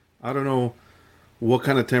I don't know what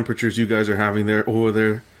kind of temperatures you guys are having there over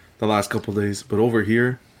there the last couple of days, but over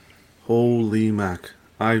here, holy mac,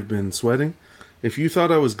 I've been sweating. If you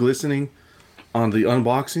thought I was glistening on the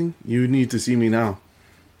unboxing, you need to see me now.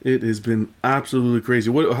 It has been absolutely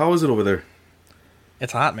crazy. How is it over there?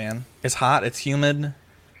 It's hot, man. It's hot. It's humid.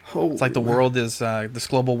 Holy It's like the world is this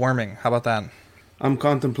global warming. How about that? I'm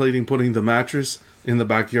contemplating putting the mattress in the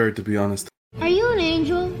backyard, to be honest. Are you an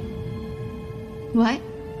angel? What?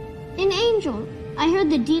 An angel. I heard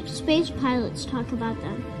the deep space pilots talk about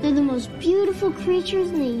them. They're the most beautiful creatures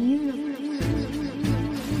in the universe.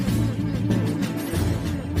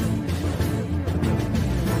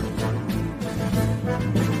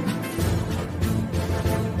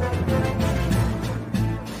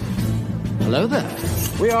 Hello there.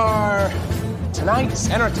 We are tonight's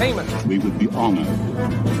entertainment. We would be honored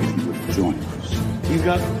if you would join us. He's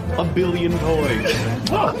got a billion toys.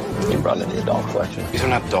 You brought in the doll collection. These are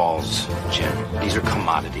not dolls, Jim. These are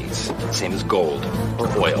commodities. Same as gold or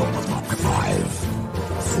oil. 5,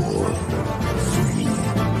 4, 3, 2,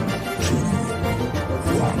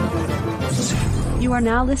 1, 0. You are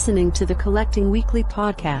now listening to the Collecting Weekly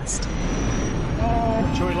podcast.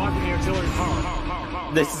 Shall we lock in the artillery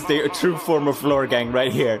power? This is the true form of floor gang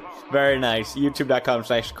right here. Very nice.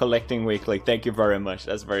 YouTube.com/collectingweekly. Thank you very much.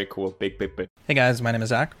 That's very cool. Big. Hey guys, my name is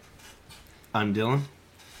Zach. I'm Dylan.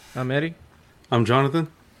 I'm Eddie. I'm Jonathan.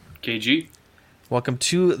 KG. Welcome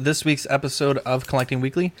to this week's episode of Collecting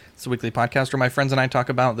Weekly. It's a weekly podcast where my friends and I talk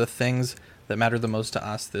about the things that matter the most to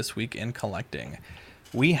us this week in collecting.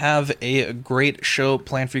 We have a great show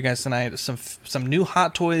planned for you guys tonight. Some new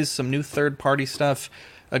hot toys, some new third-party stuff,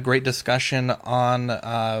 a great discussion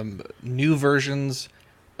on new versions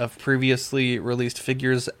of previously released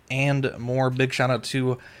figures, and more. Big shout out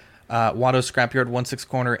to Watto Scrapyard 16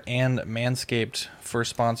 Corner and Manscaped for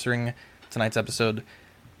sponsoring tonight's episode.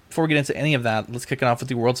 Before we get into any of that, let's kick it off with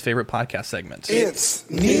the world's favorite podcast segment. It's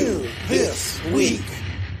new this week.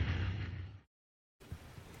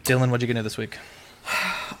 Dylan, what'd you get into this week?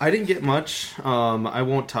 I didn't get much. I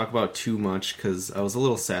won't talk about too much because I was a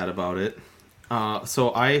little sad about it.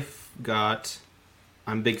 So I'm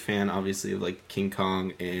a big fan, obviously, of like King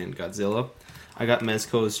Kong and Godzilla. I got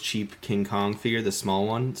Mezco's cheap King Kong figure, the small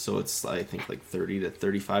one, so it's I think like $30 to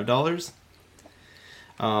 $35.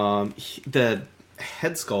 The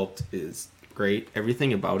head sculpt is great.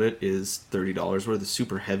 Everything about it is $30 worth. It's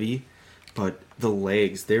super heavy, but the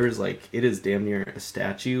legs, it is damn near a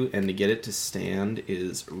statue, and to get it to stand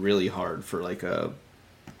is really hard for like a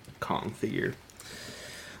Kong figure.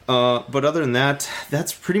 But other than that,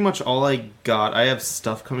 that's pretty much all I got. I have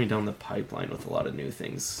stuff coming down the pipeline with a lot of new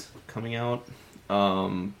things coming out.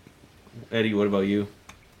 Eddie, what about you?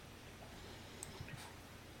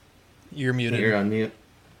 You're muted. You're on mute.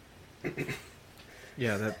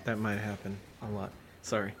 Yeah, that might happen a lot.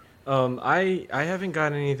 Sorry. I haven't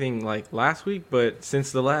got anything like last week, but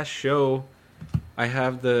since the last show, I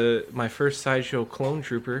have my first Sideshow Clone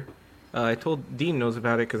Trooper. I told Dean knows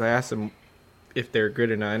about it because I asked him if they're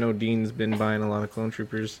good or not. I know Dean's been buying a lot of Clone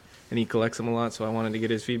Troopers and he collects them a lot, so I wanted to get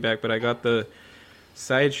his feedback. But I got the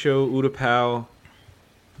Sideshow Utapau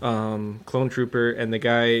Clone Trooper, and the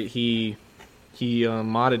guy he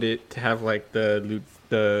modded it to have like the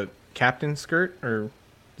captain skirt, or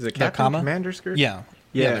is it captain commander skirt? Yeah,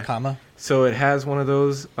 the comma. So it has one of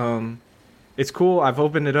those. It's cool. I've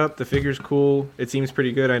opened it up. The figure's cool. It seems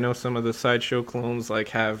pretty good. I know some of the Sideshow clones like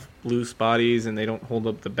have loose bodies and they don't hold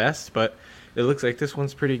up the best, but it looks like this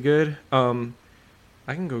one's pretty good.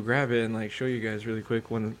 I can go grab it and like show you guys really quick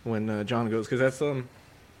when John goes, because that's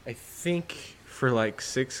I think for like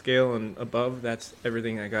 6 scale and above, that's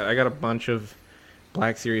everything I got. I got a bunch of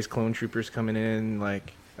Black Series Clone Troopers coming in.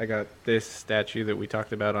 Like I got this statue that we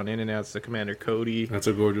talked about on In and Out's the Commander Cody. That's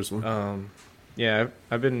a gorgeous one. Yeah,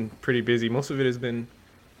 I've been pretty busy. Most of it has been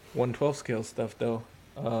 1/12 scale stuff though.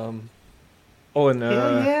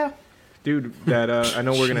 Dude, that I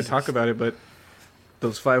know we're gonna talk about it, but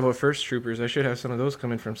those 501st Troopers, I should have some of those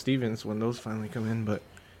coming from Stevens when those finally come in. But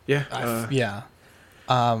yeah,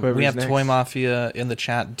 we have next. Toy Mafia in the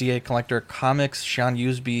chat. DA Collector Comics, Sean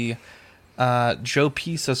Usby, Joe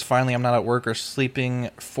P says finally I'm not at work or sleeping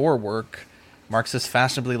for work. Mark says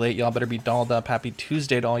fashionably late, y'all better be dolled up. Happy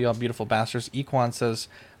Tuesday to all y'all beautiful bastards. Equan says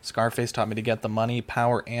Scarface taught me to get the money,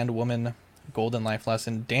 power, and woman. Golden life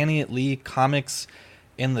lesson. Danny Lee Comics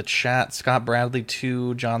in the chat. Scott Bradley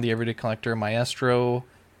 2, John the Everyday Collector, Maestro.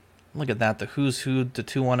 Look at that. The Who's Who to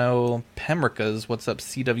 210. Pemricas. What's up,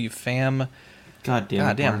 CW fam?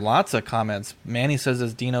 Goddamn, lots of comments. Manny says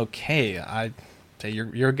it's Dino K. I say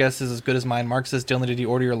your guess is as good as mine. Mark says, Dylan, did you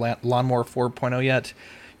order your Lawnmower 4.0 yet?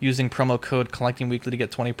 using promo code Collecting Weekly to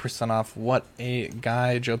get 20% off. What a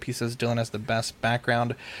guy. Joe P says Dylan has the best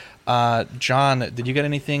background. John, did you get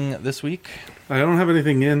anything this week? I don't have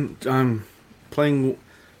anything in. I'm playing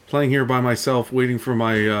here by myself, waiting for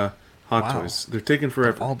my Hot Toys. They're taking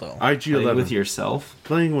forever. Aldo. IG11. Playing with yourself?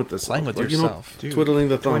 Playing with yourself. Playing with yourself. You know, twiddling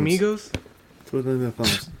the thumbs. Amigos? Twiddling the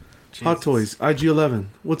thumbs. Hot Toys, IG11.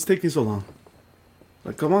 What's taking so long?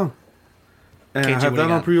 Like, come on. And KG, I have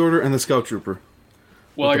that on pre-order and the Scout Trooper.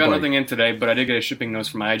 Well, I got nothing in today, but I did get a shipping notice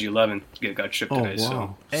from my IG11. It got shipped today.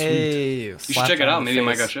 Wow. So. Hey, you should check it out. Maybe it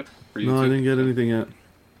might got shipped for you. No, too. I didn't get anything yet.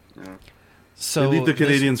 Yeah. So they leave the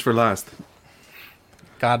Canadians for last.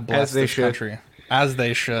 God bless As they this should. country. As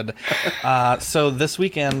they should. So this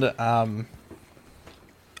weekend, I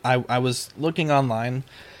was looking online,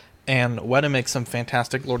 and Weta makes some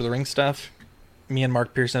fantastic Lord of the Rings stuff. Me and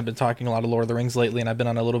Mark Pearson have been talking a lot of Lord of the Rings lately, and I've been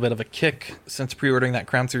on a little bit of a kick since pre-ordering that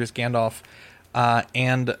Crown Series Gandalf.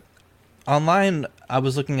 And online, I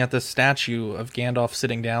was looking at this statue of Gandalf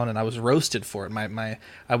sitting down, and I was roasted for it.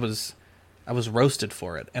 I was roasted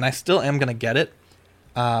for it, and I still am gonna get it.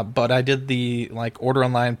 But I did the order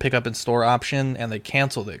online, pick up in store option, and they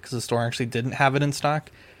canceled it because the store actually didn't have it in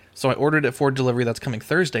stock. So I ordered it for delivery that's coming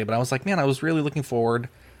Thursday. But I was like, man, I was really looking forward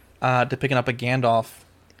to picking up a Gandalf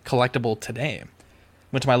collectible today.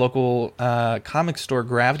 Went to my local comic store,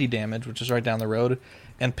 Gravity Damage, which is right down the road,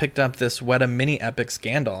 and picked up this Weta Mini Epics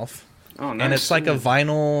Gandalf. Oh, nice. And it's like a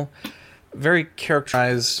vinyl, very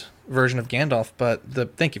characterized version of Gandalf, but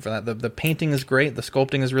thank you for that. The painting is great, the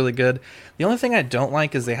sculpting is really good. The only thing I don't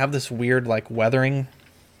like is they have this weird weathering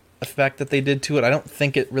effect that they did to it. I don't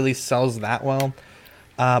think it really sells that well.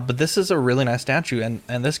 But this is a really nice statue,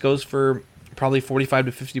 and this goes for probably $45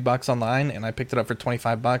 to $50 online, and I picked it up for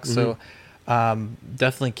 $25. So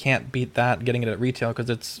definitely can't beat that getting it at retail because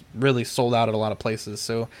it's really sold out at a lot of places.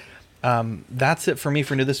 So that's it for me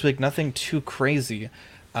for new this week. Nothing too crazy.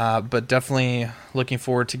 But definitely looking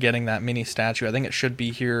forward to getting that mini statue. I think it should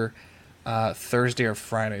be here Thursday or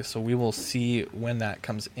Friday, so we will see when that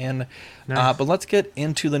comes in. Nice. But let's get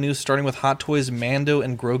into the news, starting with Hot Toys Mando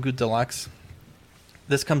and Grogu Deluxe.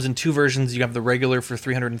 This comes in two versions. You have the regular for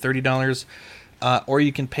 $330, or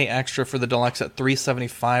you can pay extra for the Deluxe at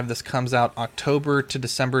 $375. This comes out October to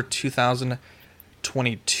December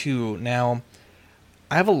 2022. Now,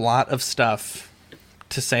 I have a lot of stuff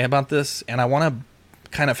to say about this, and I want to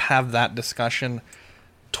kind of have that discussion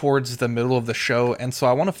towards the middle of the show, and so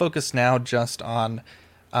I want to focus now just on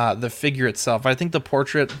the figure itself. I think the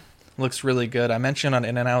portrait looks really good. I mentioned on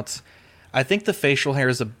In and Outs, I think the facial hair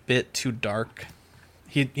is a bit too dark.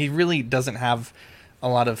 He really doesn't have a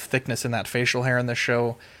lot of thickness in that facial hair in the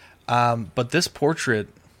show, but this portrait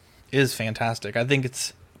is fantastic. I think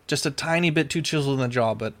it's just a tiny bit too chiseled in the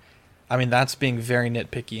jaw, but I mean, that's being very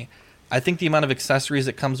nitpicky. I think the amount of accessories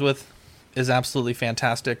it comes with is absolutely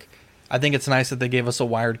fantastic. I think it's nice that they gave us a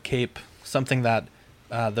wired cape, something that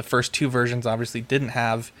the first two versions obviously didn't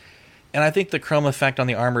have. And I think the chrome effect on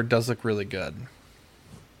the armor does look really good.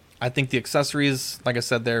 I think the accessories, like I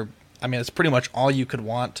said, it's pretty much all you could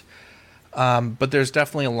want. But there's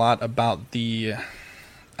definitely a lot about the,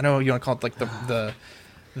 I don't know what you want to call it,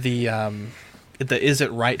 the is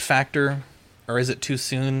it right factor, or is it too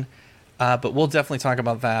soon? But we'll definitely talk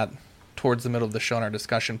about that towards the middle of the show in our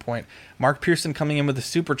discussion point. Mark Pearson coming in with a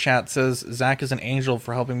super chat says, Zach is an angel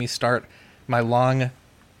for helping me start my long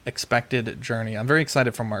expected journey. I'm very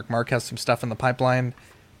excited for Mark. Mark has some stuff in the pipeline,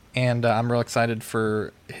 and I'm real excited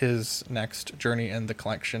for his next journey in the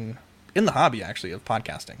collection, in the hobby actually, of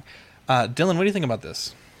podcasting. Dylan, what do you think about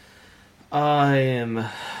this? I'm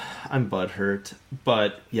butthurt,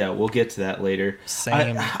 but yeah, we'll get to that later.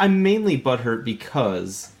 Same. I'm mainly butthurt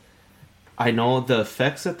because I know the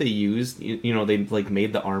effects that they used, they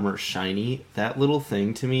made the armor shiny. That little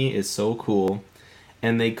thing to me is so cool.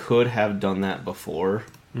 And they could have done that before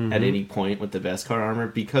at any point with the Beskar armor,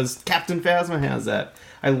 because Captain Phasma has that.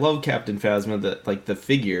 I love Captain Phasma, the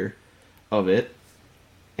figure of it.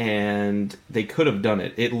 And they could have done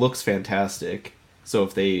it. It looks fantastic. So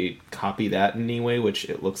if they copy that in any way, which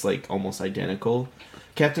it looks like almost identical.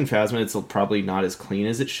 Captain Phasma, it's probably not as clean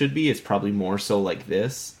as it should be. It's probably more so like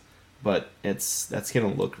this. But that's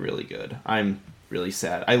going to look really good. I'm really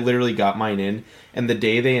sad. I literally got mine in, and the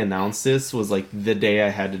day they announced this was the day I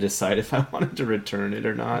had to decide if I wanted to return it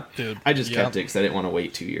or not. Dude, I just kept it because I didn't want to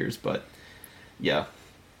wait 2 years, but yeah.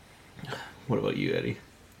 What about you, Eddie?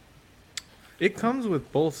 It comes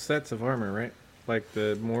with both sets of armor, right? Like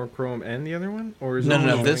the more chrome and the other one? Or is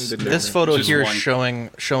No. This photo Just here one. is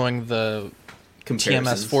showing the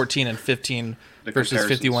TMS 14 and 15 versus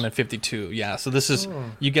 51 and 52. Yeah, so this is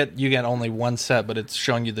you get only one set, but it's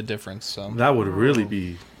showing you the difference. So That would really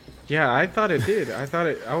be Yeah, I thought it did.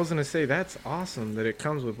 I was gonna say that's awesome that it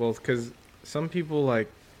comes with both, because some people like.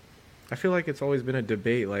 I feel like it's always been a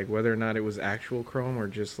debate, like whether or not it was actual chrome or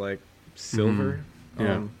just like silver.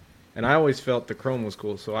 Yeah. And I always felt the chrome was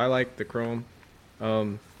cool, so I like the chrome.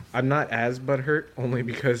 I'm not as butthurt, only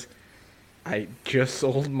because I just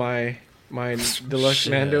sold my deluxe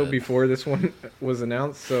Mando before this one was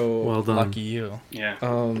announced. So well done. Lucky you. Yeah.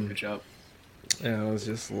 Good job. Yeah, it was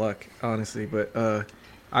just luck, honestly. But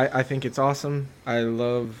I think it's awesome. I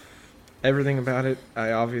love everything about it.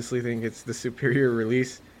 I obviously think it's the superior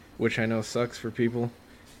release, which I know sucks for people.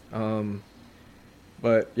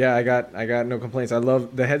 But yeah, I got no complaints. I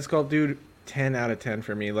love the head sculpt, dude. 10 out of 10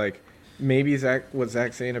 for me. Like, maybe what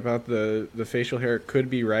Zach's saying about the facial hair could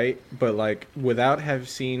be right, but like without have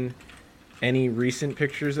seen any recent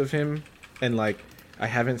pictures of him, and like I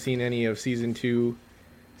haven't seen any of season 2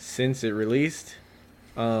 since it released,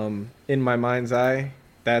 in my mind's eye,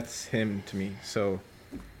 that's him to me. So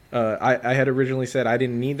I had originally said I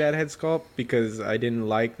didn't need that head sculpt because I didn't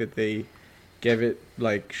like that they gave it,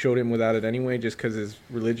 like, showed him without it anyway, just because his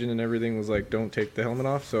religion and everything was like, don't take the helmet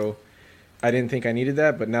off. So I didn't think I needed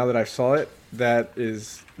that, but now that I saw it,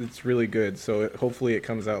 it's really good. So hopefully it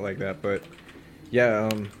comes out like that. But yeah,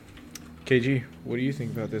 KG, what do you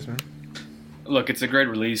think about this, man? Look, it's a great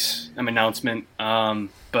release, announcement,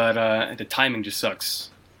 but the timing just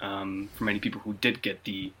sucks for many people who did get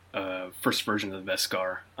the first version of the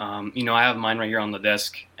Beskar. I have mine right here on the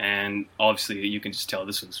desk, and obviously you can just tell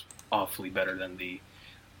this was awfully better than the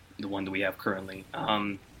one that we have currently.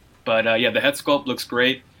 But the head sculpt looks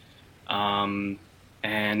great, and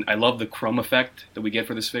I love the chrome effect that we get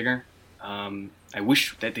for this figure. I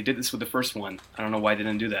wish that they did this with the first one. I don't know why they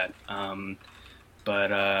didn't do that.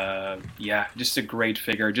 But just a great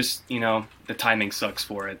figure. Just, the timing sucks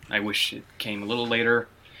for it. I wish it came a little later,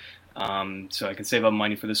 so I can save up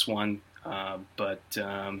money for this one. But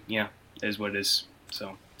it is what it is.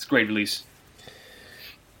 So it's a great release.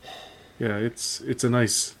 Yeah, it's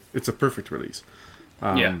a perfect release.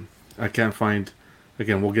 Yeah. I can't find,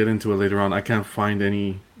 again, we'll get into it later on, I can't find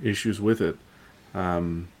any issues with it.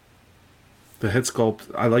 The head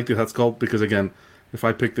sculpt, I like the head sculpt because, again, if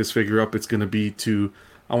I pick this figure up, it's going to be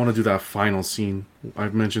I want to do that final scene.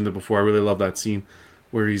 I've mentioned it before, I really love that scene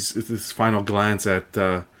where it's this final glance at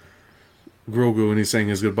Grogu and he's saying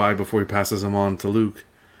his goodbye before he passes him on to Luke.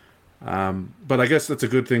 But I guess that's a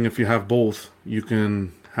good thing if you have both. You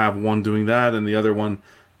can have one doing that and the other one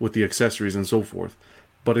with the accessories and so forth.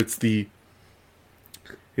 But it's the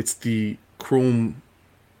chrome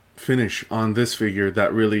finish on this figure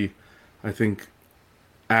that really, I think,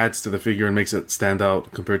 adds to the figure and makes it stand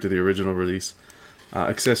out compared to the original release.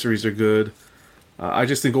 Accessories are good. I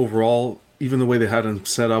just think overall, even the way they had them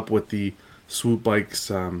set up with the Swoop Bike's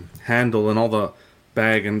handle and all the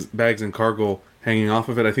bags and cargo hanging off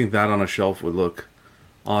of it, I think that on a shelf would look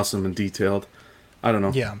awesome and detailed. I don't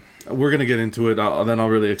know. Yeah. We're going to get into it. Then I'll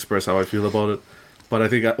really express how I feel about it. But I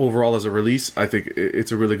think overall as a release, I think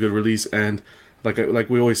it's a really good release. And like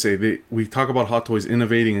we always say, we talk about Hot Toys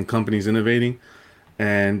innovating and companies innovating.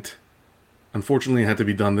 And unfortunately it had to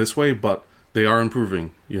be done this way, but they are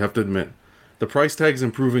improving. You have to admit. The price tag's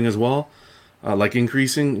improving as well,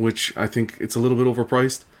 increasing, which I think it's a little bit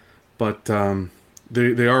overpriced. But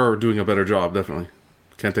they are doing a better job, definitely.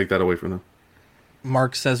 Can't take that away from them.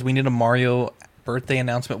 Mark says we need a Mario birthday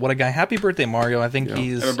announcement. What a guy. Happy birthday, Mario. I think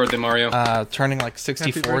he's happy birthday, Mario. Turning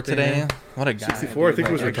 64 today. Man. What a guy. 64? I think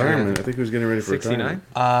it was retirement. I think he was getting ready for 69?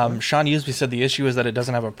 retirement. Sean Usby said the issue is that it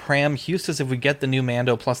doesn't have a pram. Hugh says if we get the new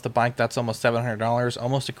Mando plus the bike, that's almost $700.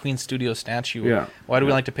 Almost a Queen Studio statue. Yeah. Why do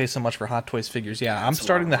we like to pay so much for Hot Toys figures? Yeah, I'm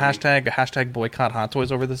starting the hashtag boycott Hot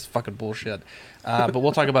Toys over this fucking bullshit. But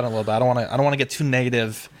we'll talk about it in a little bit. I don't want to get too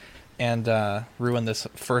negative and ruin this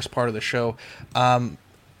first part of the show.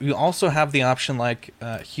 You also have the option, like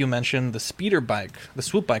Hugh mentioned, the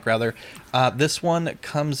Swoop Bike rather. This one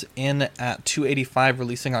comes in at $285,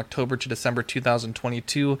 releasing October to December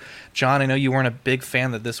 2022. John, I know you weren't a big fan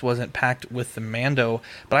that this wasn't packed with the Mando,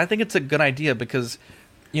 but I think it's a good idea because,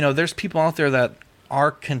 there's people out there that are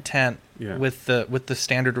content with the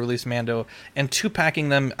standard release Mando, and two-packing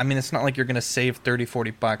them, I mean, it's not like you're going to save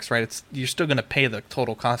 $30-$40, right? You're still going to pay the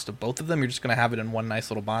total cost of both of them. You're just going to have it in one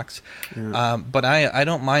nice little box. Yeah. But I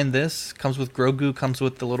don't mind this. Comes with Grogu, comes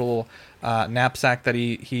with the little knapsack that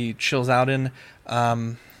he chills out in.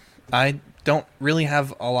 I don't really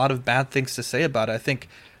have a lot of bad things to say about it. I think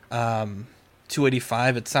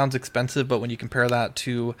 $285, it sounds expensive, but when you compare that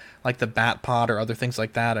to like the Bat Pod or other things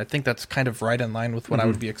like that, I think that's kind of right in line with what I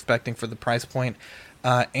would be expecting for the price point.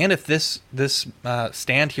 And if this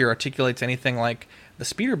stand here articulates anything like the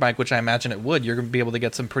speeder bike, which I imagine it would, you're going to be able to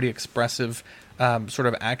get some pretty expressive sort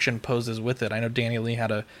of action poses with it. I know Danny Lee had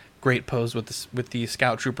a great pose with the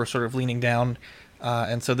Scout Trooper sort of leaning down,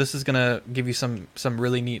 and so this is going to give you some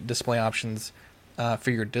really neat display options for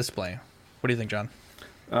your display. What do you think, John?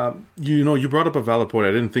 You brought up a valid point.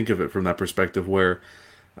 I didn't think of it from that perspective, where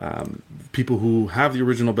people who have the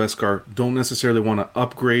original Beskar don't necessarily want to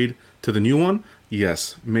upgrade to the new one.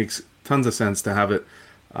 Yes, makes tons of sense to have it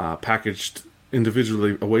packaged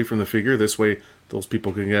individually away from the figure. This way, those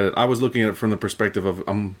people can get it. I was looking at it from the perspective of,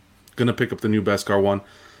 I'm going to pick up the new Beskar one.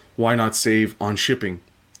 Why not save on shipping?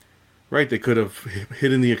 Right? They could have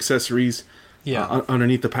hidden the accessories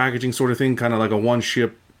underneath the packaging sort of thing, kind of like a one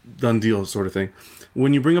ship, done deal sort of thing.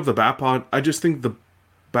 When you bring up the Batpod, I just think the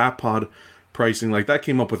Batpod pricing, like that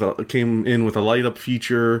came in with a light up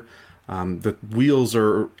feature. The wheels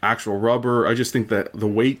are actual rubber. I just think that the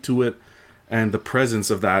weight to it and the presence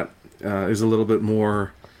of that is a little bit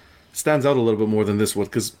more, stands out a little bit more than this would.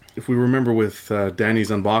 Because if we remember with Danny's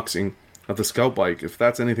unboxing of the Scout bike, if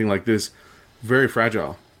that's anything like this, very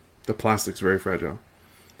fragile. The plastic's very fragile.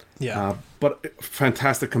 Yeah. But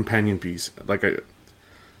fantastic companion piece. Like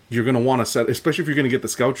you're going to want to set, especially if you're going to get the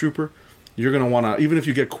Scout Trooper, you're going to want to, even if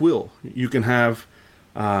you get Quill, you can have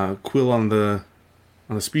Quill on the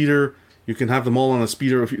speeder. You can have them all on the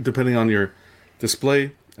speeder, depending on your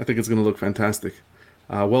display. I think it's going to look fantastic.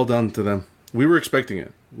 Well done to them. We were expecting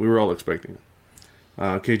it. We were all expecting it.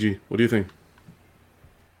 KG, what do you think?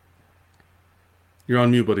 You're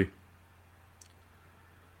on mute, buddy.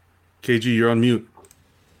 KG, you're on mute.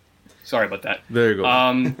 Sorry about that. There you go.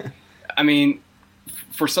 I mean,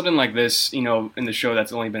 for something like this, in the show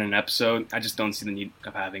that's only been an episode, I just don't see the need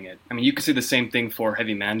of having it. I mean, you could say the same thing for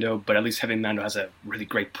Heavy Mando, but at least Heavy Mando has a really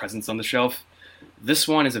great presence on the shelf. This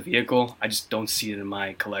one is a vehicle. I just don't see it in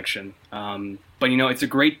my collection. But, it's a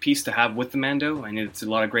great piece to have with the Mando, and it's a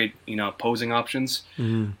lot of great, posing options.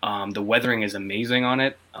 Mm-hmm. The weathering is amazing on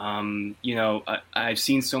it. I've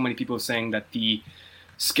seen so many people saying that the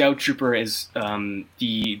Scout Trooper is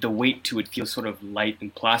the weight to it feels sort of light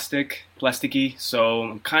and plasticky. So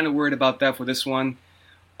I'm kind of worried about that for this one.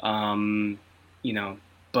 But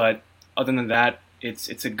other than that,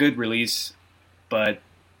 it's a good release. But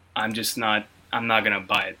I'm not gonna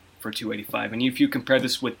buy it for $285. And if you compare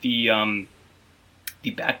this with the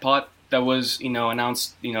Batpod that was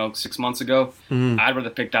announced 6 months ago, I'd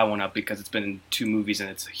rather pick that one up because it's been in 2 movies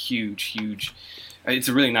and it's a huge. It's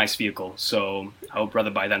a really nice vehicle, so I would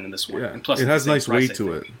rather buy that than this one. Yeah. And plus, it has nice weight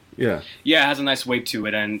to it. Yeah. Yeah, it has a nice weight to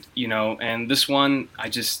it, and and this one, I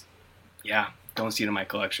just, don't see it in my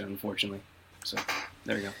collection, unfortunately. So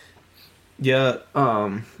there you go. Yeah,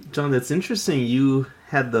 John, that's interesting. You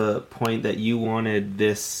had the point that you wanted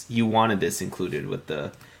this included with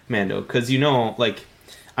the Mando, because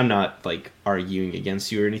I'm not arguing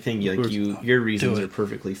against you or anything. Your reasons are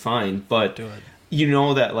perfectly fine, but. Do it.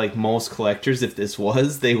 That most collectors, if this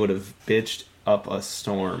was, they would have bitched up a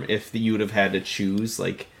storm if you would have had to choose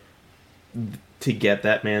to get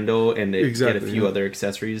that Mando and get a few other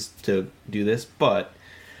accessories to do this. But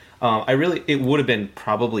it would have been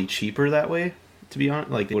probably cheaper that way, to be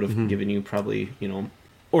honest. They would have given you probably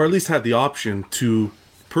or at least had the option to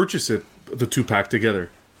purchase it, the 2-pack together.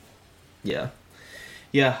 Yeah.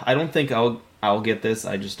 I don't think I'll get this.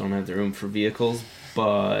 I just don't have the room for vehicles.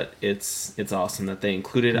 But it's awesome that they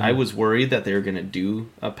included. I was worried that they were going to do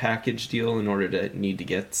a package deal in order to need to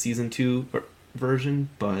get season 2 version,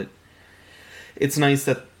 but it's nice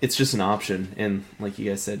that it's just an option. And like you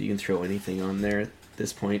guys said, you can throw anything on there at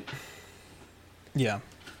this point. Yeah.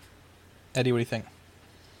 Eddie, what do you think?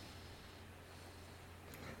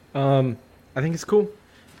 I think it's cool.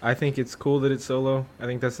 I think it's cool that it's solo. I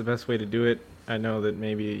think that's the best way to do it. I know that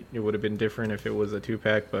maybe it would have been different if it was a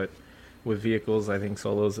 2-pack, but with vehicles, I think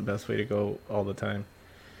solo is the best way to go all the time.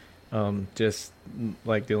 Just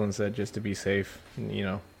like Dylan said, just to be safe,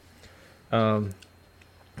 But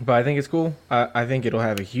I think it's cool. I think it'll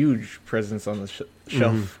have a huge presence on the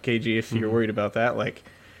shelf, KG, if you're worried about that.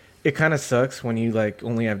 It kind of sucks when you,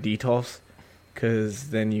 only have DTOLs,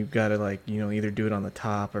 because then you got to, either do it on the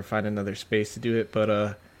top or find another space to do it. But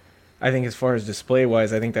I think as far as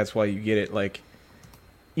display-wise, I think that's why you get it,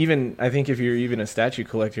 I think if you're even a statue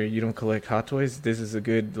collector, you don't collect Hot Toys, this is a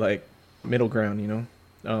good middle ground,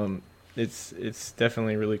 It's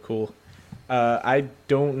definitely really cool. I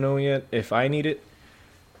don't know yet if I need it,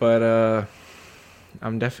 but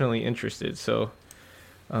I'm definitely interested. So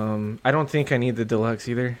I don't think I need the deluxe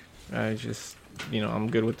either. I just I'm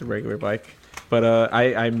good with the regular bike. But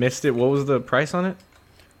I missed it. What was the price on it?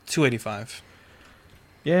 $285.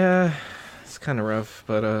 Yeah, it's kind of rough,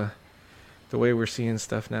 but the way we're seeing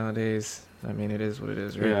stuff nowadays, I mean, it is what it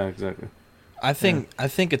is, right? Yeah, exactly. I think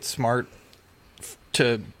it's smart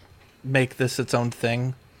to make this its own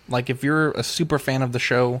thing. Like, if you're a super fan of the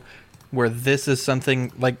show, where this is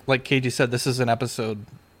something like KG said, this is an episode,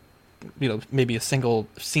 maybe a single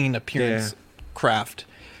scene appearance craft.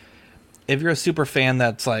 If you're a super fan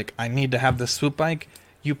that's like, I need to have this swoop bike,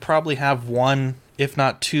 you probably have one, if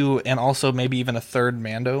not two, and also maybe even a third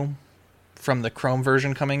Mando from the Chrome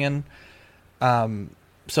version coming in.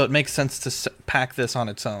 So it makes sense to pack this on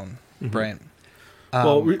its own, right?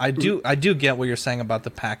 I do get what you're saying about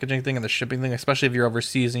the packaging thing and the shipping thing, especially if you're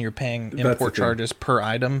overseas and you're paying import charges per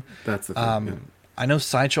item. That's the thing. I know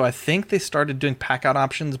Sideshow, I think they started doing pack out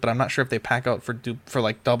options, but I'm not sure if they pack out for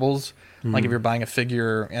like doubles, like if you're buying a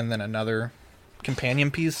figure and then another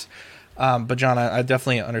companion piece. But John, I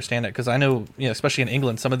definitely understand it, because I know, especially in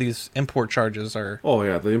England, some of these import charges are... Oh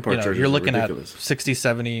yeah, the import charges you're are looking ridiculous. at 60,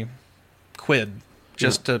 70 quid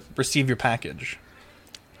just to receive your package.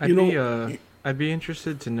 I'd be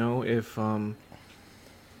interested to know if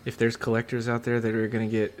there's collectors out there that are going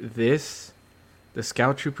to get this, the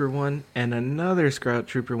Scout Trooper one, and another Scout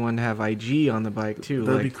Trooper one to have IG on the bike too.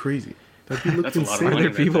 That'd be crazy. That'd be looking insane. Are there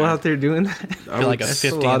people out there doing that? I feel like a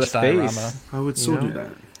 50-inch diorama. I would so do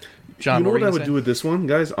that. John, you know what I would say? do with this one,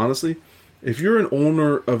 guys? Honestly, if you're an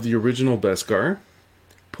owner of the original Beskar,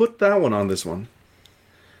 put that one on this one,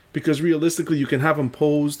 because realistically, you can have them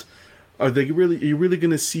posed. Are you really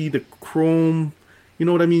going to see the chrome? You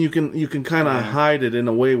know what I mean? You can kind of hide it in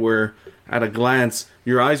a way where, at a glance,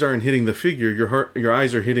 your eyes aren't hitting the figure. Your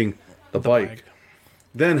eyes are hitting the bike.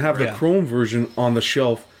 Then have the chrome version on the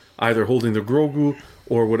shelf, either holding the Grogu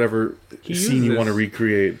or whatever scene you want to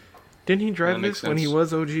recreate. Didn't he drive this when he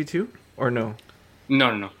was OG too, or no?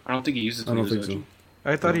 No. I don't think he used it. I don't think so.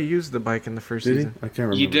 I thought he used the bike in the first season. I can't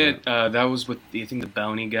remember. He did. That was with I think the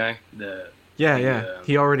bounty guy.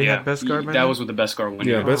 He already had Beskar by that was with the Beskar one.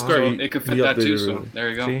 Yeah, Beskar. So it could fit that too. So there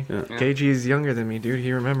you go. See? Yeah. KG is younger than me, dude.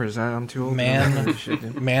 He remembers. I'm too old. Man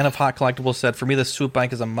of Hot Collectibles said, "For me, the swoop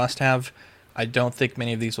bike is a must-have. I don't think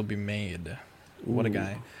many of these will be made." What a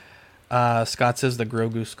guy. Scott says the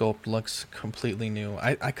Grogu sculpt looks completely new.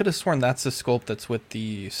 I could have sworn that's the sculpt that's with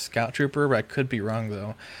the Scout Trooper, but I could be wrong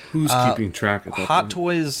though. Who's keeping track of that? Hot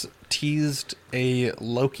Toys teased a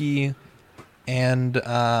Loki and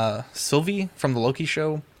Sylvie from the Loki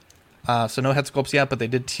show. So no head sculpts yet, but they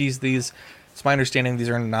did tease these. It's my understanding these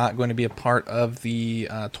are not going to be a part of the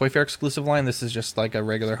Toy Fair exclusive line. This is just like a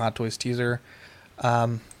regular Hot Toys teaser.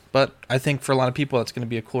 But I think for a lot of people, it's going to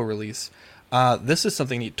be a cool release. This is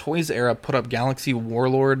something neat. Toys Era put up Galaxy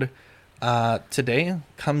Warlord today.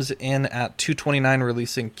 Comes in at $229,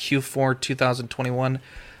 releasing Q4 2021.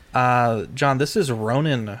 John, this is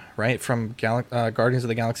Ronin, right, from Guardians of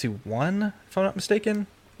the Galaxy 1, if I'm not mistaken.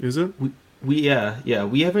 Is it? We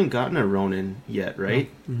haven't gotten a Ronin yet,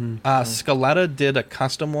 right? Mm-hmm. Scaletta did a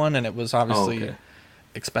custom one, and it was obviously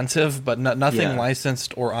expensive, but nothing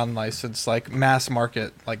licensed or unlicensed, like mass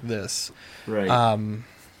market like this. Right.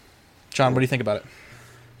 John, what do you think about it?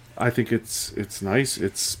 I think it's nice.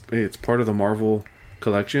 It's part of the Marvel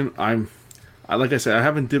collection. Like I said, I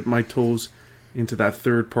haven't dipped my toes into that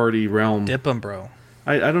third party realm. Dip them, bro.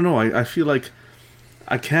 I don't know. I feel like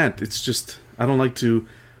I can't. It's just I don't like to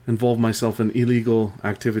involve myself in illegal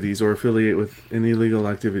activities or affiliate with in illegal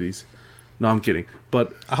activities. No, I'm kidding.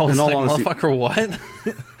 But I was in all like, honesty, motherfucker, what?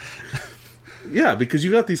 Yeah, because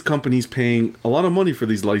you got these companies paying a lot of money for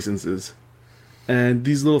these licenses, and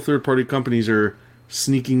these little third-party companies are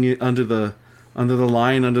sneaking it under the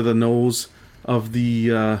line, under the nose of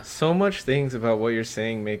the. So much things about what you're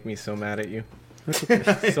saying make me so mad at you.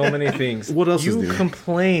 So many things. What else is you there?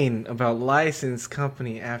 complain about license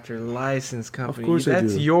company after license company. Of course I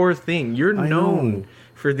That's do. your thing. You're I known know.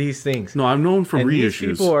 for these things. No, I'm known for and reissues.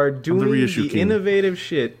 These people are I'm doing the reissue king. innovative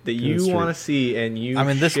shit that Yeah, that's you true. want to see, and you. I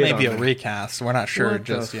mean, this shit may on be a them. recast. We're not sure What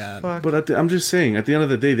just the yet. fuck? But I'm just saying, at the end of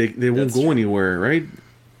the day, they won't go anywhere, right?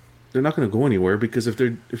 They're not going to go anywhere because if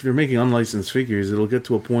they're making unlicensed figures, it'll get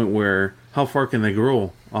to a point where how far can they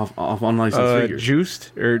grow off unlicensed figures?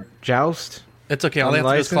 Juiced or joust? It's okay. All they have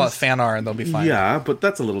to do is call it fan art, and they'll be fine. Yeah, but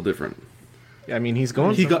that's a little different. I mean, he's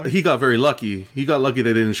going. He got very lucky. He got lucky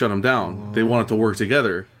they didn't shut him down. They wanted to work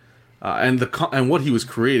together, and what he was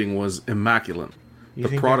creating was immaculate. You The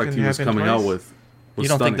think product that he can was happen coming twice? out with was You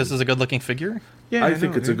don't stunning. think this is a good-looking figure? Yeah, I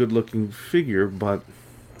think know, it's a dude. good-looking figure, but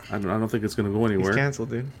I don't think it's going to go He's anywhere.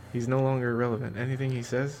 canceled, dude. He's no longer relevant. Anything he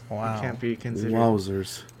says, Wow. he can't be considered.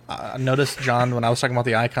 Wowzers! I noticed, John, when I was talking about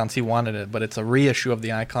the icons, he wanted it, but it's a reissue of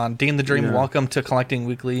the icon. Dean the Dream, Yeah. welcome to Collecting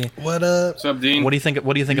Weekly. What up? What's up, Dean? What do you think?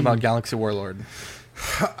 What do you think about Galaxy Warlord?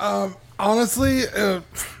 Honestly,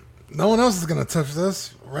 no one else is gonna touch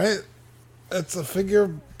this, right? it's a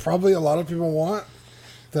figure probably a lot of people want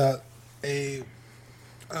that a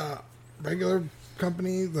regular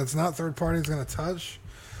company that's not third party is going to touch.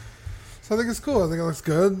 So I think it's cool. I think it looks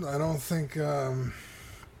good. I don't think. I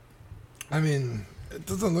mean, it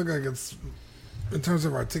doesn't look like it's in terms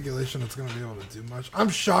of articulation. It's going to be able to do much. I'm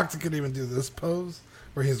shocked it could even do this pose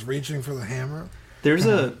where he's reaching for the hammer. There's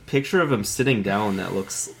a picture of him sitting down that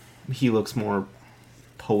he looks more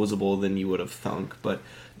posable than you would have thunk. But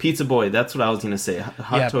Pizza Boy, that's what I was going to say.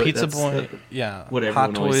 Pizza Boy. What everyone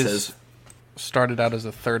Hot always Toys says. started out as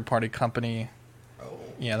a third-party company.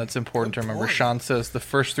 Yeah, that's important to remember. Sean says the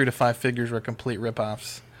first 3 to 5 figures were complete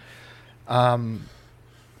rip-offs.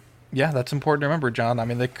 Yeah, that's important to remember, John. I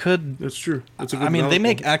mean, they could. That's true. That's a good. I mean, they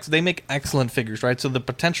make excellent figures, right? So the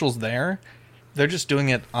potential's there. They're just doing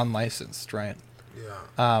it unlicensed, right?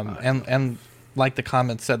 Yeah. And like the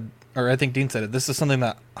comment said, or I think Dean said it. This is something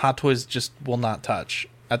that Hot Toys just will not touch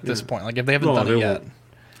at this point. Like if they haven't done it yet.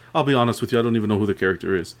 I'll be honest with you. I don't even know who the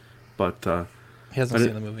character is, but he hasn't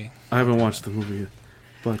seen the movie. I haven't watched the movie yet.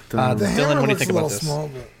 But Dylan, what do you think about this? Small,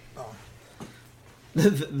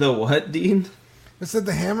 but, the what, Dean? I said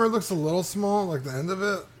the hammer looks a little small, like the end of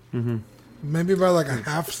it. Mm-hmm. Maybe by like a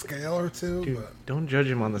half scale or two. Dude, but don't judge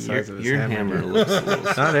him on the size of his your hammer. hammer looks a little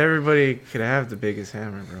Not everybody could have the biggest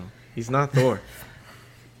hammer, bro. He's not Thor.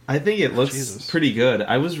 I think it looks pretty good.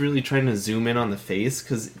 I was really trying to zoom in on the face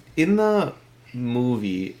because in the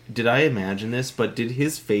movie, did I imagine this? But did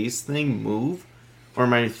his face thing move, or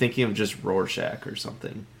am I thinking of just Rorschach or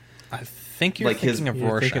something? I think you're thinking of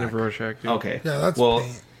Rorschach. Thinking of Rorschach. Dude. Okay. Yeah, that's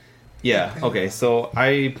paint. Yeah. Okay. So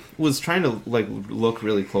I was trying to look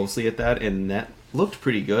really closely at that, and that looked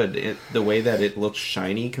pretty good. The way that it looks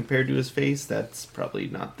shiny compared to his face, that's probably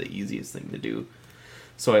not the easiest thing to do.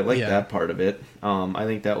 So I like that part of it. I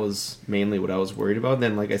think that was mainly what I was worried about.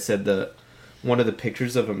 Then, like I said, one of the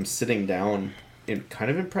pictures of him sitting down, it kind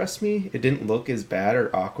of impressed me. It didn't look as bad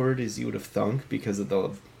or awkward as you would have thunk because of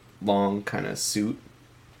the long kind of suit.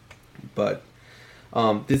 But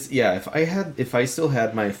if I still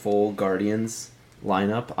had my full Guardians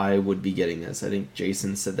lineup, I would be getting this. I think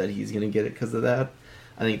Jason said that he's going to get it because of that.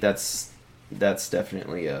 I think that's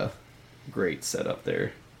definitely a great setup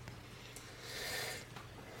there.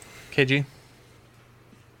 KG?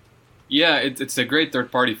 Yeah, it's a great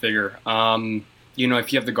third-party figure. If you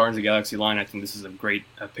have the Guardians of the Galaxy line, I think this is a great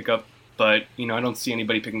pickup. But, I don't see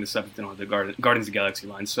anybody picking this up if they don't have the Guardians of the Galaxy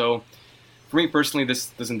line. So, for me personally, this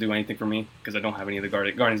doesn't do anything for me because I don't have any of the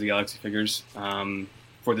Guardians of the Galaxy figures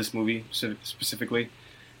for this movie specifically.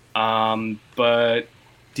 But,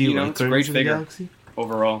 do you like it's a great figure Galaxy?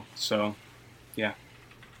 Overall. So, yeah.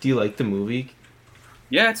 Do you like the movie?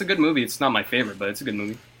 Yeah, it's a good movie. It's not my favorite, but it's a good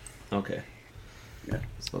movie. Okay. Yeah.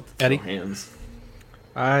 Eddie? Hands.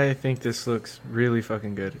 I think this looks really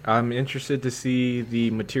fucking good. I'm interested to see the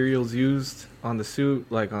materials used on the suit,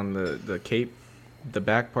 like on the cape, the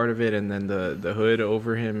back part of it, and then the hood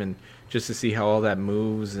over him, and just to see how all that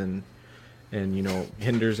moves and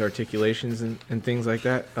hinders articulations and things like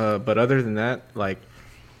that. But other than that, like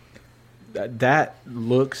that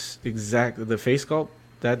looks exactly the face sculpt.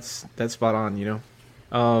 That's spot on.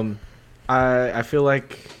 I feel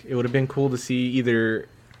like it would have been cool to see either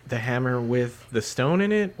the hammer with the stone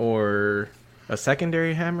in it or a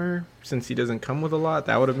secondary hammer, since he doesn't come with a lot.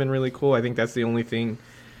 That would have been really cool. I think that's the only thing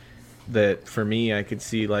that for me I could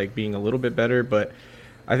see like being a little bit better, but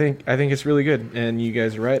I think it's really good. And you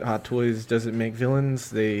guys are right, Hot Toys doesn't make villains.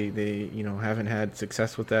 They haven't had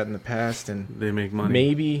success with that in the past, and they make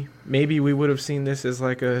money. Maybe we would have seen this as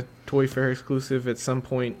like a Toy Fair exclusive at some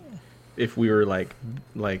point if we were like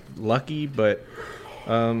lucky, but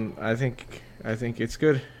I think it's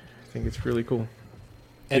good. I think it's really cool.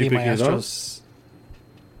 Eddie Maestros?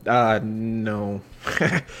 No.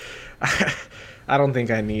 I don't think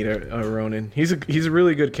I need a Ronin. He's a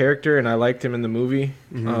really good character, and I liked him in the movie.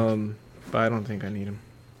 Mm-hmm. But I don't think I need him.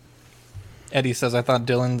 Eddie says, I thought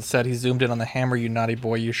Dylan said he zoomed in on the hammer, you naughty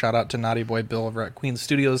boy. You shout out to naughty boy Bill over at Queen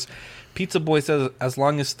Studios. Pizza Boy says, as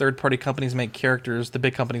long as third-party companies make characters, the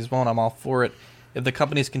big companies won't. I'm all for it. If the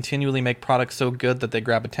companies continually make products so good that they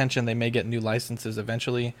grab attention, they may get new licenses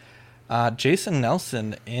eventually. Jason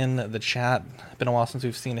Nelson in the chat. Been a while since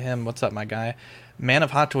we've seen him. What's up, my guy? Man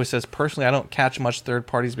of Hot Toy says, personally, I don't catch much third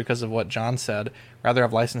parties because of what John said. Rather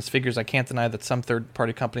have licensed figures. I can't deny that some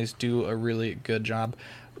third-party companies do a really good job.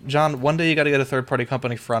 John, one day you got to get a third-party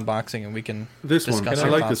company for unboxing, and we can discuss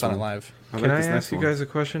our thoughts on it live. Can I ask you guys a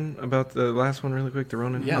question about the last one really quick, the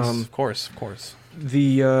Ronin? Yes, of course.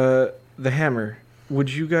 The hammer.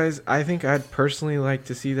 Would you guys... I think I'd personally like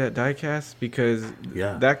to see that die cast, because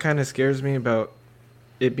that kind of scares me about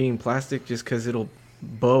it being plastic, just because it'll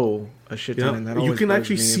bow a shit ton. And that you always can bugs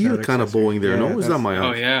actually me see about it kind of accessories. bowing there. Yeah, No, is that my eye?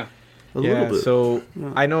 Oh yeah. A little bit. So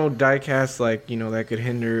I know diecast, like, you know, that could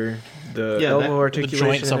hinder the elbow articulation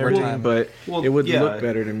joints and over everything, time. but Well, it would yeah. look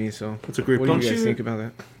better to me. So That's a great what do point. you guys Don't you- think about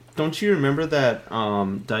that? Don't you remember that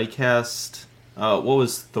diecast? What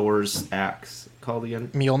was Thor's axe called again?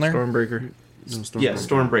 Mjolnir? Stormbreaker. Yeah,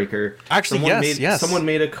 Stormbreaker. Actually, yes. Someone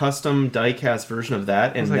made a custom diecast version of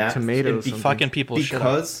that, and was like that tomato and something. Fucking people shit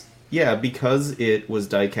up. because it was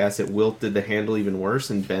diecast, it wilted the handle even worse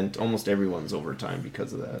and bent almost everyone's over time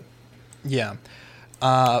because of that. Yeah.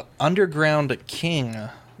 Underground King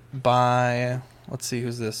by, let's see,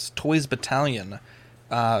 who's this? Toys Battalion.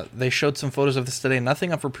 They showed some photos of this today.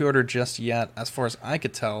 Nothing up for pre-order just yet, as far as I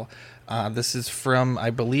could tell. This is from,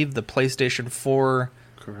 I believe, the PlayStation 4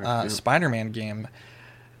 Spider-Man game.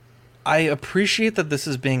 I appreciate that this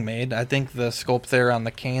is being made. I think the sculpt there on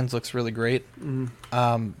the canes looks really great.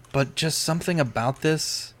 But just something about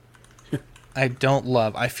this I don't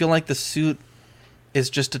love. I feel like the suit is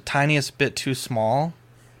just a tiniest bit too small.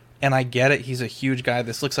 And I get it. He's a huge guy.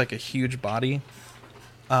 This looks like a huge body.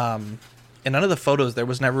 In none of the photos, there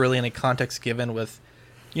was never really any context given with,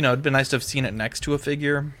 you know, it'd been nice to have seen it next to a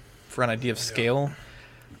figure for an idea of scale.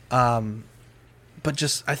 But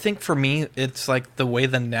just, I think for me, it's like the way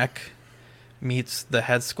the neck meets the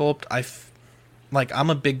head sculpt. Like,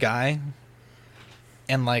 I'm a big guy.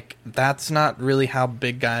 And, like, that's not really how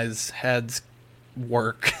big guys' heads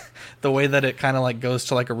work. The way that it kind of, like, goes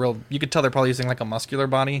to, like, a real... You could tell they're probably using, like, a muscular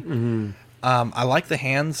body. I like the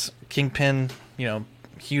hands. Kingpin, you know,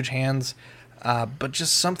 huge hands. But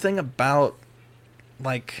just something about,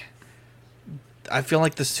 like... I feel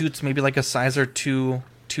like the suit's maybe, like, a size or two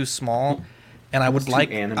too small. And I would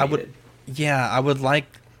like... animated.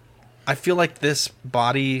 I feel like this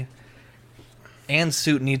body and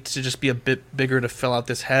suit needs to just be a bit bigger to fill out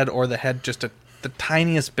this head, or the head just the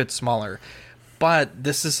tiniest bit smaller. But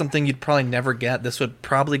this is something you'd probably never get. This would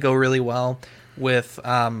probably go really well with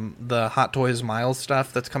the Hot Toys Miles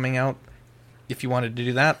stuff that's coming out, if you wanted to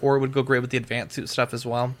do that, or it would go great with the advanced suit stuff as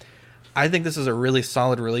well. I think this is a really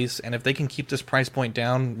solid release, and if they can keep this price point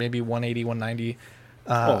down, maybe 180, 190,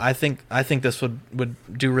 I think this would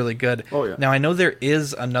do really good. Oh, yeah. Now, I know there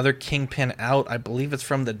is another Kingpin out. I believe it's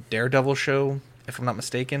from the Daredevil show, if I'm not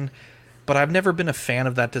mistaken. But I've never been a fan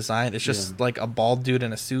of that design. It's just like a bald dude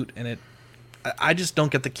in a suit, and I just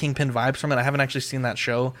don't get the Kingpin vibes from it. I haven't actually seen that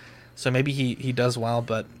show, so maybe he does well,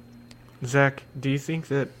 but... Zach, do you think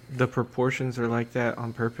that the proportions are like that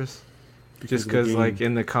on purpose? Just of the because, game. like,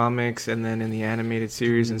 in the comics and then in the animated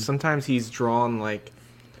series, and sometimes he's drawn, like...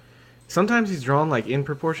 Sometimes he's drawn, like, in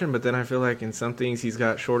proportion, but then I feel like in some things he's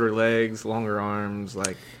got shorter legs, longer arms,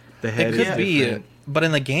 like, the head It is could be, different. but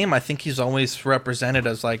in the game, I think he's always represented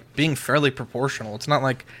as, like, being fairly proportional. It's not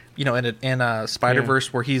like, you know, in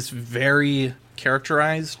Spider-Verse where he's very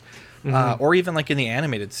characterized, or even, like, in the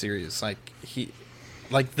animated series. Like,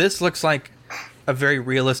 this looks like a very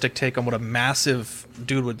realistic take on what a massive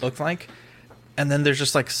dude would look like. And then there's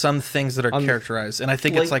just, like, some things that are characterized. And I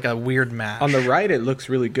think it's, like, a weird match. On the right, it looks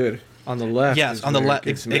really good. On the left, yes, on the left,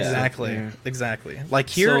 exactly. Like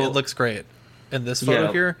here, it looks great in this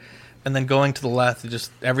photo here, and then going to the left,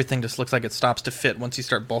 everything just looks like it stops to fit once you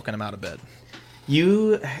start bulking him out a bit.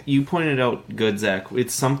 You pointed out good, Zach.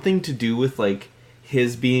 It's something to do with like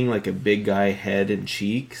his being like a big guy head and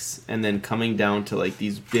cheeks, and then coming down to like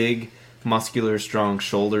these big, muscular, strong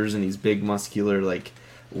shoulders and these big, muscular like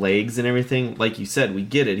legs and everything. Like you said, we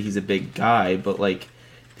get it. He's a big guy, but like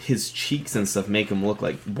his cheeks and stuff make him look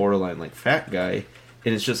like borderline like fat guy,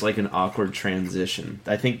 and it's just like an awkward transition.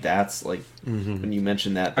 I think that's like when you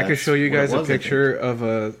mentioned that. I could show you guys a picture of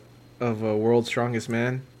a World's Strongest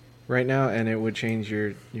Man right now, and it would change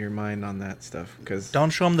your mind on that stuff. Because don't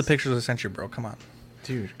show him the pictures I sent you, bro. Come on,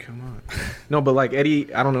 dude. Come on. No, but like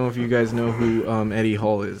Eddie, I don't know if you guys know who Eddie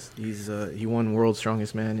Hall is. He won World's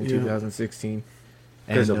Strongest Man in 2016,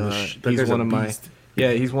 and he's one of my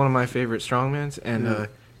he's one of my favorite strongmans, and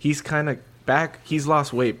he's kind of back. He's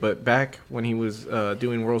lost weight, but back when he was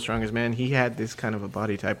doing World's Strongest Man, he had this kind of a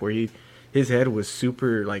body type where his head was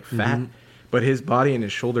super like fat, but his body and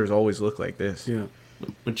his shoulders always looked like this. Yeah,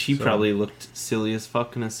 which he probably looked silly as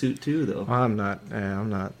fuck in a suit too, though. I'm not.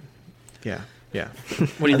 Yeah.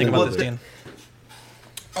 What do you think about this, Dean?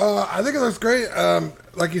 I think it looks great.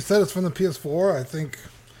 Like you said, it's from the PS4. I think,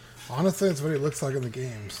 honestly, it's what he looks like in the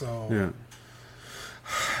game. So yeah.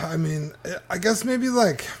 I mean, I guess maybe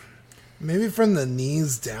from the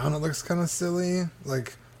knees down, it looks kind of silly.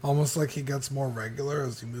 Like, almost like he gets more regular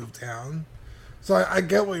as you move down. So I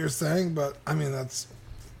get what you're saying, but, I mean, that's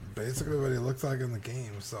basically what he looks like in the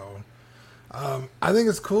game. So I think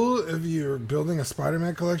it's cool if you're building a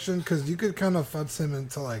Spider-Man collection because you could kind of futz him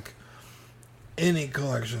into like any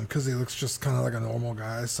collection because he looks just kind of like a normal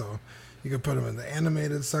guy. So you could put him in the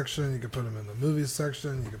animated section, you could put him in the movies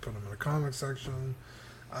section, you could put him in the comic section.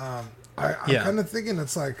 I'm kind of thinking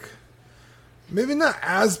it's like maybe not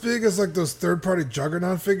as big as like those third-party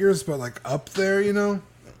Juggernaut figures, but like up there, you know?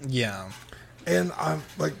 Yeah. And I'm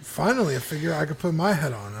like, finally, a figure I could put my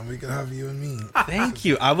head on, and we could have you and me. Thank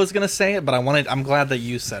you. I was gonna say it, but I'm glad that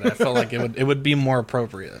you said it. I felt like it would be more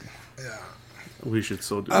appropriate. Yeah. We should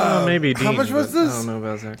so do. Maybe. How Dean, much was this? I don't know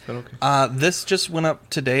about Zach, but okay. This just went up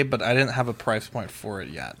today, but I didn't have a price point for it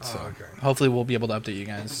yet. So hopefully we'll be able to update you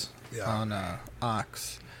guys on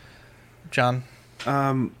Ox. John.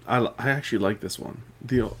 I actually like this one.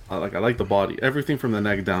 I like the body. Everything from the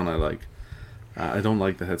neck down. I like. I don't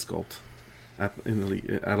like the head sculpt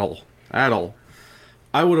at all.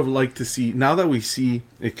 I would have liked to see, now that we see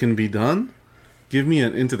it can be done, give me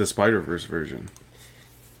an Into the Spider-Verse version.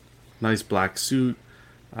 Nice black suit.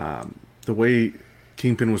 The way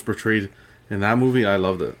Kingpin was portrayed in that movie, I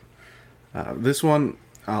loved it. This one,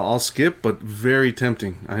 I'll skip, but very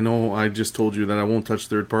tempting. I know I just told you that I won't touch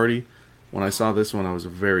third party. When I saw this one, I was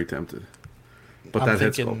very tempted. But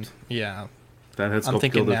head sculpt. Yeah. That head sculpt. I'm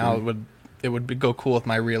thinking now it would go cool with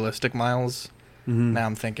my realistic Miles. Mm-hmm. Now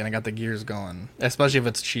I'm thinking I got the gears going, especially if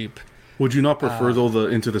it's cheap. Would you not prefer though the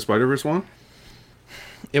Into the Spider-Verse one?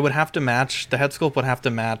 It would have to match, the head sculpt would have to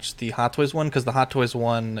match the Hot Toys one, because the Hot Toys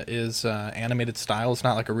one is animated style. It's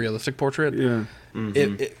not like a realistic portrait. Yeah.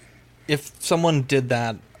 Mm-hmm. If someone did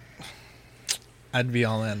that, I'd be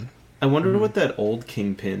all in. I wonder what that old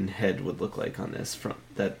Kingpin head would look like on this.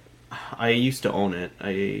 I used to own it.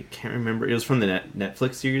 I can't remember. It was from the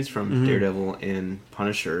Netflix series from Daredevil and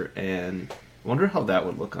Punisher, and I wonder how that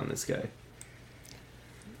would look on this guy.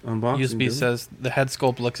 Unboxing, USB says the head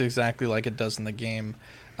sculpt looks exactly like it does in the game.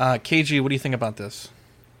 KG, what do you think about this?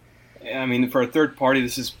 I mean, for a third party,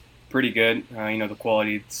 this is pretty good. The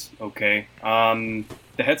quality, it's okay.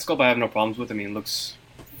 The head sculpt I have no problems with. I mean, it looks,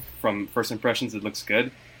 from first impressions, it looks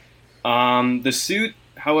good. The suit,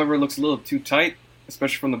 however, looks a little too tight,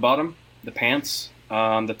 especially from the bottom. The pants,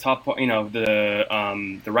 the top,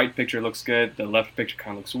 the right picture looks good. The left picture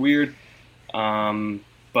kind of looks weird.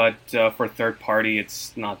 But for third party,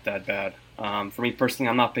 it's not that bad. For me personally,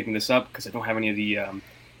 I'm not picking this up because I don't have any of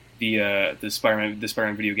the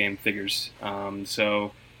Spider-Man video game figures.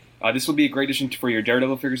 So this will be a great addition for your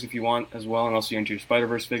Daredevil figures if you want as well, and also into your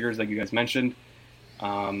Spider-Verse figures like you guys mentioned.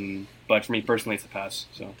 But for me personally, it's a pass.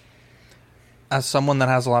 So. As someone that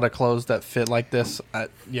has a lot of clothes that fit like this,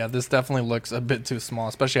 this definitely looks a bit too small,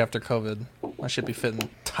 especially after COVID. I should be fitting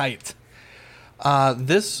tight.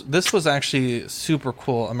 This was actually super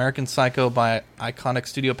cool. American Psycho by iconic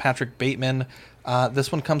studio Patrick Bateman. This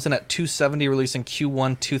one comes in at $270, releasing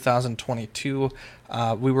Q1 2022.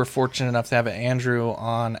 We were fortunate enough to have Andrew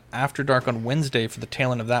on After Dark on Wednesday for the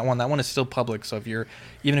tail end of that one. That one is still public, so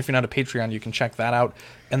even if you're not a Patreon, you can check that out.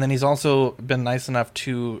 And then he's also been nice enough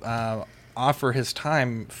to offer his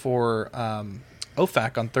time for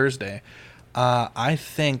OFAC on Thursday. I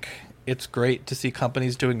think it's great to see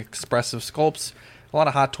companies doing expressive sculpts. A lot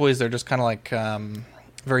of Hot Toys, they're just kind of like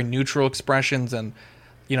very neutral expressions, and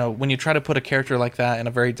when you try to put a character like that in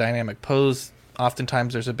a very dynamic pose,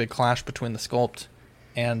 oftentimes there's a big clash between the sculpt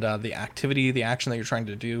and the action that you're trying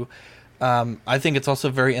to do. I think it's also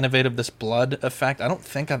very innovative, this blood effect. I don't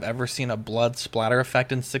think I've ever seen a blood splatter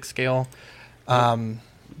effect in 6 scale.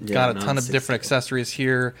 Got a ton of different accessories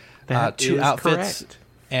here. 2 outfits. Correct.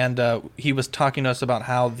 And he was talking to us about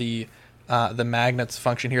how the magnets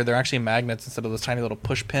function here. They're actually magnets instead of those tiny little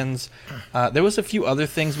push pins. There was a few other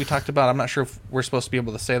things we talked about. I'm not sure if we're supposed to be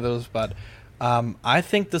able to say those, but I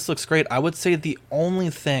think this looks great. I would say the only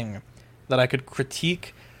thing that I could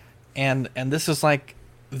critique, and this is like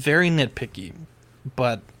very nitpicky,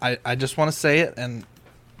 but I just want to say it, and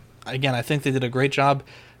again, I think they did a great job,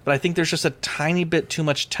 but I think there's just a tiny bit too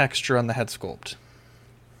much texture on the head sculpt.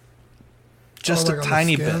 Just a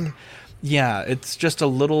tiny bit. Yeah, it's just a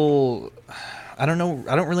little, I don't know,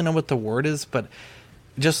 I don't really know what the word is, but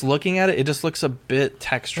just looking at it, it just looks a bit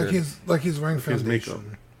textured. Like he's wearing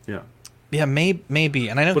foundation. Yeah. Yeah, maybe.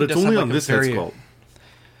 And I know, but it's only on this head sculpt.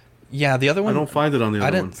 Yeah, the other one, I don't find it on the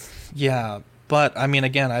other one. Yeah, but I mean,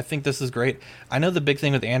 again, I think this is great. I know the big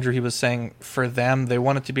thing with Andrew, he was saying for them, they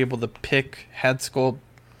wanted to be able to pick head sculpt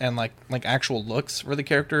and like actual looks for the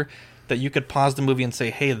character, that you could pause the movie and say,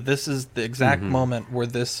 hey, this is the exact moment where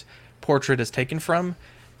this portrait is taken from.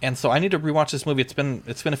 And so I need to rewatch this movie. It's been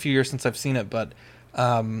a few years since I've seen it, but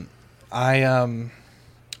I got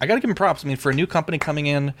to give him props. I mean, for a new company coming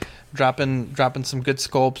in, dropping some good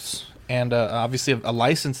sculpts and obviously a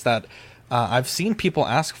license that I've seen people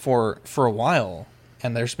ask for a while,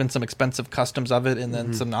 and there's been some expensive customs of it, and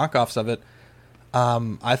then some knockoffs of it.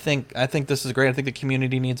 I think this is great. I think the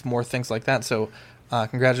community needs more things like that. So,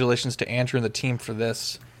 congratulations to Andrew and the team for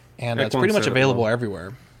this, and it's pretty much available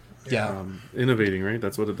everywhere. Yeah, innovating, right?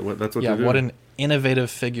 That's what that's what. Yeah, they're doing. what an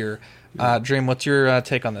innovative figure. Dream, what's your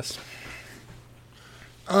take on this?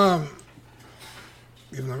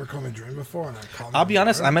 You've never called me Dream before, and I'll be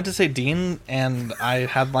honest. I meant to say Dean, and I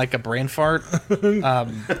had like a brain fart.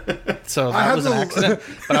 So that was an accident.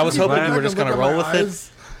 But I was hoping you were just going to roll with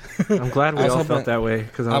it. I'm glad we all felt that way.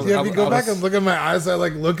 Because if you go back and look at my eyes, I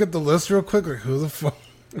like look at the list real quick. Like, who the fuck?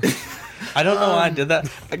 I don't know why I did that.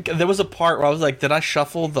 There was a part where I was like, "Did I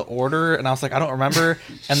shuffle the order?" And I was like, "I don't remember."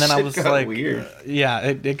 And then I was like, "Weird." Yeah,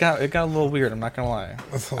 it got a little weird. I'm not gonna lie.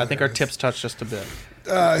 I think our tips touched just a bit.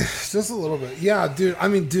 Just a little bit. Yeah, dude. I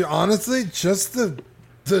mean, dude. Honestly, just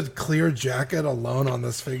the clear jacket alone on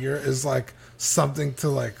this figure is like something to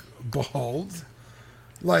like behold.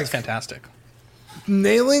 Like, it's fantastic.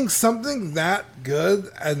 Nailing something that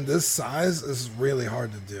good and this size is really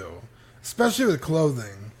hard to do, especially with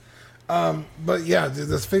clothing. But yeah, dude,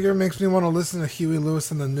 this figure makes me want to listen to Huey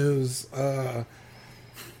Lewis in the News.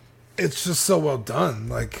 It's just so well done.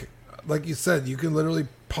 Like you said, you can literally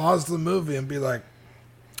pause the movie and be like,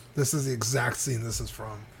 this is the exact scene this is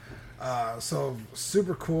from. So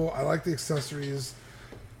super cool. I like the accessories.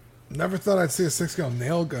 Never thought I'd see a 6-scale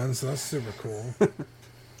nail gun, so that's super cool.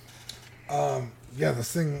 Yeah,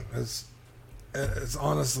 this thing is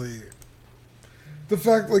honestly... The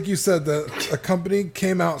fact, like you said, that a company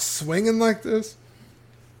came out swinging like this,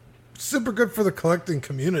 super good for the collecting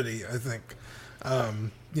community, I think.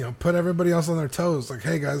 Put everybody else on their toes. Like,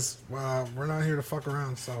 hey, guys, we're not here to fuck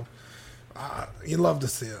around. So you love to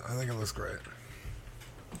see it. I think it looks great.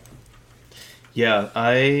 Yeah,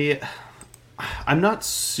 I'm not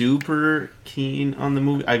super keen on the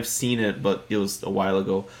movie. I've seen it, but it was a while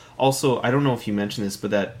ago. Also, I don't know if you mentioned this,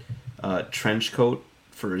 but that trench coat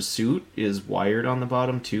for his suit is wired on the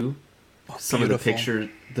bottom too. Some of the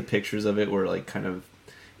pictures of it were like kind of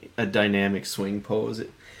a dynamic swing pose.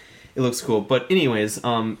 It looks cool. But anyways,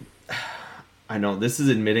 I know this is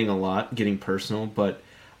admitting a lot, getting personal, but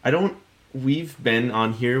we've been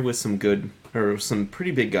on here with some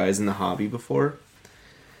pretty big guys in the hobby before.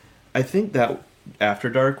 I think that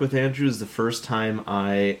After Dark with Andrew is the first time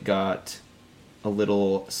I got a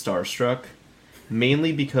little starstruck.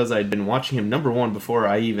 Mainly because I'd been watching him, number one, before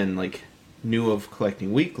I even knew of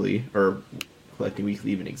Collecting Weekly, or Collecting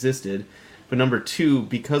Weekly even existed. But number two,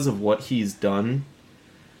 because of what he's done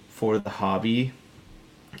for the hobby,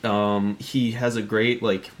 he has a great,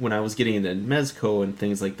 when I was getting into Mezco and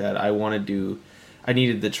things like that, I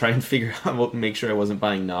needed to try and figure out, make sure I wasn't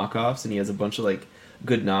buying knockoffs, and he has a bunch of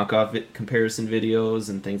good knockoff comparison videos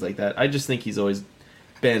and things like that. I just think he's always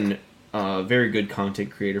been a very good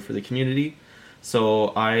content creator for the community.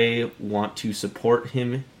 So I want to support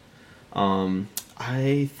him.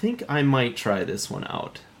 I think I might try this one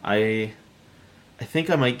out. I think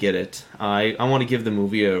I might get it. I want to give the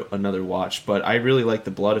movie another watch, but I really like the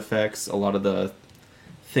blood effects, a lot of the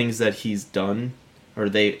things that he's done, or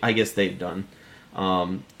I guess they've done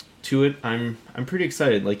to it. I'm pretty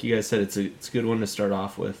excited. Like you guys said, it's a good one to start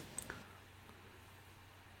off with.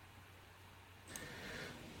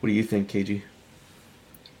 What do you think, KG?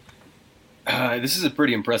 This is a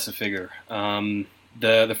pretty impressive figure.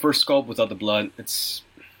 The first sculpt without the blood, it's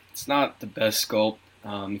not the best sculpt.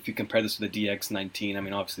 If you compare this to the DX19, I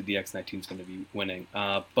mean, obviously the DX19 is going to be winning.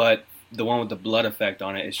 But the one with the blood effect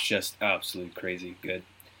on it is just absolutely crazy good.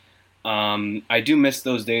 I do miss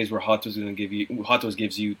those days where Hot Toys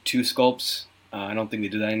gives you two sculpts. I don't think they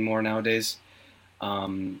do that anymore nowadays.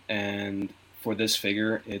 And for this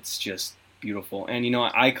figure, it's just beautiful. And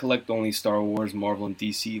I collect only Star Wars, Marvel, and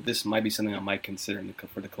DC. This might be something I might consider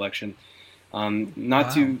for the collection.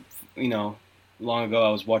 Too long ago, I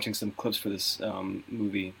was watching some clips for this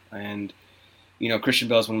movie, and Christian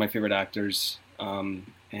Bale is one of my favorite actors,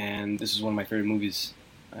 and this is one of my favorite movies.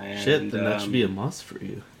 And, then that should be a must for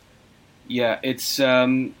you. Yeah, it's.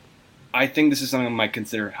 I think this is something I might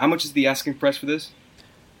consider. How much is the asking price for this?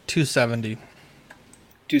 $270.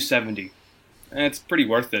 $270. And it's pretty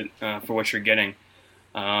worth it for what you're getting.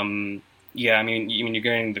 Yeah, I mean, you're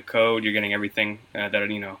getting the code, you're getting everything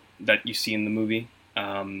that you see in the movie.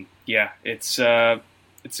 Yeah, it's a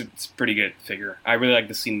pretty good figure. I really like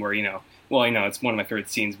the scene where it's one of my favorite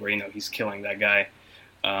scenes where he's killing that guy,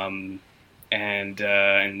 and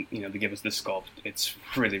they give us this sculpt. It's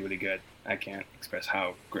really, really good. I can't express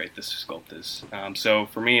how great this sculpt is. So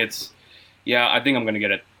for me, I think I'm gonna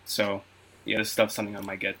get it. So yeah, this stuff's something I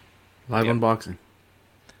might get. Live unboxing.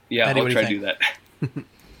 Yeah, Eddie, I'll what do try you to do that.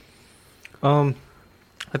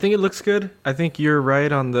 I think it looks good. I think you're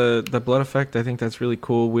right on the blood effect. I think that's really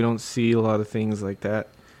cool. We don't see a lot of things like that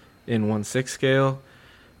in 1/6 scale.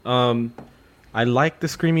 I like the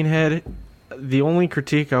screaming head. The only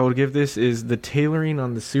critique I would give this is the tailoring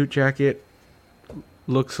on the suit jacket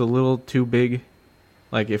looks a little too big.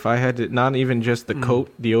 Like if I had to, not even just the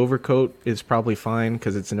coat, the overcoat is probably fine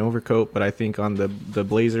because it's an overcoat. But I think on the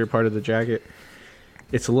blazer part of the jacket,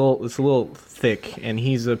 it's a little thick, and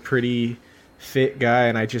he's a pretty fit guy,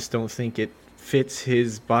 and I just don't think it fits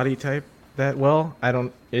his body type that well.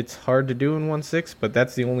 It's hard to do in 1/6, but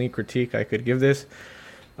that's the only critique I could give this.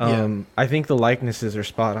 I think the likenesses are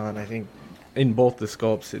spot on. I think in both the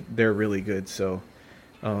sculpts they're really good. So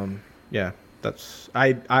yeah, that's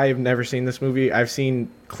I've never seen this movie. I've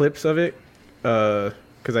seen clips of it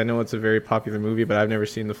because I know it's a very popular movie, but I've never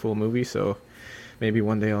seen the full movie, so maybe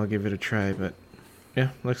one day I'll give it a try. But yeah,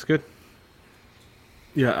 looks good.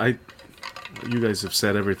 Yeah, you guys have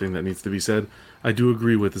said everything that needs to be said. I do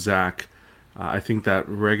agree with Zach. I think that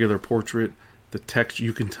regular portrait, the texture,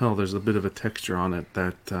 you can tell there's a bit of a texture on it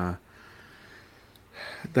that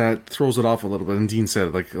throws it off a little bit. And Dean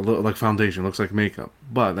said it, like foundation, looks like makeup.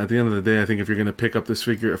 But at the end of the day, I think if you're going to pick up this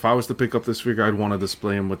figure, if I was to pick up this figure, I'd want to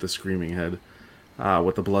display him with the screaming head,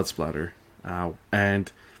 with the blood splatter.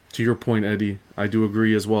 And to your point, Eddie, I do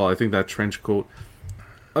agree as well. I think that trench coat,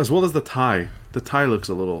 as well as the tie looks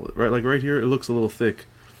a little, right here, it looks a little thick.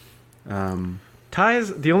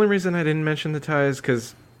 Ties, the only reason I didn't mention the ties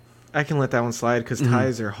because I can let that one slide because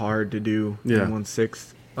ties are hard to do in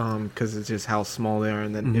 1/6 because it's just how small they are,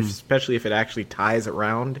 and then especially if it actually ties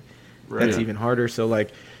around, that's even harder. So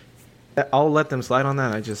like, I'll let them slide on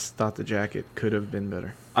that. I just thought the jacket could have been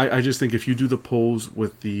better. I just think if you do the pose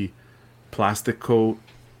with the plastic coat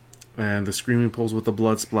and the screaming pose with the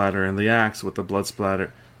blood splatter and the axe with the blood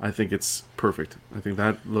splatter, I think it's perfect. I think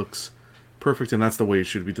that looks perfect, and that's the way it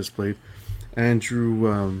should be displayed.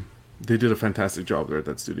 Andrew, they did a fantastic job there at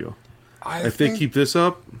that studio. If they keep this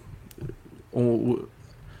up,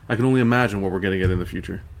 I can only imagine what we're going to get in the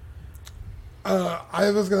future.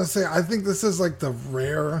 I was going to say, I think this is like the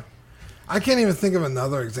rare... I can't even think of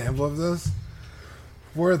another example of this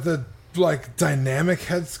where the like dynamic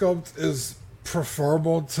head sculpt is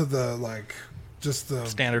preferable to the like just the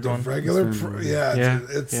standard the one. Regular, Dude,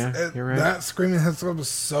 you're right. That screaming head sculpt is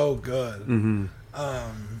so good.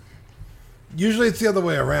 Usually it's the other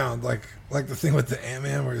way around, like the thing with the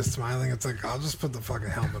Ant-Man where you're smiling. It's like, I'll just put the fucking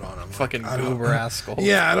helmet on him. Fucking goober ass sculpt.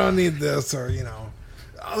 Yeah, I don't need this, or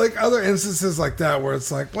like other instances like that where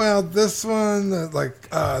it's like, well, this one,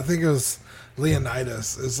 like I think it was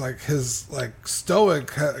Leonidas, is like his like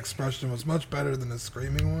stoic expression was much better than his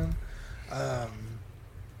screaming one.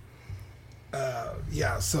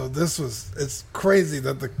 Yeah, so it's crazy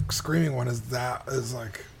that the screaming one is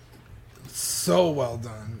like so well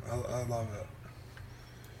done. I love it.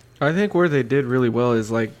 I think where they did really well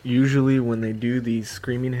is like usually when they do these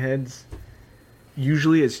screaming heads,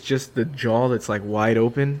 usually it's just the jaw that's like wide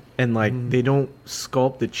open, and like they don't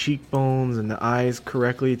sculpt the cheekbones and the eyes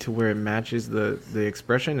correctly to where it matches the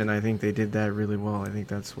expression, and I think they did that really well. I think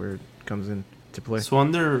that's where it comes in to play. So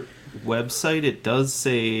on their website, it does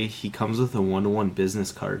say he comes with a 1-to-1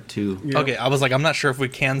 business card too. Yeah. Okay, I was like, I'm not sure if we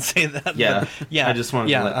can say that. Yeah, yeah. I just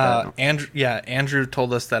wanted to let that know. Andrew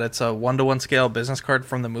told us that it's a 1-to-1 scale business card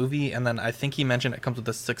from the movie, and then I think he mentioned it comes with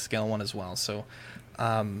a 6 scale one as well. So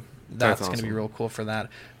that's going to be real cool for that.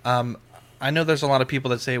 I know there's a lot of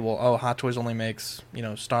people that say, well, Hot Toys only makes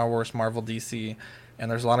Star Wars, Marvel, DC, and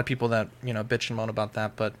there's a lot of people that bitch and moan about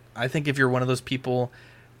that. But I think if you're one of those people,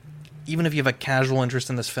 even if you have a casual interest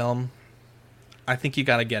in this film, I think you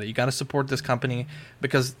got to get it. You got to support this company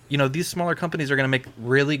because, these smaller companies are going to make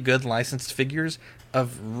really good licensed figures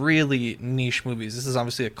of really niche movies. This is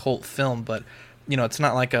obviously a cult film, but, it's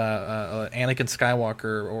not like a Anakin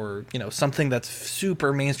Skywalker or, something that's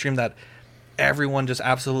super mainstream that everyone just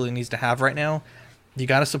absolutely needs to have right now. You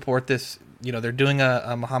got to support this. They're doing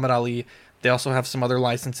a Muhammad Ali. They also have some other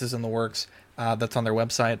licenses in the works that's on their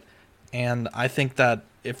website. And I think that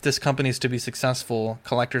if this company is to be successful,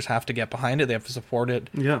 collectors have to get behind it. They have to support it.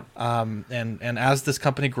 Yeah. And as this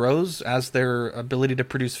company grows, as their ability to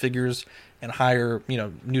produce figures and hire,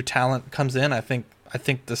 new talent comes in, I think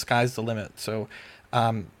the sky's the limit. So,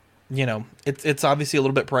 it's obviously a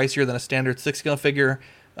little bit pricier than a standard 6-scale figure,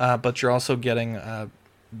 but you're also getting a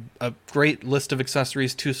great list of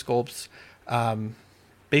accessories, 2 sculpts.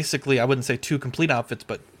 Basically, I wouldn't say 2 complete outfits,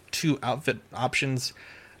 but 2 outfit options.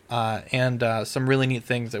 And some really neat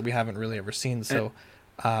things that we haven't really ever seen. So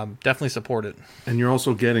definitely support it. And you're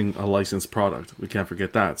also getting a licensed product. We can't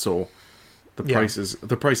forget that. So the price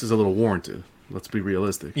is a little warranted. Let's be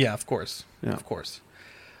realistic. Yeah, of course. Yeah. Of course.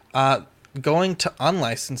 Going to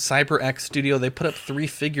unlicensed CyberX Studio, they put up 3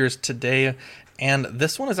 figures today, and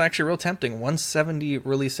this one is actually real tempting. 170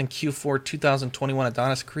 releasing Q4 2021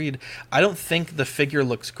 Adonis Creed. I don't think the figure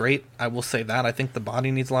looks great. I will say that. I think the body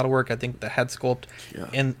needs a lot of work. I think the head sculpt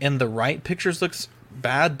in the right pictures looks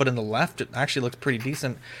bad, but in the left it actually looks pretty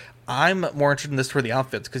decent. I'm more interested in this for the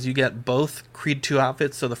outfits because you get both Creed 2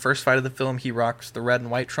 outfits. So the first fight of the film, he rocks the red and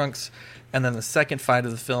white trunks, and then the second fight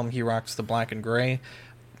of the film, he rocks the black and gray.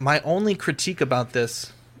 My only critique about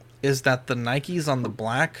this is that the Nikes on the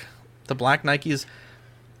black Nikes,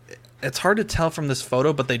 it's hard to tell from this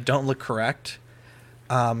photo, but they don't look correct.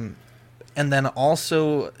 And then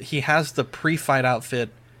also, he has the pre-fight outfit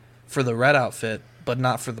for the red outfit, but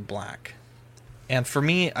not for the black. And for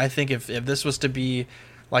me, I think if this was to be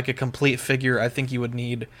like a complete figure, I think you would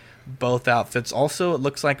need both outfits. Also, it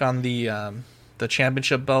looks like on the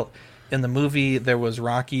championship belt in the movie, there was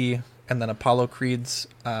Rocky and then Apollo Creed's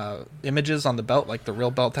images on the belt, like the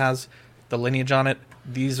real belt has the lineage on it.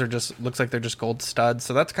 These are looks like they're just gold studs,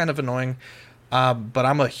 so that's kind of annoying. But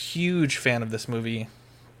I'm a huge fan of this movie.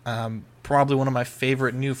 Probably one of my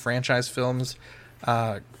favorite new franchise films,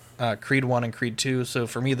 Creed 1 and Creed 2. So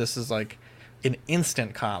for me, this is like an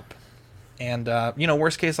instant cop. And,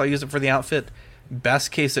 worst case, I'll use it for the outfit.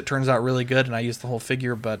 Best case, it turns out really good and I use the whole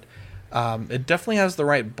figure, but it definitely has the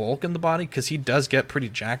right bulk in the body because he does get pretty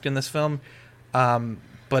jacked in this film.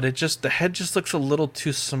 But the head just looks a little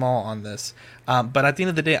too small on this. But at the end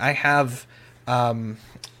of the day, I have the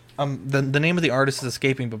name of the artist is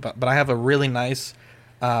escaping, but I have a really nice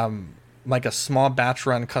like a small batch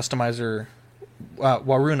run customizer,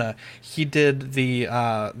 Waruna. He did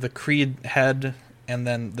the Creed head and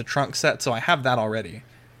then the trunk set, so I have that already.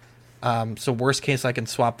 So worst case, I can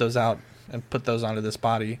swap those out and put those onto this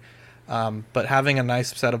body. But having a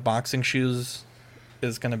nice set of boxing shoes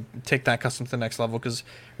is going to take that custom to the next level because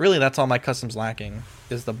really that's all my custom's lacking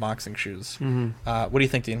is the boxing shoes. Mm-hmm. What do you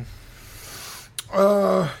think, Dean?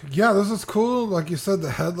 Yeah, this is cool. Like you said, the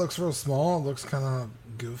head looks real small. It looks kind of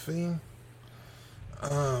goofy.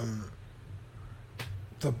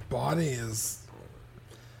 The body is,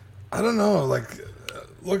 I don't know, like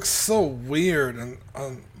looks so weird, and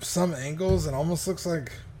on some angles it almost looks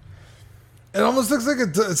like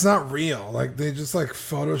it's not real. Like they just like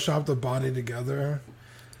photoshopped the body together.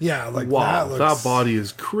 Yeah, like wow, that body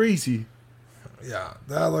is crazy. Yeah,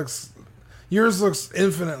 yours looks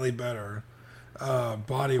infinitely better,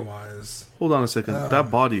 body wise. Hold on a second.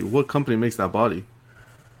 That body, what company makes that body?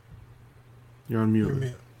 You're on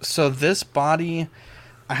mute. So this body,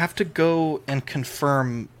 I have to go and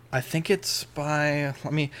confirm. I think it's by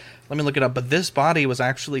let me look it up. But this body was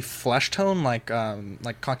actually flesh tone, like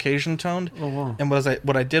Caucasian toned. Oh wow! And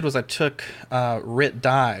what I did was I took RIT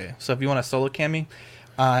dye. So if you want a solo cami,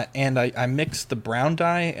 and I mixed the brown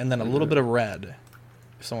dye and then a little bit of red.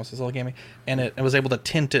 If someone says solo cami, and it was able to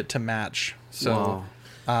tint it to match. So,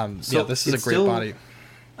 so this is a great body.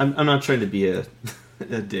 I'm not trying to be a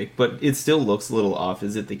dick, but it still looks a little off.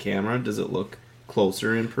 Is it the camera? Does it look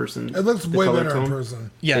closer in person? It looks way better in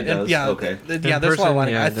person. Yeah, okay. That's why I like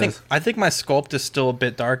it. I think my sculpt is still a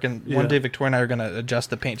bit dark, and one day Victoria and I are going to adjust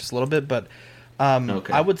the paint just a little bit. But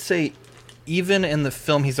I would say, even in the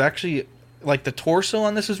film, he's actually like the torso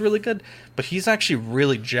on this is really good, but he's actually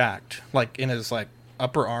really jacked, like in his like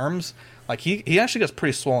upper arms. Like he actually gets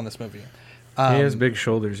pretty swole in this movie. He has big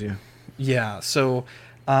shoulders, yeah. Yeah, so.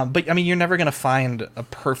 But I mean, you're never gonna find a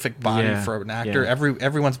perfect body for an actor. Yeah.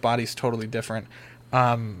 Everyone's body's totally different.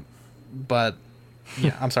 But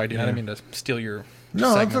yeah, I'm sorry, dude. I didn't mean to steal your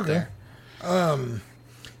segment. That's okay. There.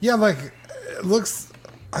 Yeah, like it looks.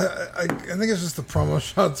 I think it's just the promo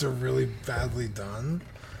shots are really badly done.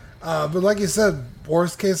 But like you said,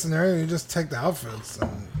 worst case scenario, you just take the outfits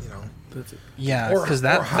and That's it. Yeah, because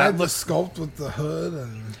or hide the sculpt with the hood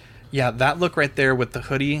and. Yeah, that look right there with the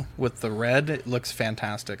hoodie, with the red, it looks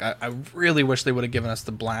fantastic. I really wish they would have given us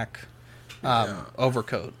the black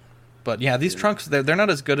overcoat. But yeah, these trunks, they're not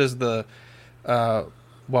as good as the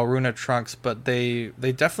Waruna trunks, but they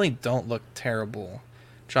definitely don't look terrible.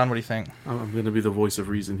 John, what do you think? I'm going to be the voice of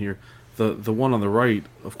reason here. The one on the right,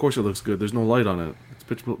 of course it looks good. There's no light on it.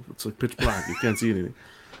 It's like pitch black. You can't see anything.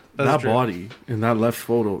 That body in that left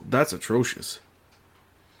photo, that's atrocious.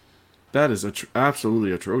 That is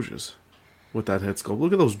absolutely atrocious with that head sculpt.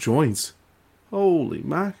 Look at those joints. Holy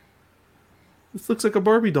mac. This looks like a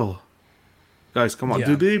Barbie doll. Guys, come on. Yeah.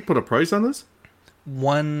 Did they put a price on this?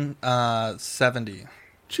 $170.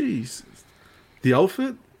 Jeez. The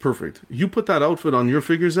outfit? perfect. You put that outfit on your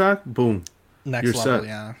figure, Zach, boom. Next you're level, set.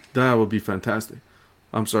 yeah. That would be fantastic.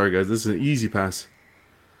 I'm sorry, guys. This is an easy pass.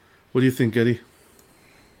 What do you think, Eddie?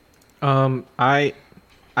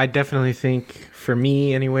 I definitely think, for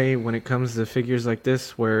me anyway, when it comes to figures like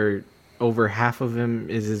this, where over half of him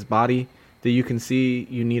is his body, that you can see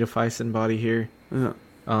you need a Phison body here. Yeah.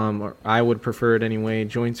 Or I would prefer it anyway.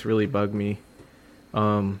 Joints really bug me.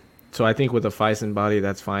 So I think with a Phison body,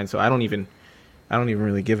 that's fine. So I don't even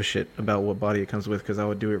really give a shit about what body it comes with, because I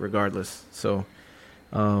would do it regardless. So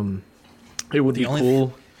it would be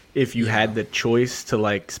cool if you had the choice to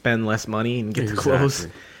like spend less money and get the clothes.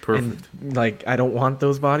 Perfect. And, like, I don't want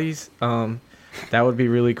those bodies. That would be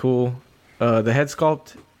really cool. The head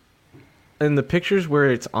sculpt in the pictures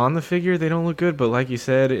where it's on the figure, they don't look good. But like you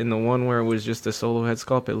said, in the one where it was just a solo head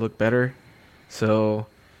sculpt, it looked better. So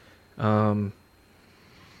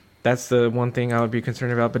that's the one thing I would be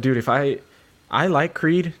concerned about. But dude, if I like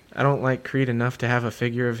Creed, I don't like Creed enough to have a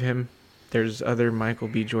figure of him. There's other Michael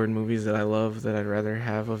B. Jordan movies that I love that I'd rather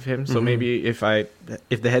have of him. So maybe if the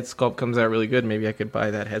head sculpt comes out really good, maybe I could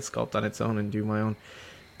buy that head sculpt on its own and do my own.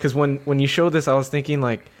 Because when you showed this, I was thinking,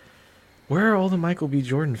 like, where are all the Michael B.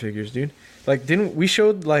 Jordan figures, dude? Like, didn't we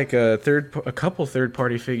showed like a couple third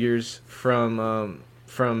party figures from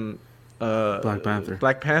Black Panther.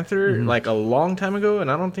 Black Panther like a long time ago, and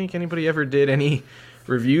I don't think anybody ever did any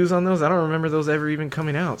reviews on those. I don't remember those ever even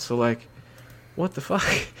coming out. So like, what the fuck?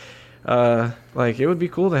 Like, it would be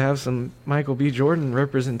cool to have some Michael B. Jordan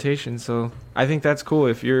representation. So I think that's cool.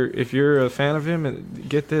 If you're a fan of him,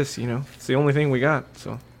 get this. You know, it's the only thing we got.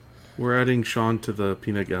 So we're adding Sean to the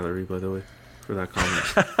peanut gallery, by the way, for that comment.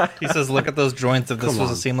 He says, "Look at those joints. If this was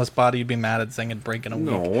a seamless body, you'd be mad at saying it'd break in a week."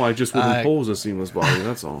 No, I just wouldn't pose a seamless body.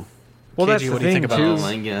 That's all. Well, KG, that's the what do you thing think about too. this? Oh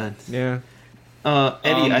my god. Yeah.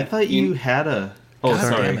 Eddie, I thought you had a. Oh, God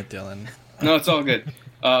sorry. damn it, Dylan. No, it's all good.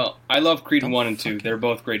 I love Creed 1 and 2. They're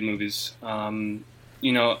both great movies.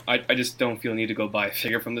 You know, I just don't feel a need to go buy a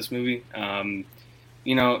figure from this movie.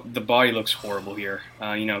 You know, the body looks horrible here.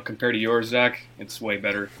 You know, compared to yours, Zach, it's way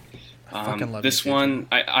better. fucking love This you, one,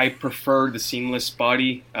 I prefer the seamless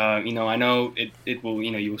body. You know, I know it will,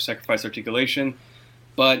 you know, you will sacrifice articulation,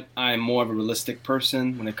 but I'm more of a realistic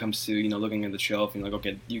person when it comes to, you know, looking at the shelf and like,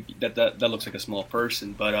 okay, that looks like a small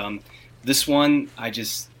person. But this one,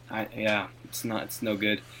 yeah, it's no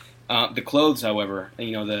good. The clothes, however,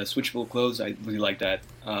 you know, the switchable clothes, I really like that.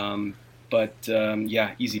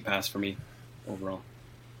 Yeah, easy pass for me overall.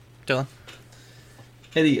 Dylan?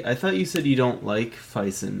 Eddie, I thought you said you don't like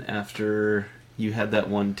Phison after you had that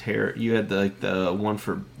one tear. You had the one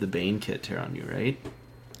for the Bane kit tear on you, right?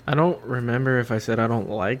 I don't remember if I said I don't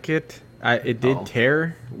like it. It did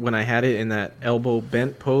tear when I had it in that elbow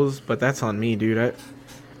bent pose, but that's on me, dude.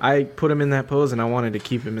 I put him in that pose, and I wanted to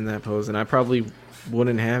keep him in that pose, and I probably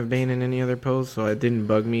wouldn't have Bane in any other pose, so it didn't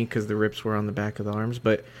bug me because the rips were on the back of the arms.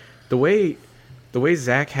 But the way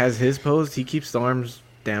Zach has his pose, he keeps the arms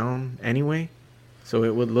down anyway, so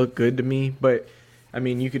it would look good to me. But I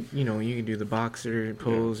mean, you could do the boxer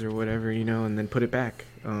pose or whatever, and then put it back.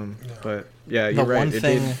 But yeah, you're right. It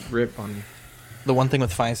did rip on me. The one thing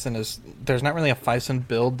with Phison is there's not really a Phison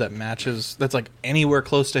build that matches, that's like anywhere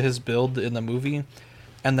close to his build in the movie.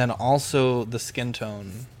 And then also the skin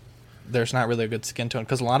tone. There's not really a good skin tone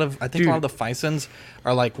because a lot of the Phisons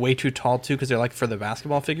are like way too tall too because they're like for the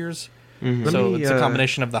basketball figures. Mm-hmm. So it's a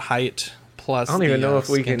combination of the height plus I don't even know if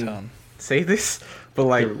we can tone. say this, but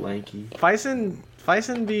like lanky.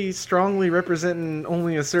 Phison be strongly representing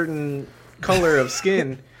only a certain color of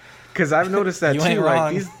skin. Because I've noticed that too.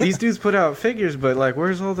 Like these dudes put out figures, but like,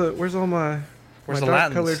 where's all my the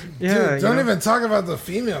dark colored? Yeah, dude, don't even talk about the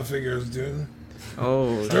female figures, dude.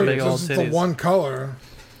 Oh, just the one color.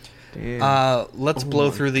 Damn. Let's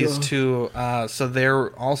blow through these two. So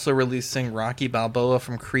they're also releasing Rocky Balboa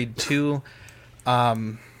from Creed 2.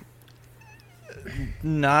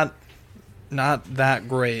 Not that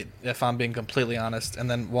great, if I'm being completely honest. And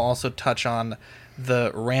then we'll also touch on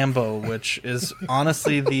the Rambo, which is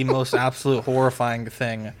honestly the most absolute horrifying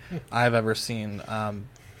thing I've ever seen.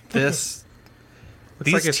 Looks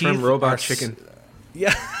like it's from Robot Chicken.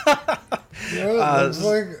 Yeah.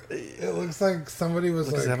 It looks like somebody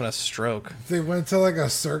was like having a stroke. They went to like a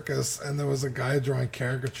circus and there was a guy drawing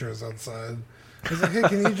caricatures outside. He's like, "Hey,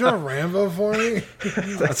 can you draw Rambo for me?"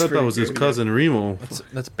 I thought that was his cousin Remo.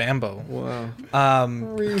 That's Bambo. Wow.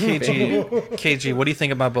 KG, what do you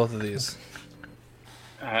think about both of these?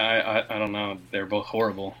 I don't know. They're both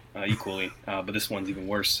horrible equally, but this one's even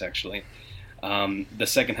worse actually. The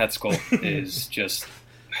second head sculpt is just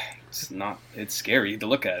it's scary to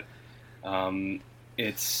look at. I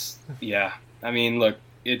mean, look,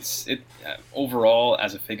 overall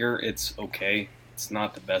as a figure, it's okay. It's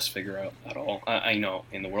not the best figure at all. I know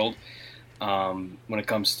in the world. When it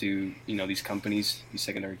comes to these companies, these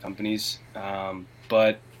secondary companies,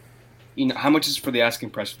 but how much is for the asking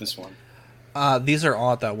price for this one? These are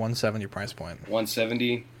all at that 170 price point.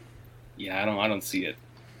 170. Yeah, I don't see it.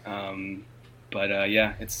 But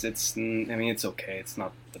yeah, it's okay. It's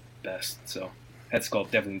not the best. So Head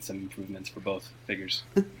Sculpt definitely needs some improvements for both figures.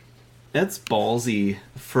 That's ballsy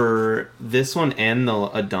for this one and the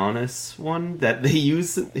Adonis one that they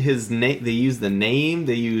use his name. They use the name.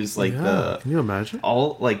 They use the. Can you imagine?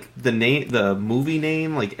 All the name, the movie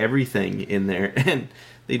name, everything in there, and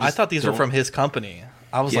they. Just I thought these were from his company.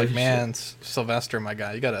 I was like, man, Sylvester, my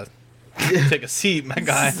guy, you gotta take a seat, my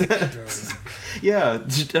guy. Yeah,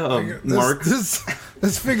 Mark.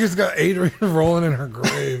 This figure's got Adrian rolling in her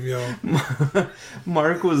grave, yo.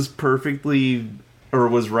 Mark was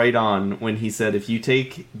was right on when he said if you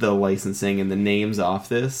take the licensing and the names off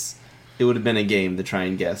this, it would have been a game to try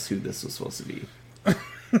and guess who this was supposed to be.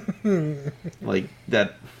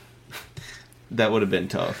 That would have been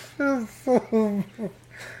tough.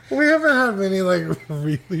 We haven't had many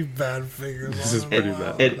really bad figures. This is pretty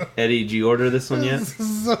bad. Eddie, did you order this one yet?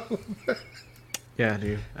 Yeah,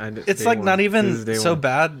 dude. It's not even so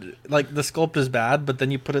bad. The sculpt is bad, but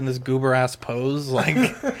then you put in this goober ass pose.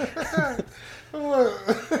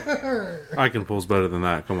 I can pose better than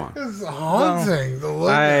that. Come on. It's haunting.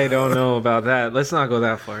 I don't know about that. Let's not go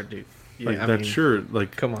that far, dude. Yeah, shirt.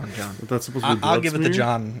 Come on, John. That's supposed to be. I'll give it to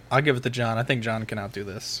John. I think John can outdo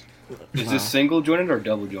this. Is this single jointed or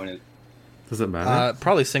double jointed? Does it matter?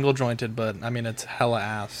 Probably single jointed, but it's hella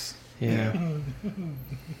ass. Yeah.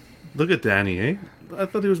 Look at Danny, eh? I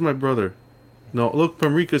thought he was my brother. No, look,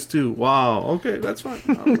 Pamrika's too. Wow. Okay, that's fine.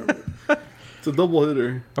 It's a double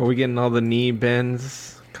hitter. Are we getting all the knee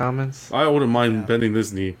bends comments? I wouldn't mind bending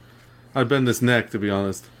this knee. I'd bend this neck, to be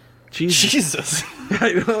honest. Jesus.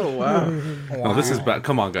 I know. Wow. No, this is bad.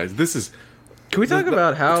 Come on, guys. This is. Can we talk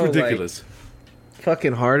about how it's ridiculous?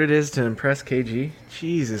 Fucking hard it is to impress KG?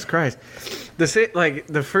 Jesus Christ.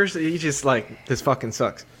 The first, he just this fucking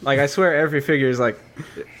sucks. I swear every figure is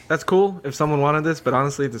that's cool if someone wanted this, but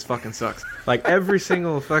honestly, this fucking sucks. Every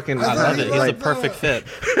single fucking. I love it. He's a perfect fit.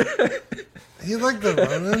 He the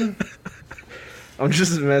Ronin. I'm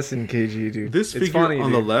just messing, KG, dude. This figure funny,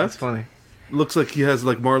 on the left funny. Looks like he has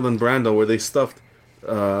Marlon Brando, where they stuffed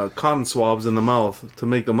cotton swabs in the mouth to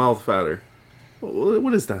make the mouth fatter.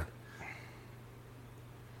 What is that?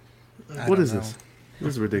 What is this? This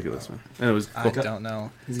is ridiculous, man. Anyways, I don't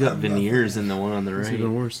know. He's got veneers in the one on the right. It's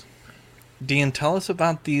even worse. Dean, tell us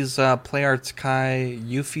about these Play Arts Kai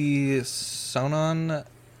Yuffie Sonon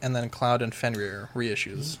and then Cloud and Fenrir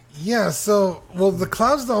reissues. Yeah, the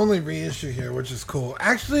Cloud's the only reissue here, which is cool.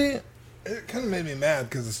 Actually, it kind of made me mad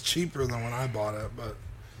because it's cheaper than when I bought it, but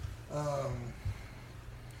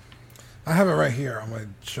I have it right here on my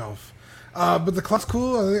shelf. But the Cloud's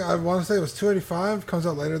cool. I want to say it was $285. Comes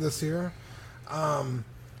out later this year.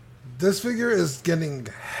 This figure is getting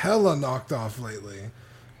hella knocked off lately.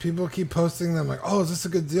 People keep posting them oh, is this a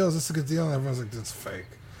good deal? Is this a good deal? And everyone's like, it's fake.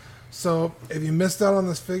 So if you missed out on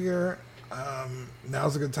this figure,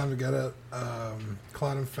 now's a good time to get it.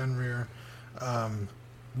 Cloud and Fenrir.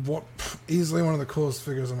 Easily one of the coolest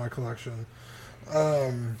figures in my collection.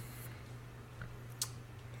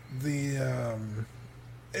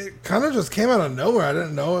 It kind of just came out of nowhere. I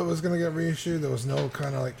didn't know it was going to get reissued. There was no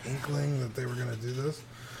kind of inkling that they were going to do this.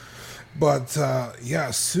 But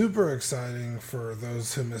yeah, super exciting for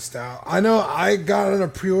those who missed out. I know I got in a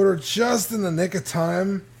pre-order just in the nick of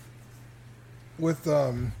time with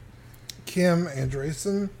Kim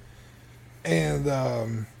Andresen.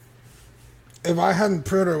 And if I hadn't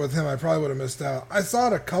pre-ordered with him, I probably would have missed out. I saw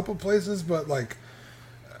it a couple places, but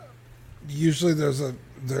usually there's a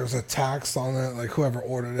tax on it. Whoever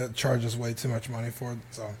ordered it charges way too much money for it.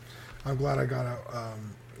 So I'm glad I got it,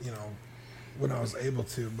 when I was able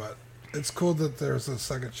to. But it's cool that there's a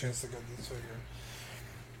second chance to get this figure.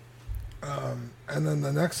 And then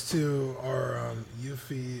the next two are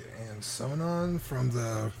Yuffie and Sonon from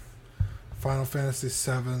the Final Fantasy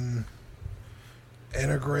VII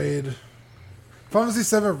Intergrade. Final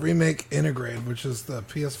Fantasy VII Remake Intergrade, which is the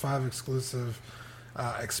PS5 exclusive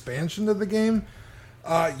expansion to the game.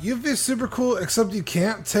 Yuffie is super cool, except you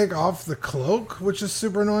can't take off the cloak, which is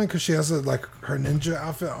super annoying because she has her ninja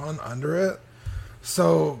outfit on under it.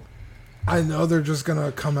 So I know they're just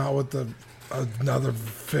gonna come out with another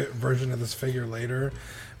version of this figure later.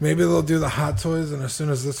 Maybe they'll do the Hot Toys, and as soon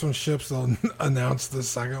as this one ships, they'll announce the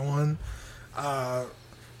second one.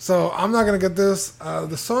 So I'm not gonna get this.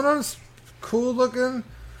 The Sonon's cool looking.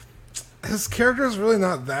 his character is really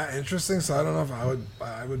not that interesting, so I don't know if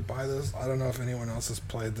I would buy this. I don't know if anyone else has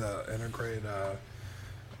played the Intergrade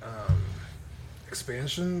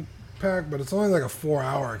expansion pack, but it's only like a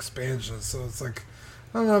 4-hour expansion, so it's like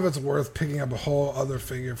I don't know if it's worth picking up a whole other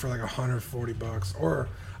figure for like $140. Or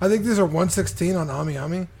I think these are 116 on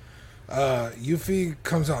Ami. Yuffie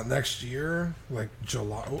comes out next year, like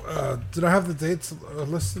July. Did I have the dates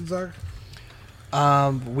listed, Zach?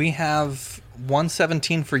 We have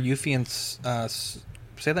 117 for Yuffie and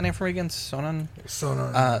say that name for me again. Sonon.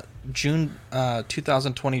 June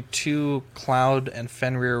 2022. Cloud and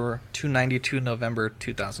Fenrir 292 November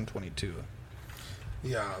 2022.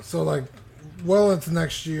 Yeah, so like well into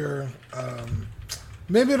next year.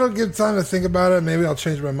 Maybe it'll give time to think about it. Maybe I'll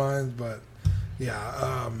change my mind, but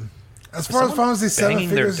yeah. As far as Final Fantasy VII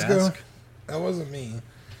figures go, that wasn't me.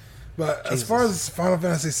 But Jesus. As far as Final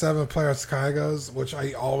Fantasy VII Player Sky goes, which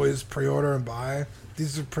I always pre-order and buy,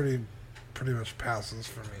 these are pretty much passes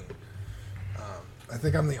for me. I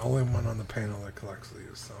think I'm the only one on the panel that collects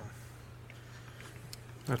these. So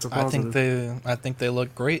that's a positive. I think they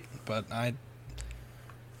look great, but I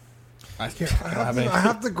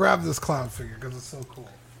have to grab this Cloud figure because it's so cool.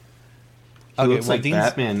 He looks like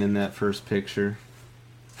Batman in that first picture.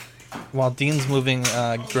 While Dean's moving,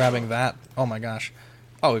 grabbing that. Oh my gosh.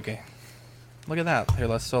 Oh, okay. Look at that. Here,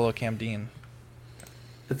 let's solo cam Dean.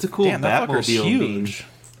 It's a cool Batmobile, huge.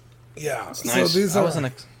 Yeah. It's nice. So these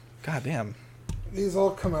are. God damn. These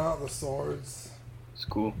all come out, the swords. It's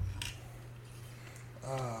cool.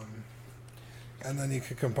 And then you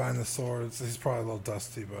could combine the swords. He's probably a little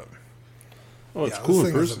dusty, but. Oh, it's cool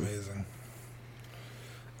in person. This thing is amazing.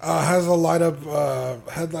 Has a light up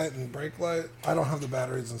headlight and brake light. I don't have the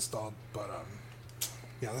batteries installed, but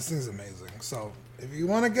yeah, this thing's amazing. So if you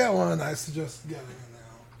want to get one, I suggest getting it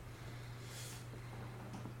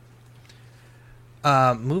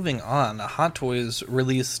now. Moving on, Hot Toys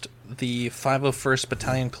released the 501st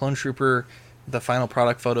Battalion Clone Trooper, the final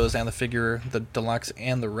product photos and the figure, the deluxe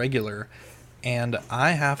and the regular. And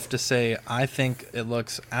I have to say, I think it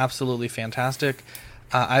looks absolutely fantastic.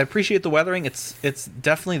 I appreciate the weathering. It's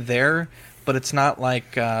definitely there, but it's not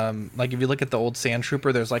like if you look at the old Sand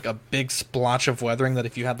Trooper, there's like a big splotch of weathering that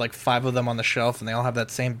if you had like 5 of them on the shelf and they all have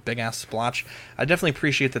that same big ass splotch, I definitely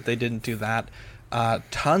appreciate that they didn't do that.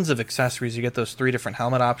 Tons of accessories. You get those 3 different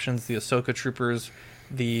helmet options: the Ahsoka Troopers,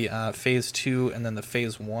 the Phase 2, and then the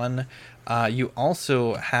Phase 1. You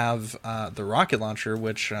also have the rocket launcher,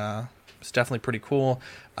 which is definitely pretty cool.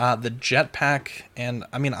 The jetpack, and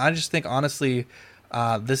I mean, I just think honestly.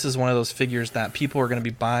 This is one of those figures that people are going to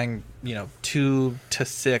be buying, 2 to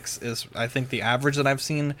 6 is, I think, the average that I've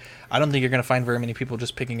seen. I don't think you're going to find very many people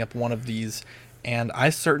just picking up one of these. And I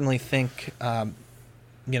certainly think,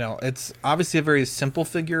 it's obviously a very simple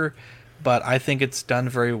figure, but I think it's done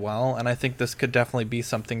very well. And I think this could definitely be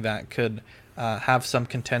something that could have some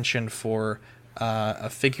contention for a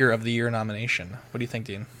Figure of the Year nomination. What do you think,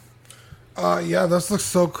 Dean? Yeah, this looks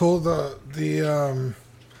so cool.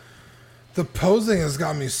 The posing has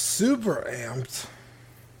got me super amped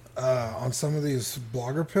on some of these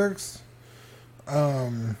blogger pics.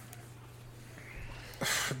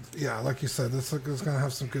 Yeah, like you said, this is going to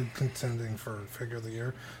have some good contending for Figure of the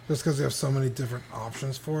Year, just because we have so many different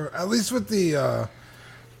options for it. At least with the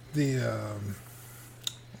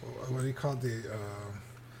what do you call it?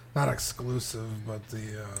 Not exclusive, but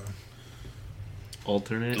the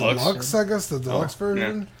alternate deluxe, I guess, the deluxe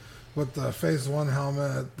version. Yeah. With the Phase 1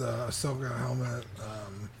 helmet, the Ahsoka helmet.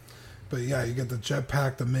 But yeah, you get the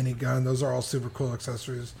jetpack, the minigun. Those are all super cool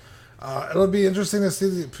accessories. It'll be interesting to see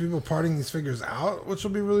the people parting these figures out, which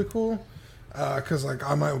will be really cool. Because like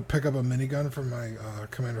I might pick up a minigun for my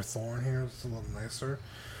Commander Thorn here. It's a little nicer.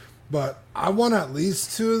 But I want at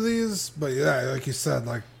least 2 of these. But yeah, like you said,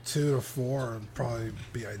 like 2 to 4 would probably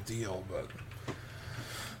be ideal. But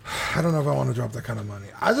I don't know if I want to drop that kind of money.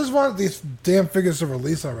 I just want these damn figures to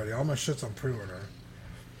release already. All my shit's on pre-order.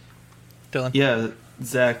 Dylan? Yeah,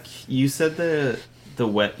 Zach, you said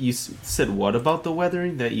you said what about the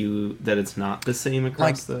weathering? That it's not the same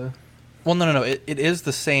across the... Well, no. It is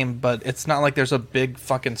the same, but it's not like there's a big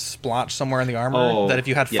fucking splotch somewhere in the armor that if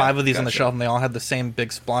you had 5 of these on the shelf and they all had the same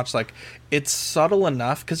big splotch, like, it's subtle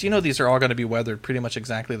enough, because these are all going to be weathered pretty much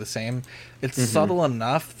exactly the same. It's subtle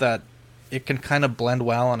enough that it can kind of blend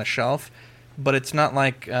well on a shelf, but it's not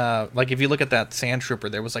like if you look at that Sand Trooper,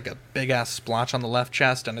 there was like a big ass splotch on the left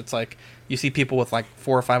chest, and it's like you see people with like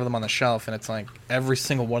 4 or 5 of them on the shelf, and it's like every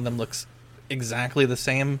single one of them looks exactly the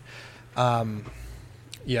same.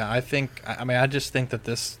 Yeah, I just think that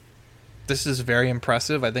this is very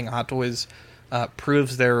impressive. I think Hot Toys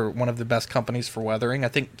proves they're one of the best companies for weathering. I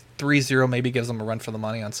think 3-0 maybe gives them a run for the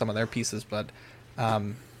money on some of their pieces, but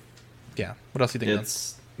yeah. What else do you think?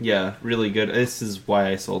 Yeah, really good. This is why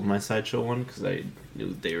I sold my Sideshow one, because I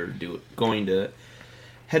knew they were going to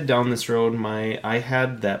head down this road. I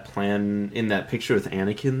had that plan in that picture with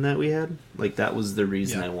Anakin that we had. Like, that was the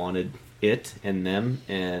reason I wanted it and them,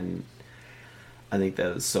 and I think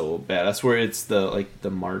that is so bad. That's where it's the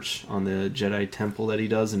march on the Jedi Temple that he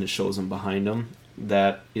does, and it shows him behind him.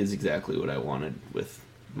 That is exactly what I wanted with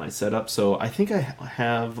my setup. So I think I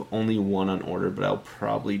have only one on order, but I'll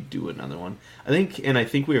probably do another one. I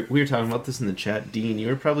think we were talking about this in the chat. Dean, you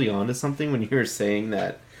were probably onto something when you were saying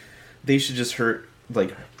that they should just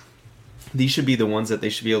these should be the ones that they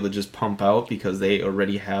should be able to just pump out, because they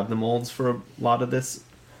already have the molds for a lot of this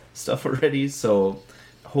stuff already. So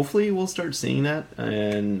hopefully we'll start seeing that,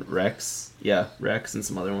 and Rex and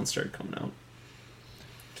some other ones start coming out.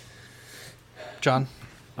 John?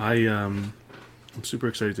 I'm super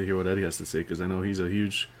excited to hear what Eddie has to say, because I know he's a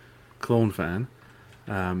huge clone fan.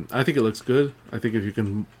 I think it looks good. I think if you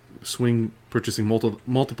can swing purchasing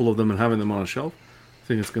multiple of them and having them on a shelf, I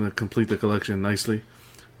think it's going to complete the collection nicely.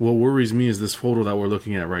 What worries me is this photo that we're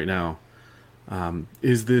looking at right now.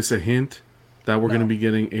 Is this a hint that we're going to be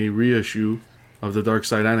getting a reissue of the Dark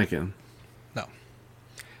Side Anakin? No.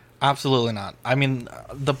 Absolutely not. I mean,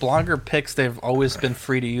 the blogger picks, they've always been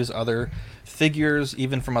free to use other figures,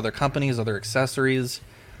 even from other companies, other accessories.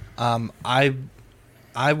 I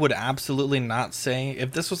would absolutely not say,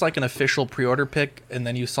 if this was like an official pre-order pick and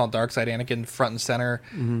then you saw Dark Side Anakin front and center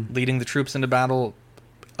leading the troops into battle,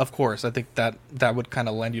 of course, I think that would kind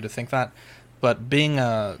of lend you to think that. But being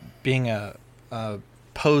a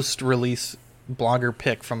post-release blogger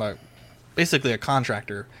pick from basically a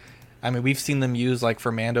contractor, I mean, we've seen them use, like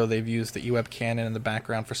for Mando, they've used the EWEB cannon in the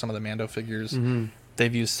background for some of the Mando figures.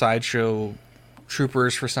 They've used Sideshow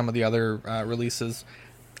troopers for some of the other releases.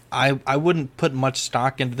 I wouldn't put much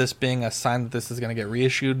stock into this being a sign that this is going to get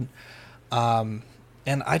reissued.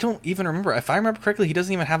 And I don't even remember. If I remember correctly, he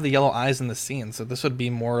doesn't even have the yellow eyes in the scene, so this would be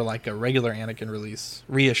more like a regular Anakin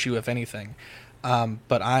reissue, if anything.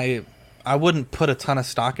 But I wouldn't put a ton of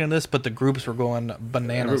stock into this, but the groups were going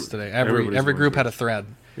bananas today. Every group had a thread.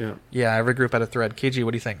 Yeah, every group had a thread. KG,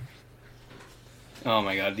 what do you think? Oh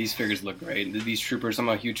my god, these figures look great. These troopers, I'm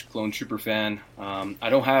a huge Clone Trooper fan. I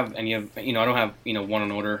don't have any of, I don't have, one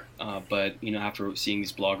on order, but, after seeing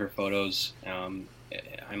these blogger photos,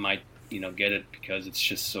 I might, get it, because it's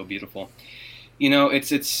just so beautiful. It's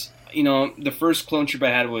the first Clone Trooper I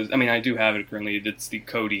had was, I do have it currently, it's the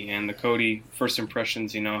Cody, and the Cody, first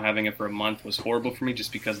impressions, having it for a month was horrible for me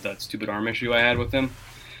just because of that stupid arm issue I had with him.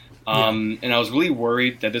 And I was really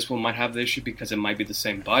worried that this one might have the issue because it might be the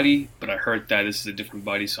same body, but I heard that this is a different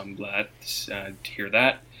body, so I'm glad to hear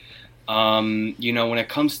that. When it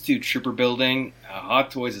comes to trooper building,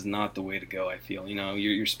 Hot Toys is not the way to go, I feel.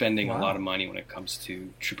 You're spending a lot of money when it comes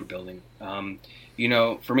to trooper building.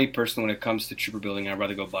 For me personally, when it comes to trooper building, I'd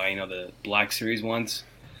rather go buy, the Black Series ones.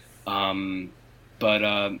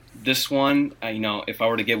 But this one, if I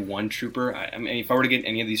were to get one trooper, if I were to get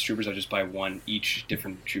any of these troopers, I'd just buy one each,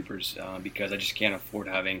 different troopers, because I just can't afford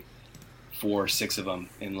having 4 or 6 of them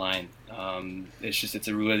in line. It's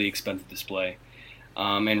a really expensive display.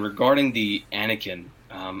 And regarding the Anakin,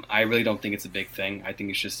 I really don't think it's a big thing. I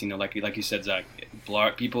think it's just, like you said, Zach,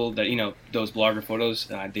 people that, those blogger photos,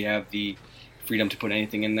 they have the freedom to put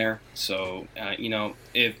anything in there. So,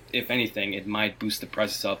 if anything, it might boost the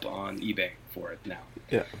prices up on eBay for it now.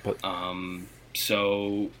 Yeah, but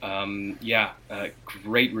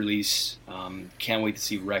great release. Can't wait to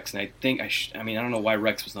see Rex. And I think I don't know why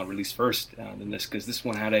Rex was not released first than this, because this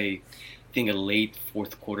one had a late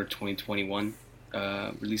fourth quarter 2021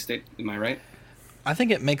 release date. Am I right? I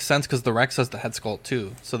think it makes sense because the Rex has the head sculpt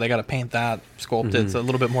too, so they got to paint that, sculpt it. It's a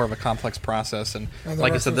little bit more of a complex process, and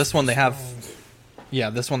like I said, this one they have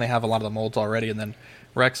a lot of the molds already, and then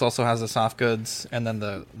Rex also has the soft goods and then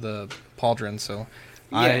the pauldron. So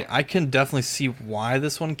I can definitely see why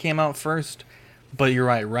this one came out first. But you're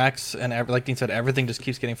right, Rex and like Dean said, everything just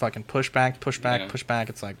keeps getting fucking pushed back.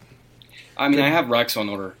 It's like, I have Rex on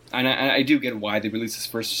order, and I do get why they released this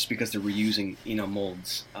first, just because they're reusing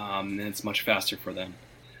molds, and it's much faster for them.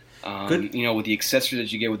 With the accessories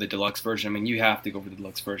that you get with the deluxe version, you have to go for the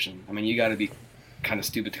deluxe version. You got to be kind of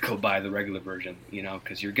stupid to go buy the regular version,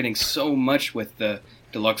 because you're getting so much with the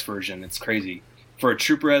deluxe version. It's crazy. For a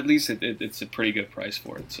trooper, at least, it's a pretty good price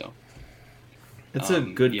for it. So it's a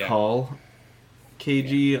good call,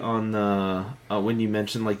 KG, on the when you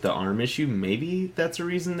mentioned like the arm issue. Maybe that's a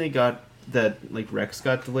reason they got that like Rex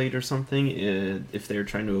got delayed or something, if they're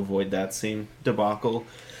trying to avoid that same debacle,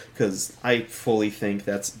 because I fully think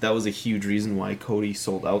that was a huge reason why Cody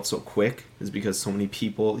sold out so quick, is because so many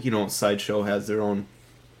people, Sideshow has their own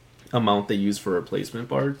amount they use for replacement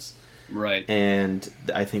parts. Right. And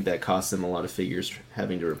I think that cost them a lot of figures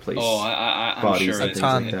having to replace I'm bodies sure and things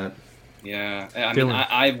like that. Yeah. I mean,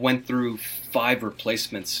 I went through 5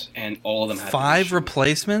 replacements, and all of them had 5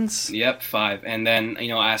 replacements? Yep, 5. And then,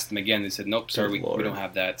 I asked them again. They said, nope, sorry, we don't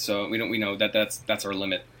have that. So we know that's our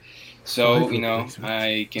limit. So,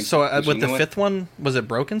 I came So with the 5th one, was it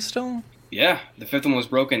broken still? Yeah, the 5th one was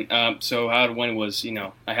broken. So how it went was,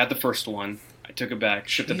 I had the first one. I took it back,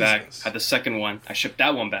 shipped it back. Had the second one. I shipped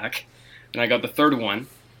that one back. Then I got the third one,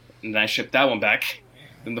 and then I shipped that one back.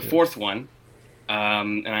 Then the 4th one,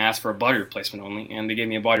 and I asked for a body replacement only, and they gave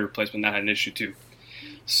me a body replacement that had an issue too.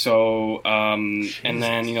 So, and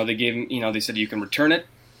then they gave they said you can return it,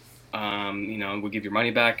 we'll give your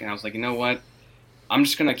money back. And I was like, you know what, I'm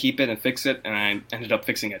just gonna keep it and fix it, and I ended up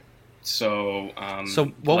fixing it. So, so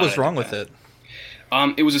what was wrong with it?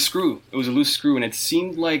 It was a screw. It was a loose screw, and it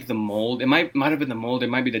seemed like the mold. It might have been the mold. It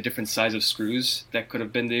might be the different size of screws that could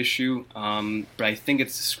have been the issue. But I think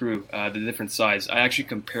it's the screw, the different size. I actually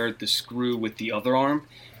compared the screw with the other arm,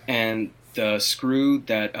 and the screw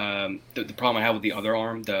that the problem I had with the other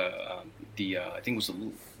arm, I think it was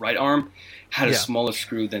the right arm, had a smaller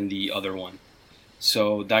screw than the other one.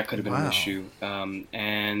 So that could have been an issue.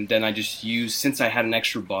 And then I just used, since I had an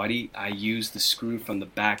extra body, I used the screw from the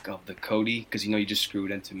back of the Cody, because you just screw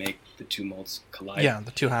it in to make the 2 molds collide. Yeah,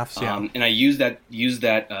 the 2 halves. Yeah. And I used that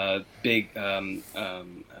big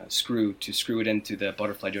screw to screw it into the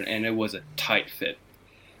butterfly joint, and it was a tight fit.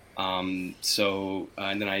 And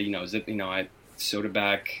then I I sewed it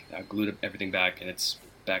back, I glued everything back, and it's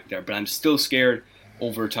back there. But I'm still scared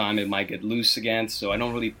over time it might get loose again, so I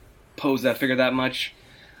don't really pose that figure that much.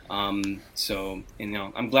 So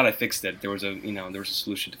I'm glad I fixed it. There was a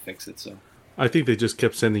solution to fix it. So I think they just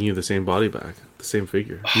kept sending you the same body back, the same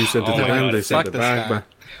figure. You sent it to them, they sent it back.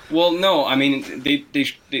 Well, no, I mean they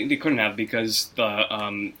couldn't have, because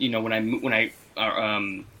the when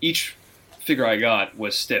I each figure I got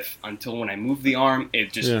was stiff until when I moved the arm,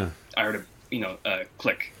 it just I heard a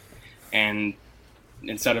click, and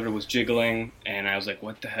inside of it was jiggling, and I was like,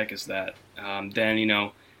 what the heck is that?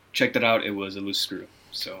 Then checked it out, it was a loose screw.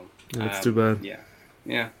 So that's too bad.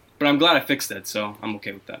 Yeah, but I'm glad I fixed it, so I'm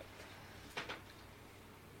okay with that.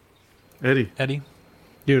 Eddie,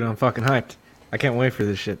 dude, I'm fucking hyped. I can't wait for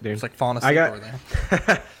this shit, dude. It's like falling asleep over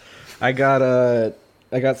there.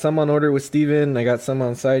 I got some on order with Steven. I got some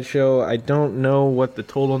on Sideshow. I don't know what the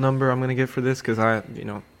total number I'm gonna get for this, because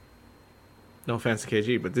no offense to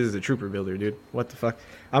KG, but this is a trooper builder, dude. What the fuck?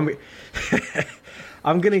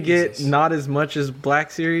 I'm gonna get not as much as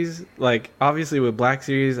Black Series. Like, obviously with Black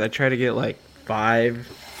Series, I try to get like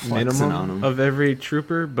 5 minimum of every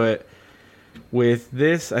trooper, but with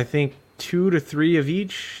this, I think 2 to 3 of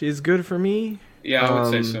each is good for me. Yeah, I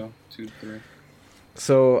would say so. 2 to 3.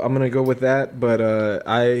 So I'm gonna go with that, but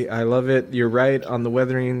I love it. You're right on the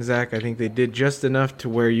weathering, Zach. I think they did just enough to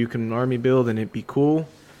where you can army build and it'd be cool.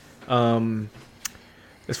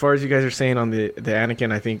 As far as you guys are saying on the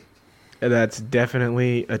Anakin, I think that's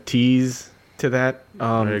definitely a tease to that.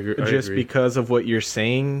 I agree. Because of what you're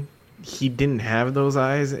saying, he didn't have those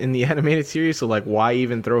eyes in the animated series, so like, why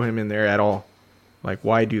even throw him in there at all? Like,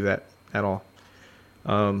 why do that at all?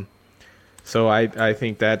 So I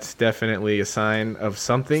think that's definitely a sign of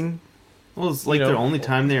something. Well, it's like the only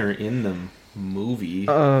time they were in the movie.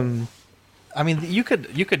 I mean, you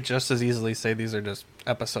could just as easily say these are just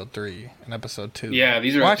episode 3 and episode 2. Yeah,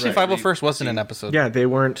 these are. Well, actually, 501st wasn't in episode. Yeah, they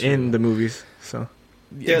weren't in the movies, so.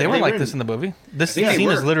 Yeah, they weren't like this in the movie. This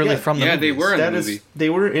scene is literally from the movie. Yeah, they were in the movie. They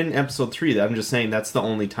were in episode 3. I'm just saying that's the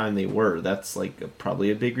only time they were. That's like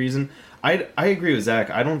probably a big reason. I agree with Zach.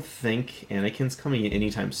 I don't think Anakin's coming in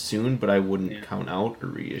anytime soon, but I wouldn't count out a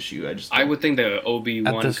reissue. I would think the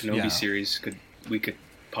Obi-Wan Kenobi series we could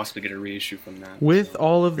possibly get a reissue from that. With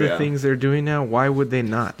all of the things they're doing now, why would they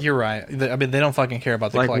not? You're right. I mean, they don't fucking care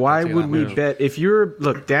about the like. Why would we bet? If you're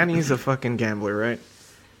Danny's a fucking gambler, right?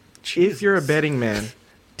 Jesus. If you're a betting man,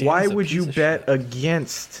 why would you bet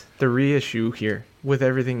against the reissue here with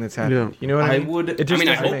everything that's happening? You know what I mean?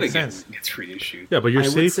 I hope it gets reissued. Yeah, but you're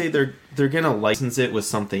safe. I would say they're gonna license it with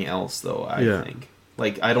something else, though. I think.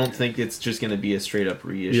 Like, I don't think it's just gonna be a straight up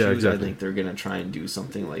reissue. Yeah, exactly. I think they're gonna try and do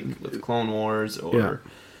something like with Clone Wars or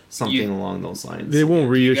something along those lines. They won't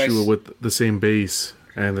reissue it with the same base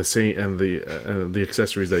and the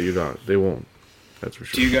accessories that you got. They won't. That's for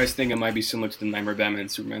sure. Do you guys think it might be similar to the Nightmare Batman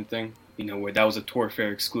and Superman thing? Where that was a Tour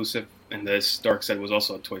Fair exclusive, and this dark set was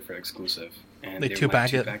also a Toy Fair exclusive. And They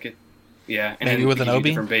two-pack it? Yeah, and Maybe then with you an could do Obi?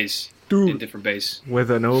 different base. Dude. Different base.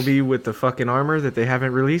 With an Obi with the fucking armor that they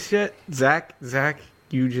haven't released yet. Zach,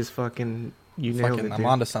 you just fucking nailed it, dude. I'm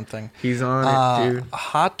onto something. He's on it, dude.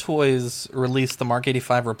 Hot Toys released the Mark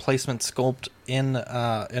 85 replacement sculpt in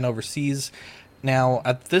overseas. Now,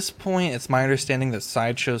 at this point, it's my understanding that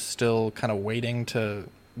Sideshow's still kind of waiting to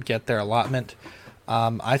get their allotment.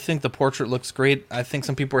 I think the portrait looks great. I think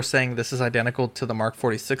some people are saying this is identical to the Mark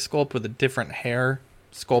 46 sculpt with a different hair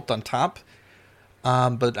sculpt on top.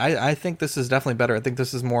 But I think this is definitely better. I think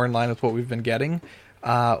this is more in line with what we've been getting.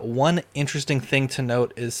 One interesting thing to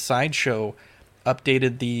note is Sideshow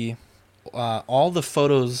updated the all the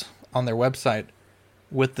photos on their website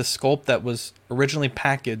with the sculpt that was originally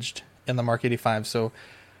packaged in the Mark 85. So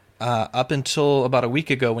up until about a week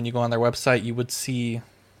ago, when you go on their website, you would see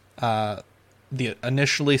the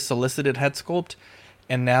initially solicited head sculpt,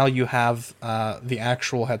 and now you have the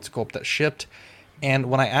actual head sculpt that shipped.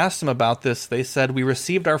 And when I asked them about this, they said, "We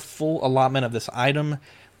received our full allotment of this item.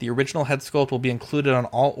 The original head sculpt will be included on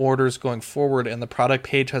all orders going forward, and the product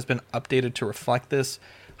page has been updated to reflect this.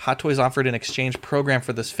 Hot Toys offered an exchange program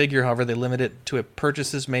for this figure. However, they limit it to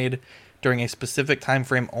purchases made during a specific time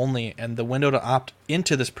frame only, and the window to opt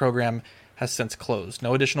into this program has since closed.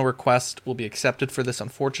 No additional request will be accepted for this,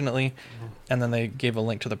 unfortunately." And then they gave a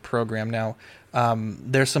link to the program. Now,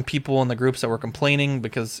 there's some people in the groups that were complaining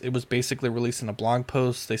because it was basically released in a blog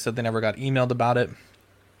post. They said they never got emailed about it,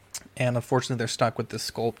 and unfortunately they're stuck with this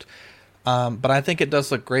sculpt. But I think it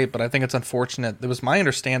does look great, but I think it's unfortunate. It was my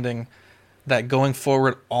understanding that going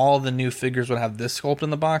forward all the new figures would have this sculpt in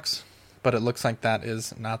the box, but it looks like that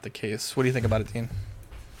is not the case. What do you think about it, Dean?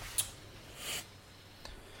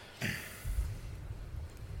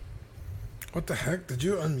 What the heck? Did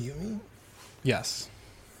you unmute me? Yes.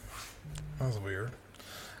 That was weird.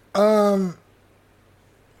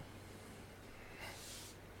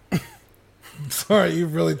 Sorry, you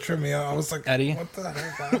really tripped me out. I was like, Eddie? What the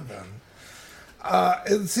heck happened?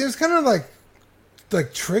 It seems kind of like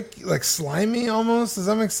tricky, like slimy almost. Does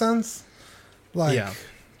that make sense? Like, yeah.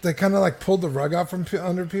 They kind of like pulled the rug out from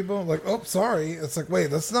under people. Like, oh, sorry. It's like, wait,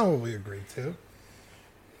 that's not what we agreed to.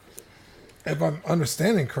 If I'm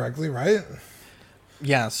understanding correctly, right?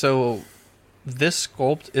 Yeah, so this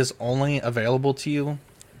sculpt is only available to you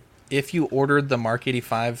if you ordered the Mark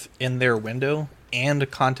 85 in their window and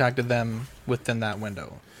contacted them within that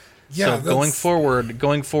window. Yeah, so going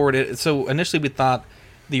forward, so initially we thought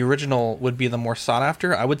the original would be the more sought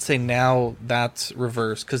after. I would say now that's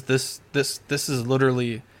reversed, because this is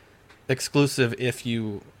literally exclusive if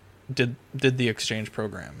you did the exchange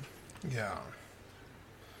program. Yeah.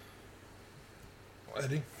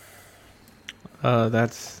 Eddie?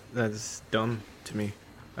 That's dumb to me.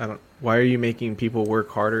 Why are you making people work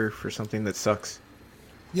harder for something that sucks?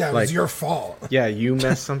 Yeah, it was your fault. Yeah, you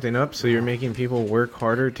messed something up, so you're making people work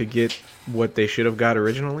harder to get what they should have got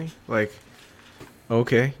originally? Like,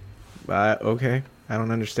 okay. Okay. I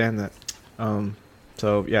don't understand that.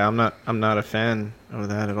 So yeah, I'm not a fan of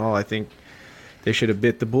that at all. I think they should have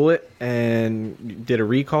bit the bullet and did a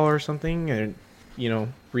recall or something, and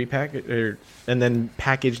repack it, and then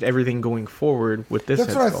packaged everything going forward with this.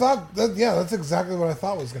 That's what I thought. That's exactly what I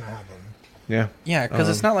thought was going to happen. Yeah. Yeah, because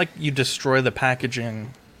it's not like you destroy the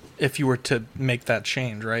packaging if you were to make that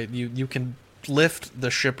change, right? You can lift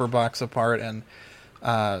the shipper box apart, and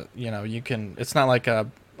you can. It's not like a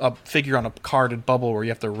figure on a carded bubble where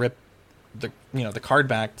you have to rip the card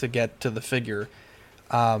back to get to the figure.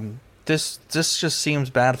 This just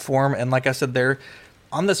seems bad form, and like I said,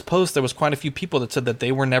 on this post there was quite a few people that said that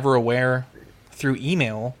they were never aware through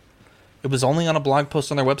email. It was only on a blog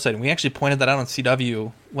post on their website, and we actually pointed that out on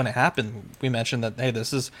CW when it happened. We mentioned that, hey,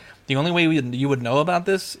 this is the only way you would know about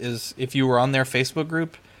this is if you were on their Facebook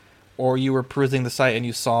group or you were perusing the site and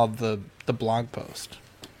you saw the blog post.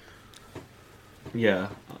 Yeah.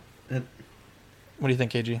 What do you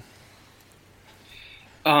think, KG?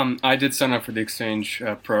 I did sign up for the exchange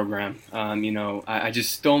program. I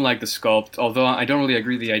just don't like the sculpt. Although I don't really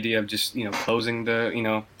agree with the idea of just closing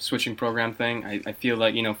the switching program thing. I feel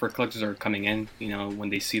like for collectors that are coming in,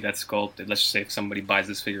 when they see that sculpt, let's just say if somebody buys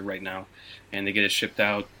this figure right now, and they get it shipped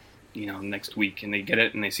out, next week, and they get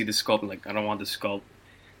it and they see the sculpt, and like, I don't want this sculpt,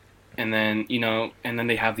 and then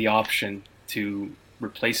they have the option to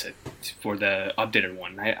replace it for the updated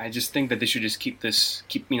one. I just think that they should just keep it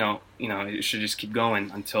should just keep going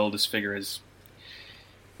until this figure is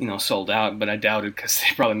sold out, but I doubt it because they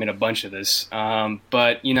probably made a bunch of this.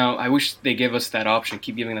 But I wish they gave us that option,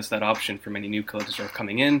 keep giving us that option for many new collectors that are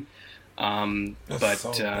coming in.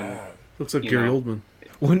 Looks like Gary Oldman.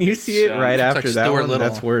 When you see it right after like that Stuart one, Little.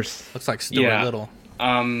 that's worse. Looks like Stuart Little.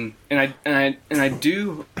 And I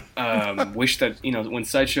do wish that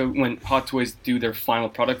when Hot Toys do their final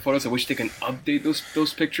product photos, I wish they can update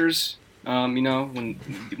those pictures.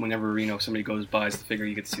 Whenever somebody goes buys the figure,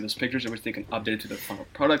 you get to see those pictures. I wish they can update it to their final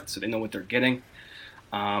product so they know what they're getting.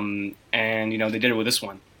 And they did it with this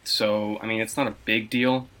one, so I mean it's not a big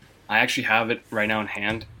deal. I actually have it right now in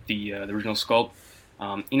hand, the original sculpt.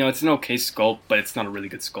 It's an okay sculpt, but it's not a really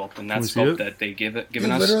good sculpt, and that sculpt that they given us. You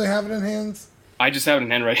literally have it in hands? I just have it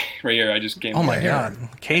in hand right here. I just came. Oh my god,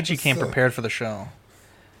 KG came prepared for the show.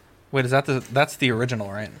 Wait, is that's the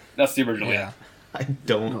original, right? That's the original. Yeah. I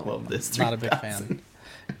don't love this. Not a big fan.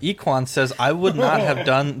 Equan says, I would not have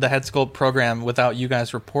done the head sculpt program without you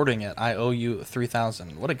guys reporting it. I owe you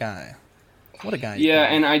 3,000. What a guy. What a guy. Yeah,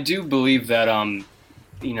 and I do believe that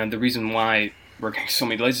the reason why we're getting so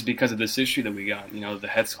many delays is because of this issue that we got, the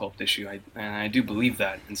head sculpt issue. I do believe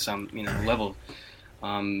that in some level.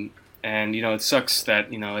 And it sucks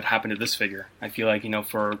that it happened to this figure. I feel like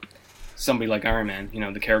for somebody like Iron Man,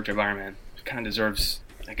 the character of Iron Man kind of deserves,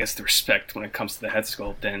 I guess, the respect when it comes to the head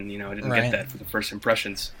sculpt, and I didn't get that for the first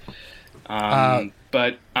impressions.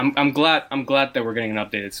 But I'm glad that we're getting an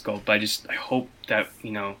updated sculpt. I hope that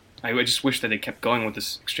I just wish that they kept going with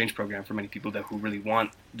this exchange program for many people who really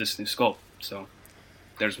want this new sculpt. So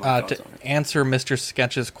there's my thoughts on it. To answer Mr.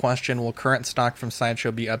 Sketch's question, will current stock from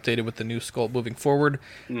Sideshow be updated with the new sculpt moving forward?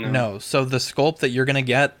 No. So the sculpt that you're going to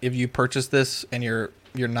get if you purchase this and you're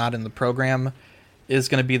not in the program is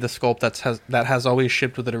going to be the sculpt that has always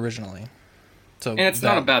shipped with it originally. So and it's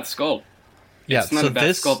not a bad sculpt. Yeah, it's not a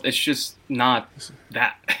bad sculpt. It's just not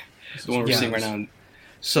that. The one we're seeing right now.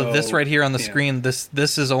 So this right here on the screen,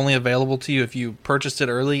 this is only available to you if you purchased it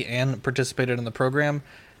early and participated in the program.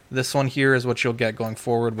 This one here is what you'll get going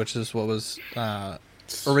forward, which is what was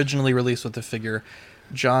originally released with the figure.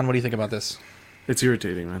 John, what do you think about this? It's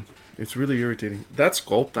irritating, man. It's really irritating. That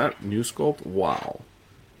sculpt, that new sculpt, wow.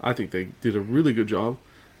 I think they did a really good job.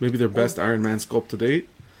 Maybe their best Iron Man sculpt to date.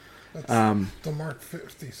 That's the Mark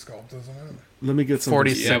 50 sculpt, isn't it? Let me get some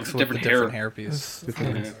 46 with the different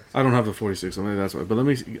hairpiece. I don't have the 46, so maybe that's why. But let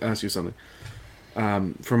me ask you something.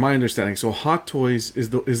 From my understanding, so Hot Toys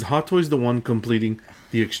is Hot Toys the one completing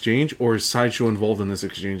the exchange, or is Sideshow involved in this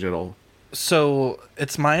exchange at all? So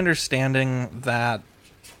it's my understanding that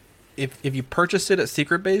if you purchase it at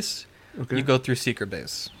Secret Base, you go through Secret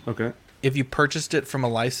Base. Okay. If you purchased it from a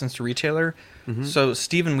licensed retailer, so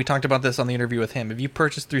Steven, we talked about this on the interview with him. If you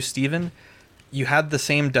purchased through Steven, you had the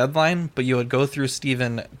same deadline, but you would go through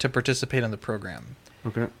Steven to participate in the program.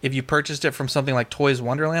 Okay. If you purchased it from something like Toys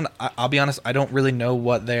Wonderland, I'll be honest, I don't really know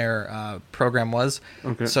what their program was.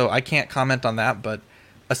 Okay. So I can't comment on that, but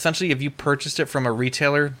essentially if you purchased it from a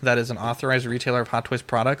retailer that is an authorized retailer of Hot Toys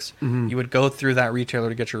products, you would go through that retailer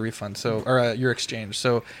to get your refund, or your exchange.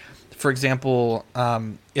 So, for example,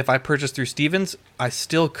 if I purchased through Stevens, I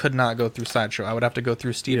still could not go through Sideshow. I would have to go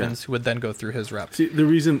through Stevens, who would then go through his rep. See, the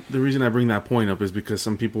reason I bring that point up is because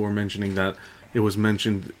some people were mentioning that it was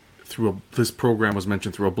mentioned this program was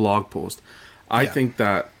mentioned through a blog post. I think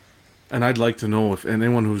that, and I'd like to know if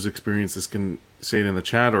anyone who's experienced this can say it in the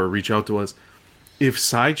chat or reach out to us, if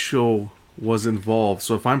Sideshow was involved.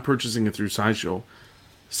 So if I'm purchasing it through Sideshow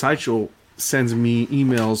sends me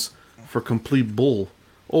emails for complete bull.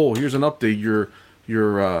 Oh, here's an update.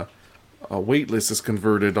 Your wait list is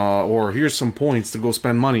converted, or here's some points to go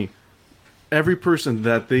spend money. Every person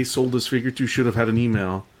that they sold this figure to should have had an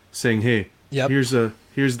email saying, "Hey, here's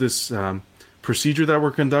this procedure that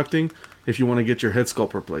we're conducting. If you want to get your head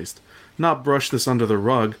sculpt replaced, not brush this under the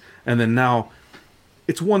rug." And then now,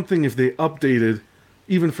 it's one thing if they updated,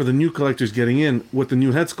 even for the new collectors getting in with the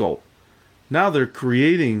new head sculpt. Now they're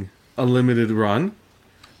creating a limited run,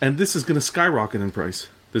 and this is going to skyrocket in price.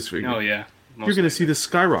 This figure. Oh yeah, you're going to see this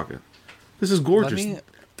skyrocket. This is gorgeous.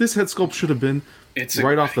 This head sculpt should have been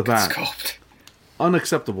right off the bat. Sculpt.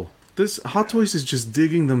 Unacceptable. This Hot Toys is just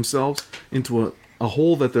digging themselves into a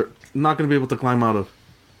hole that they're not going to be able to climb out of.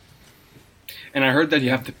 And I heard that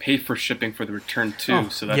you have to pay for shipping for the return too.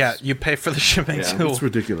 So that's, you pay for the shipping too. It's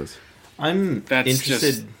ridiculous. I'm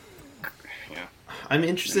interested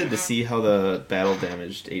to see how the battle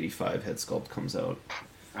damaged 85 head sculpt comes out.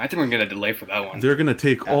 I think we're going to get a delay for that one. They're going to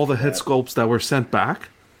take all the head sculpts that were sent back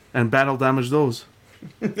and battle damage those.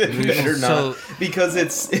 Better not,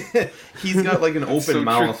 because he's got like an open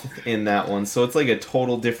mouth in that one, so it's like a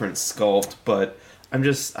total different sculpt. But I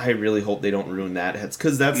really hope they don't ruin that head,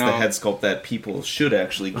 because that's the head sculpt that people should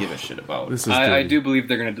actually give a shit about. I do believe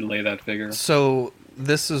they're going to delay that figure. So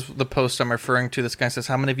this is the post I'm referring to. This guy says,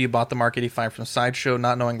 "How many of you bought the Mark 85 from Sideshow,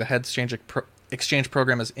 not knowing the head exchange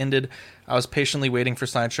program has ended. I was patiently waiting for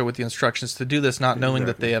Sideshow with the instructions to do this, not knowing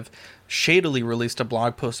that they have shadily released a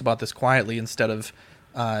blog post about this quietly instead of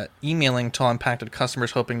emailing to all impacted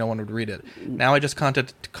customers, hoping no one would read it. Now I just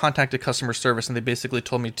contacted customer service, and they basically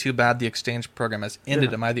told me, too bad, the exchange program has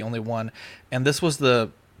ended. Am I the only one? And this was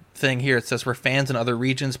the thing here. It says, for fans in other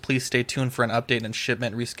regions, please stay tuned for an update, and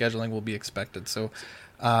shipment rescheduling will be expected. So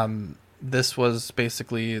this was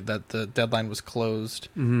basically that the deadline was closed.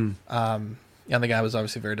 And the guy was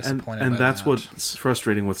obviously very disappointed. And that's what's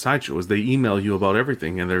frustrating with Sideshow is they email you about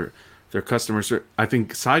everything, and their customers are, I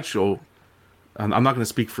think Sideshow, I'm not going to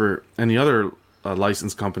speak for any other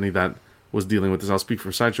licensed company that was dealing with this. I'll speak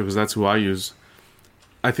for Sideshow because that's who I use.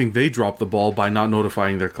 I think they dropped the ball by not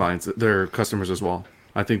notifying their clients, their customers as well.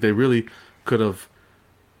 I think they really could have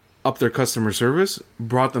upped their customer service,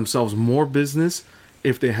 brought themselves more business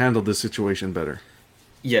if they handled this situation better.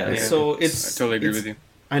 Yeah, so I totally agree with you.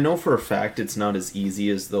 I know for a fact it's not as easy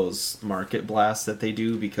as those market blasts that they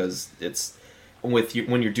do, because it's with you,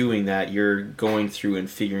 when you're doing that, you're going through and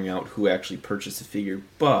figuring out who actually purchased a figure.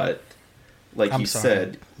 But like you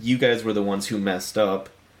said, you guys were the ones who messed up,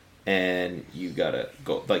 and you gotta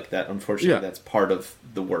go like that. Unfortunately, that's part of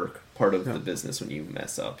the work, part of the business. When you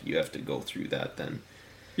mess up, you have to go through that then.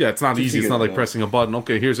 Yeah, it's not easy. It's not like pressing a button.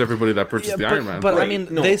 Okay, here's everybody that purchased the Iron Man. But I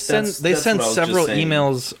mean, they send several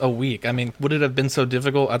emails a week. I mean, would it have been so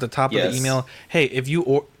difficult at the top of the email? Hey, if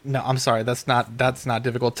you no, I'm sorry, that's not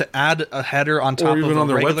difficult to add a header on top of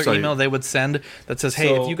a regular email they would send that says,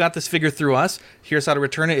 hey, if you got this figure through us, here's how to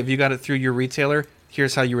return it. If you got it through your retailer,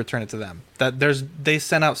 here's how you return it to them. They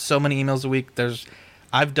send out so many emails a week.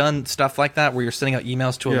 I've done stuff like that where you're sending out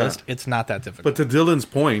emails to a list. It's not that difficult. But to Dylan's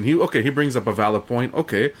point, he brings up a valid point.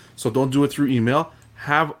 Okay, so don't do it through email.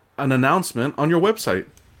 Have an announcement on your website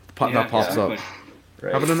that pops up.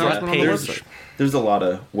 Right. Have an announcement on the website. There's a lot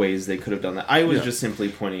of ways they could have done that. I was just simply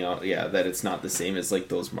pointing out, that it's not the same as like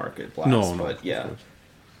those market blasts. No, but yeah.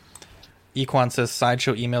 Equan says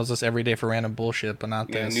Sideshow emails us every day for random bullshit, but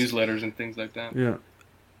not this. Newsletters and things like that. Yeah.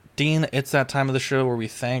 Dean, it's that time of the show where we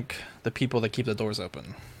thank the people that keep the doors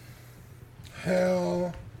open.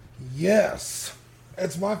 Hell yes.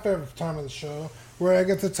 It's my favorite time of the show where I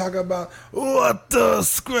get to talk about what the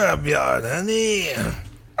scrapyard, honey.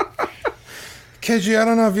 KG, I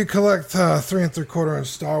don't know if you collect 3 3/4 inch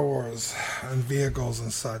Star Wars and vehicles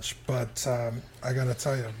and such, but I gotta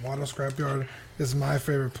tell you, Watto Scrapyard is my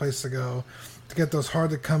favorite place to go to get those hard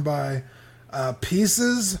to come by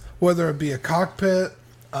pieces, whether it be a cockpit,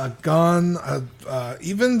 a gun,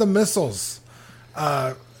 even the missiles.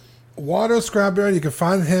 Watto Scrapyard, you can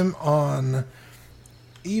find him on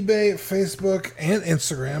eBay, Facebook, and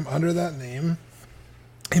Instagram under that name.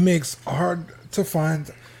 He makes hard to find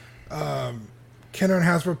Kenner and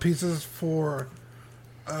Hasbro pieces for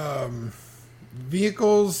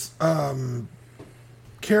vehicles,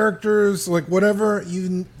 characters, like whatever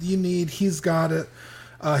you need, he's got it.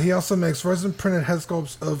 He also makes resin printed head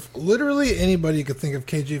sculpts of literally anybody you could think of.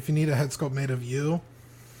 KG, if you need a head sculpt made of you,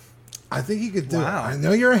 I think he could do it. I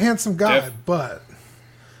know you're a handsome guy, but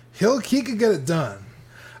he could get it done.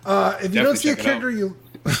 If you don't see a character you...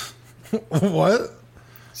 What?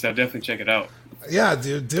 So definitely check it out. Yeah,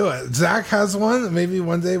 dude, do it. Zach has one. Maybe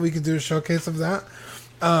one day we could do a showcase of that.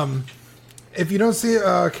 If you don't see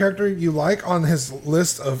a character you like on his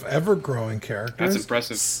list of ever-growing characters... That's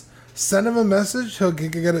impressive. Send him a message. He'll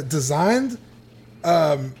get it designed.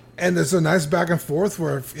 And there's a nice back and forth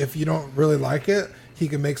where if you don't really like it, he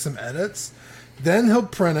can make some edits. Then he'll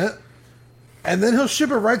print it. And then he'll ship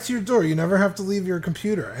it right to your door. You never have to leave your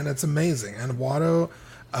computer. And it's amazing. And Watto,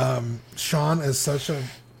 Sean is such a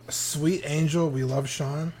sweet angel. We love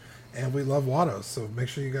Sean. And we love Watto. So make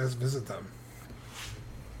sure you guys visit them.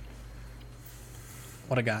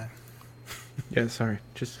 What a guy. Yeah, sorry.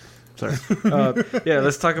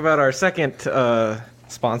 Let's talk about our second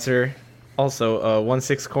sponsor, also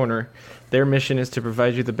 1/6 Corner. Their mission is to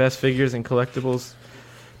provide you the best figures and collectibles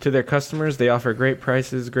to their customers. They offer great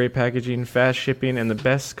prices, great packaging, fast shipping, and the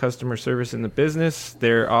best customer service in the business.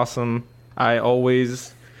 They're awesome. I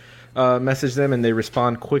always message them, and they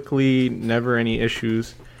respond quickly, never any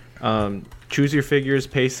issues. Choose your figures,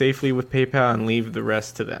 pay safely with PayPal, and leave the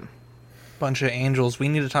rest to them. Bunch of angels. We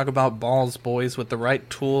need to talk about balls, boys. With the right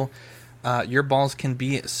tool, your balls can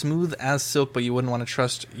be smooth as silk, but you wouldn't want to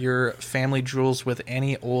trust your family jewels with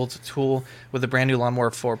any old tool. With the brand new Lawnmower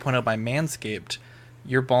 4.0 by Manscaped,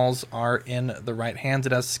 your balls are in the right hands.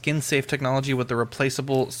 It has skin-safe technology with the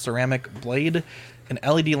replaceable ceramic blade. an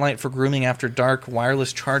LED light for grooming after dark,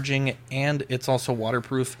 wireless charging, and it's also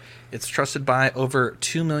waterproof. It's trusted by over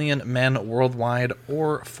 2 million men worldwide,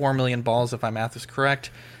 or 4 million balls if my math is correct.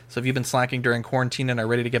 So if you've been slacking during quarantine and are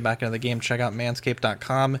ready to get back into the game, check out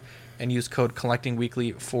manscaped.com and use code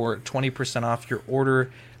CollectingWeekly for 20% off your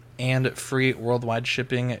order and free worldwide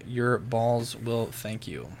shipping. Your balls will thank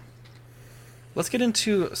you. Let's get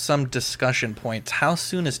into some discussion points. How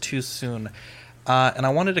soon is too soon? And I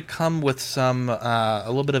wanted to come with some a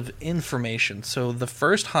little bit of information. So the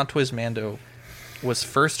first Hot Toys Mando was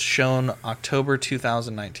first shown October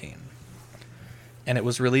 2019, and it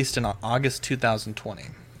was released in August 2020.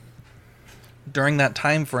 During that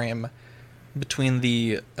time frame, between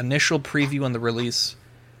the initial preview and the release,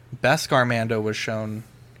 Beskar Mando was shown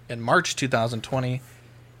in March 2020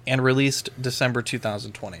 and released December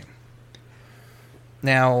 2020.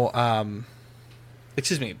 Now,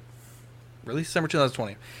 released December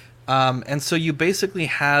 2020. And so you basically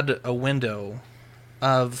had a window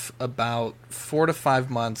of about 4 to 5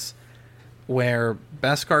 months where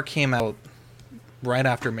Beskar came out right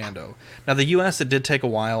after Mando. Now, the US, it did take a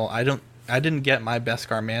while. I didn't get my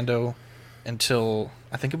Beskar Mando until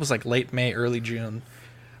I think it was like late May, early June.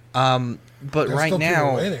 But there's right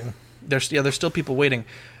now, there's still people waiting.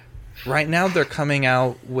 Right now, they're coming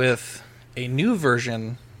out with a new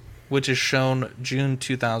version, which is shown June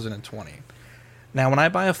 2020. Now, when I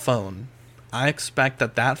buy a phone, I expect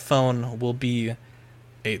that phone will be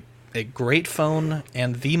a great phone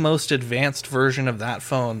and the most advanced version of that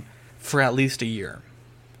phone for at least a year,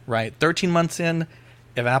 right? 13 months in,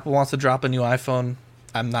 if Apple wants to drop a new iPhone,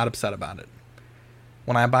 I'm not upset about it.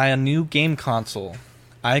 When I buy a new game console,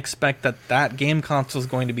 I expect that game console is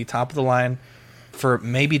going to be top of the line for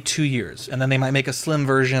maybe 2 years, and then they might make a slim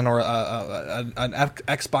version or an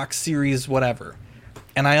Xbox Series, whatever.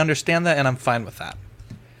 And I understand that, and I'm fine with that.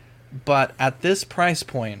 But at this price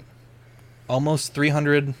point, almost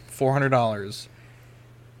 $300, $400,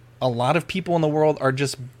 a lot of people in the world are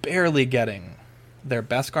just barely getting their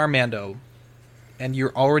Beskar Mando, and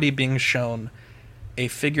you're already being shown a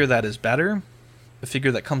figure that is better, a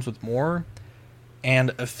figure that comes with more,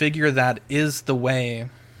 and a figure that is the way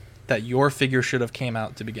that your figure should have came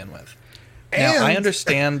out to begin with. Now, And I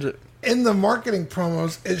understand in the marketing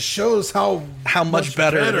promos, it shows how much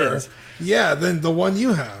better it is. Yeah, than the one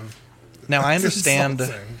you have. Now, I That's understand.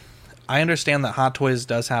 insulting. I understand that Hot Toys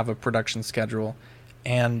does have a production schedule,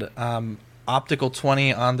 and Optical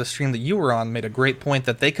 20 on the stream that you were on made a great point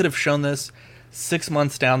that they could have shown this 6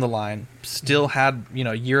 months down the line, still had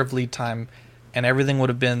a year of lead time, and everything would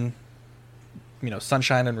have been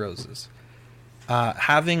sunshine and roses.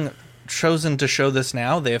 Having chosen to show this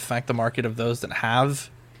now, they affect the market of those that have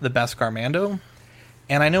the Beskar Mando.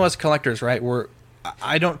 And I know as collectors, right,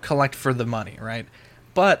 I don't collect for the money, right?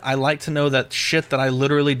 But I like to know that shit that I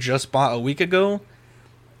literally just bought a week ago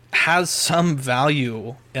has some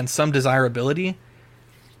value and some desirability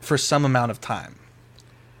for some amount of time.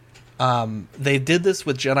 They did this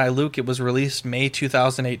with Jedi Luke. It was released May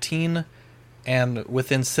 2018, and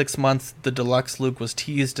within 6 months, the deluxe Luke was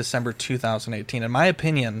teased December 2018. In my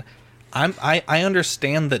opinion, I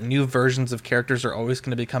understand that new versions of characters are always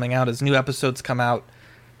going to be coming out as new episodes come out.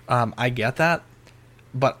 I get that,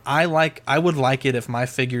 but I would like it if my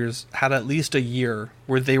figures had at least a year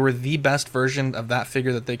where they were the best version of that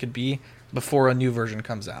figure that they could be before a new version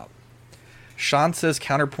comes out. Sean says,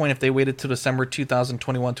 counterpoint, if they waited till December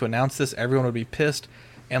 2021 to announce this, everyone would be pissed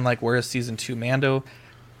and like, where is Season 2 Mando?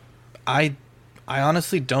 I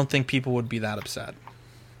honestly don't think people would be that upset.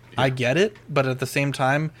 Yeah. I get it, but at the same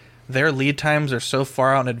time, their lead times are so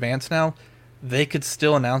far out in advance now, they could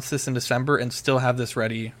still announce this in December and still have this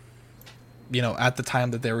ready, at the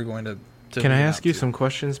time that they were going to Can I ask you some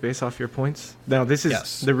questions based off your points? Now, this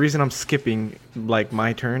is the reason I'm skipping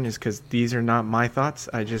my turn is because these are not my thoughts.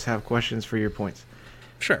 I just have questions for your points.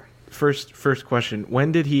 Sure. First question: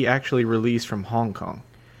 when did he actually release from Hong Kong?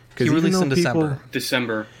 He released in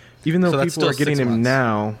December. Even though people are getting him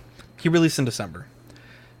now, he released in December,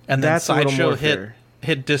 and then Sideshow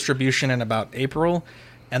hit distribution in about April,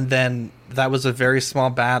 and then that was a very small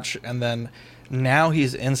batch, and then now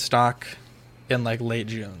he's in stock in late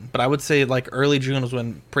June. But I would say early June was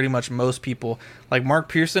when pretty much most people, Mark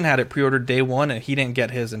Pearson, had it pre-ordered day one, and he didn't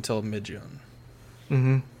get his until mid-June.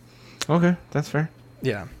 Mm-hmm. Okay, that's fair.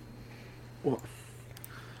 Yeah. Well,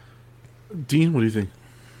 Dean, what do you think?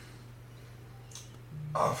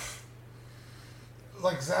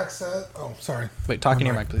 Like Zach said, sorry. Wait, talk in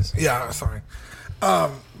your mic, please. Yeah, sorry.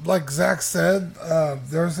 Like Zach said,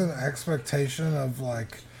 there's an expectation of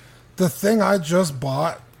the thing I just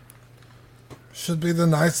bought should be the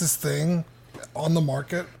nicest thing on the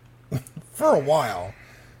market for a while.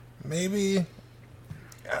 Maybe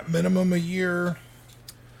at minimum a year.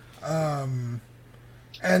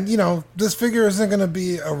 And, you know, this figure isn't going to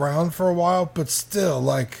be around for a while, but still,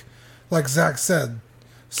 like Zach said,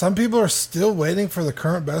 some people are still waiting for the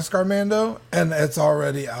current Beskar Mando, and it's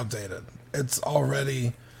already outdated. It's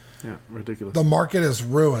already... Yeah, ridiculous. The market is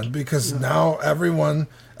ruined because now everyone...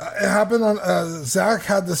 it happened on... Zach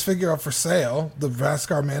had this figure up for sale, the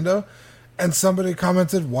Beskar Mando, and somebody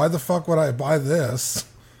commented, why the fuck would I buy this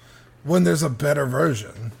when there's a better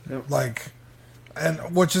version? Yep. Like...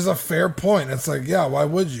 And which is a fair point. It's like, yeah, why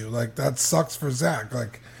would you? Like, that sucks for Zach.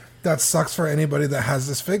 Like, that sucks for anybody that has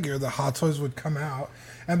this figure. The Hot Toys would come out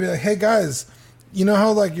and be like, hey, guys, you know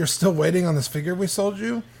how, like, you're still waiting on this figure we sold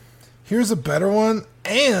you? Here's a better one,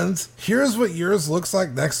 and here's what yours looks like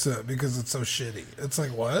next to it because it's so shitty. It's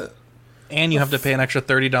like, what? And you have to pay an extra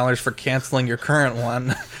 $30 for canceling your current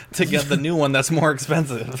one to get the new one that's more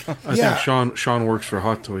expensive. I think Sean works for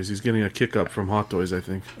Hot Toys. He's getting a kick up from Hot Toys, I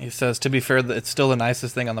think. He says, to be fair, it's still the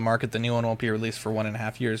nicest thing on the market. The new one won't be released for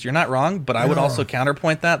 1.5 years. You're not wrong, but I would also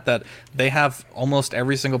counterpoint that they have almost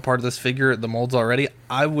every single part of this figure, the molds already.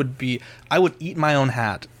 I would eat my own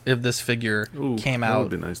hat if this figure came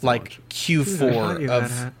out nice like Q4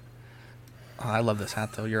 of... Oh, I love this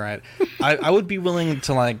hat, though. You're right. I would be willing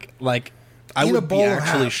to, like I would be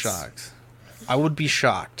actually shocked. I would be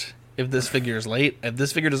shocked if this figure is late. If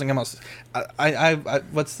this figure doesn't come out, I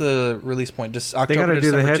what's the release point? Just October,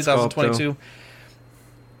 December 2022.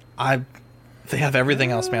 They have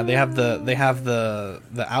everything else, man. They have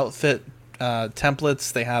the outfit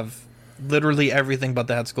templates. They have literally everything but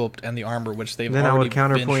the head sculpt and the armor, which they've then already I would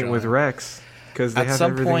counterpoint been shown. with Rex because they have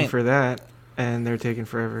everything for that. And they're taking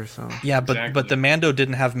forever, so... Yeah, but the Mando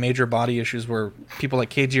didn't have major body issues where people like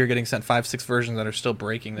KG are getting sent 5-6 versions that are still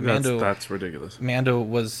breaking. That's ridiculous. Mando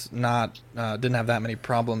was not... didn't have that many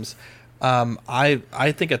problems. I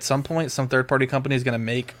think at some point, some third-party company is going to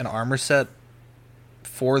make an armor set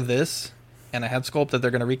for this and a head sculpt that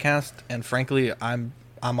they're going to recast, and frankly, I'm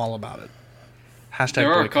all about it. #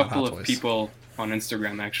 There are a couple of people on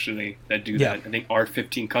Instagram, actually, that do that. I think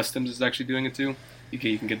R15 Customs is actually doing it, too. You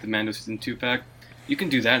can get the Mando Season 2 pack. You can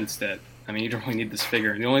do that instead. I mean, you don't really need this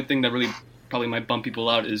figure. The only thing that really probably might bump people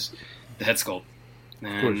out is the head sculpt.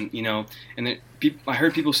 And, you know, and I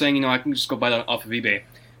heard people saying, you know, I can just go buy that off of eBay.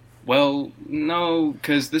 Well, no,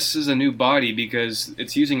 because this is a new body because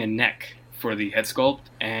it's using a neck for the head sculpt.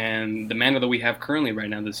 And the Mando that we have currently right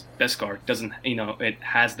now, this Beskar, doesn't, you know, it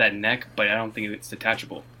has that neck, but I don't think it's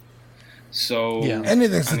detachable. So... Yeah.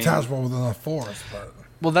 Anything's detachable within a force, but...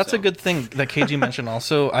 Well, that's a good thing that KG mentioned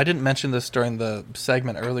also. I didn't mention this during the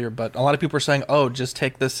segment earlier, but a lot of people are saying, oh, just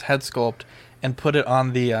take this head sculpt and put it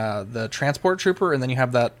on the transport trooper, and then you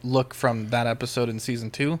have that look from that episode in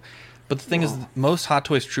Season 2. But the thing is, most Hot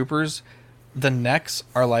Toys troopers, the necks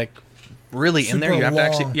are like really in there. You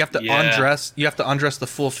have to undress the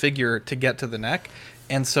full figure to get to the neck.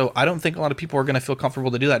 And so I don't think a lot of people are going to feel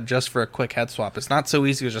comfortable to do that just for a quick head swap. It's not so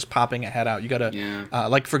easy as just popping a head out. You got to,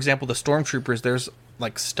 like, for example, the Stormtroopers, there's,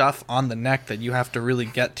 like, stuff on the neck that you have to really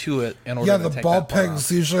get to it in order to take that part off. Yeah, the ball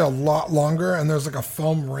peg's usually a lot longer, and there's, like, a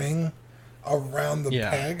foam ring around the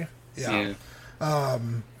peg. Yeah.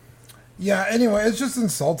 Anyway, it's just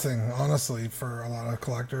insulting, honestly, for a lot of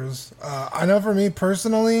collectors. I know for me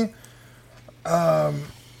personally...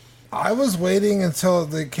 I was waiting until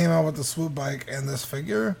they came out with the swoop bike and this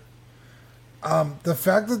figure. The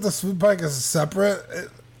fact that the swoop bike is separate, it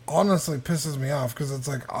honestly pisses me off because it's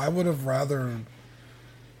like I would have rather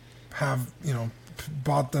have, you know,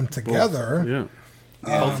 bought them together.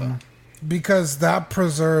 Yeah. Because that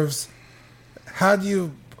preserves. Had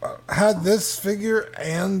this figure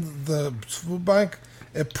and the swoop bike,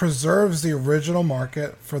 it preserves the original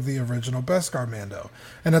market for the original Beskar Mando,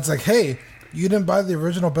 and it's like, hey. You didn't buy the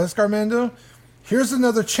original Beskar Mando? Here's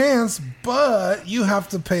another chance, but you have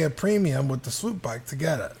to pay a premium with the swoop bike to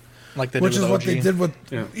get it. Like they Which did is with what OG. they did with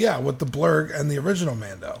with the Blurg and the original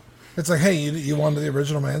Mando. It's like, hey, you wanted the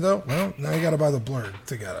original Mando? Well, now you got to buy the Blurg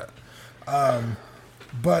to get it.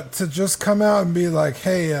 But to just come out and be like,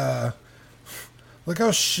 hey, look how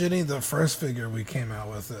shitty the first figure we came out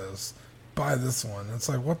with is. Buy this one. It's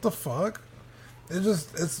like, what the fuck? I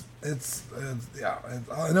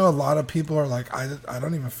know a lot of people are like, I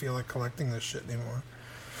don't even feel like collecting this shit anymore.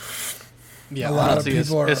 Yeah, a lot of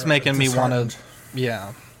people it's making me want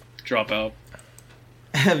to, drop out.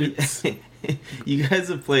 You guys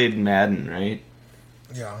have played Madden, right?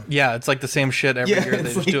 Yeah, it's like the same shit every year.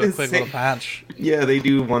 They just do a quick little patch. Yeah, they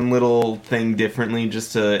do one little thing differently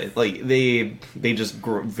just to, like, they just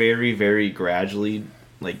very, very gradually,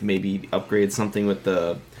 like, maybe upgrade something with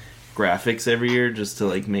the graphics every year just to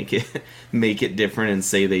like make it different and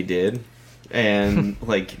say they did. And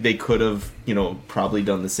like they could have, probably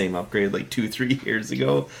done the same upgrade like 2-3 years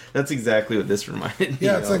ago. That's exactly what this reminded me.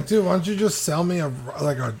 Yeah, it's like, dude, why don't you just sell me a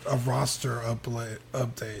roster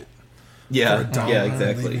update? Yeah, $1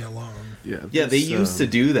 exactly. Leave me alone. Yeah, they used to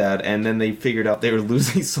do that, and then they figured out they were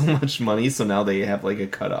losing so much money, so now they have like a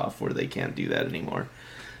cutoff where they can't do that anymore.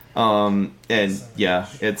 And yeah,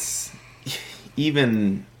 it's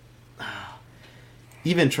even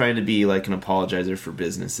trying to be like an apologizer for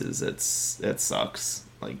businesses, that sucks.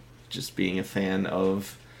 Like just being a fan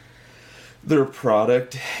of their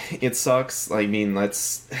product, it sucks. I mean,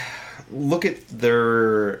 let's look at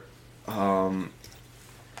their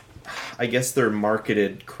I guess their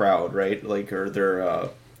marketed crowd, right? Like, or their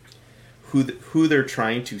who they're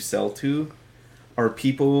trying to sell to are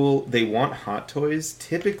people, they want Hot Toys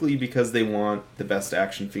typically because they want the best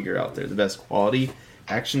action figure out there, the best quality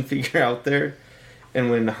action figure out there.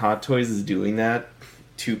 And when Hot Toys is doing that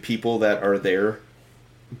to people that are there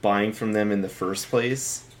buying from them in the first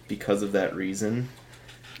place because of that reason,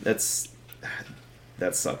 that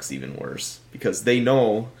sucks even worse, because they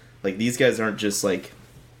know, like, these guys aren't just like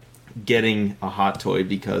getting a Hot Toy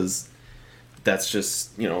because that's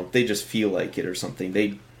just, they just feel like it or something.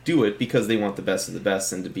 They do it because they want the best of the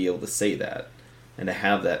best, and to be able to say that and to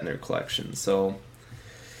have that in their collection. So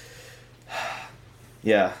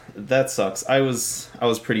yeah, that sucks. I was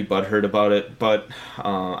pretty butthurt about it, but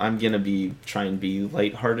I'm gonna try and be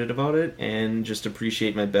lighthearted about it and just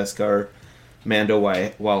appreciate my Beskar Mando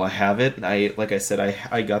while I have it. Like I said,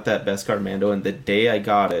 I got that Beskar Mando, and the day I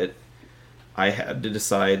got it, I had to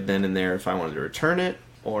decide then and there if I wanted to return it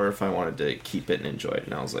or if I wanted to keep it and enjoy it.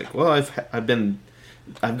 And I was like, well,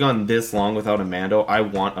 I've gone this long without a Mando. I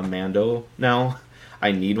want a Mando now.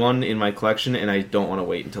 I need one in my collection, and I don't want to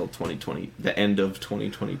wait until the end of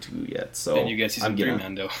 2022 yet. So then you get season 3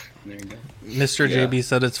 Mando. There you go. Mr. JB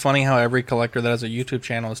said it's funny how every collector that has a YouTube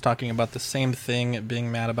channel is talking about the same thing,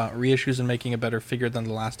 being mad about reissues and making a better figure than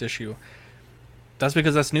the last issue. That's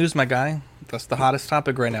because that's news, my guy. That's the hottest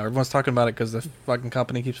topic right now. Everyone's talking about it because the fucking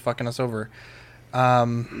company keeps fucking us over.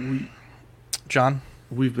 John?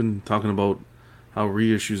 We've been talking about how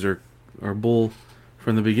reissues are bull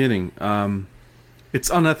from the beginning. It's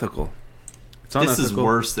unethical. This is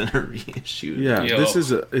worse than a reissue. Yeah,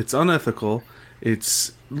 it's unethical.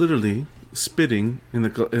 It's literally spitting in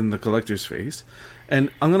the collector's face. And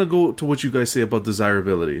I'm gonna go to what you guys say about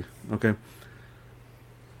desirability. Okay,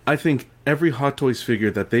 I think every Hot Toys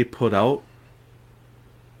figure that they put out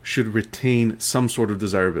should retain some sort of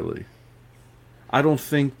desirability. I don't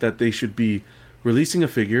think that they should be releasing a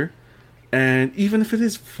figure, and even if it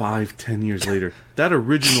is 5-10 years later, that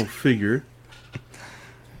original figure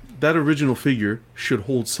should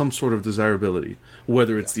hold some sort of desirability.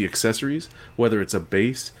 Whether it's the accessories, whether it's a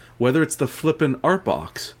base, whether it's the flippin' art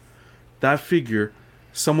box. That figure,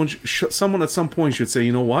 someone at some point should say,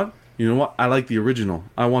 you know what? I like the original.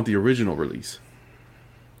 I want the original release.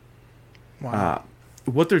 Wow.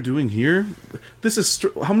 What they're doing here, this is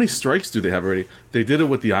how many strikes do they have already? They did it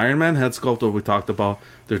with the Iron Man head sculpt that we talked about.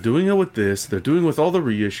 They're doing it with this. They're doing it with all the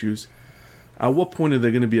reissues. At what point are they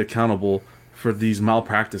going to be accountable for these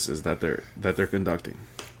malpractices that they're conducting?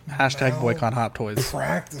 Hashtag boycott Hot Toys.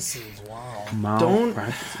 Practices, wow.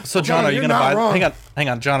 Malpractices. So John, are you gonna buy? Wrong. Hang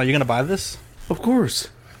on, John, are you gonna buy this? Of course.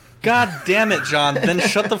 God damn it, John! Then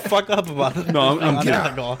shut the fuck up about it. No, I'm kidding.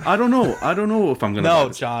 I don't know if I'm gonna. No, buy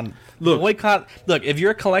this. John. Look, boycott. Look, if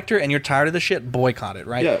you're a collector and you're tired of the shit, boycott it.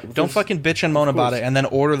 Right? Yeah, don't fucking bitch and moan about it, and then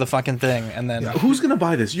order the fucking thing, and then. Yeah. Who's gonna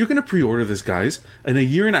buy this? You're gonna pre-order this, guys. In a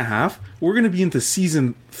year and a half, we're gonna be into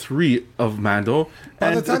season 3 of Mando.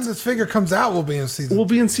 By the time this figure comes out, we'll be in season. We'll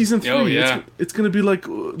be in season 3. Oh, yeah. It's gonna be like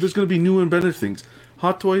there's gonna be new and better things.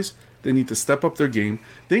 Hot Toys, they need to step up their game.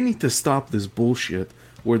 They need to stop this bullshit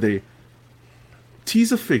where they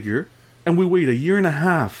tease a figure and we wait a year and a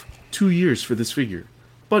half, 2 years for this figure.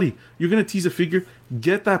 Buddy, you're gonna tease a figure,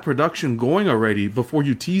 get that production going already before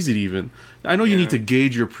you tease it even. I know you need to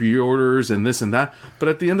gauge your pre-orders and this and that, but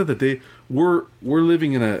at the end of the day, we're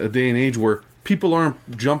living in a day and age where people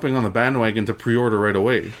aren't jumping on the bandwagon to pre-order right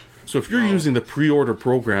away. So if you're using the pre-order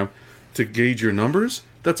program to gauge your numbers,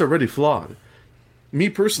 that's already flawed. Me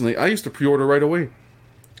personally, I used to pre-order right away.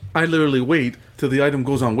 I literally wait till the item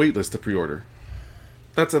goes on waitlist to pre-order.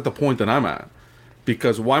 That's at the point that I'm at.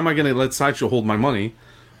 Because why am I going to let Sideshow hold my money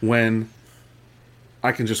when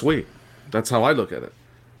I can just wait? That's how I look at it.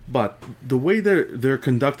 But the way they're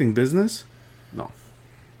conducting business, no.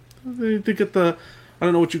 They get I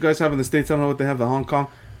don't know what you guys have in the States. I don't know what they have in Hong Kong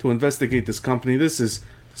to investigate this company. This is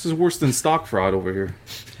worse than stock fraud over here.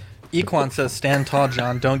 Equan says, stand tall,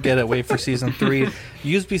 John. Don't get it. Wait for season 3.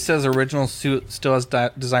 Useby says, original suit still has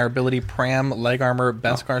desirability. Pram, leg armor,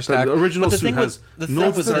 Beskar stack. The original suit has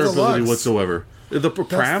no desirability whatsoever. The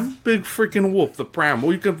Pram? Big freaking wolf. The Pram.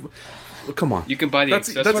 Well, you can... Come on. You can buy the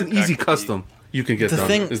That's an easy custom you can get done,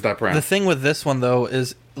 is that Pram. The thing with this one, though,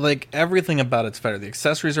 is, like, everything about it's better. The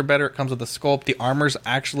accessories are better. It comes with the sculpt. The armor's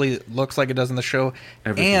actually looks like it does in the show.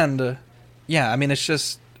 Everything. And, yeah, I mean, it's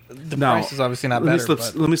just... The price is obviously not better.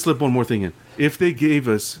 Let me slip one more thing in. If they gave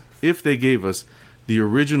us the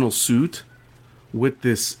original suit with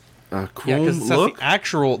this chrome look,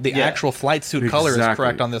 the actual flight suit color is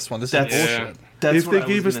correct on this one. This is bullshit. If they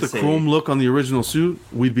gave us the chrome look on the original suit,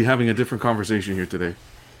 we'd be having a different conversation here today.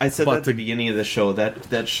 I said that at the beginning of the show.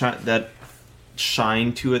 That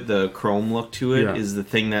shine to it, the chrome look to it, is the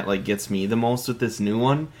thing that like gets me the most with this new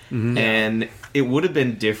one. Mm-hmm. And it would have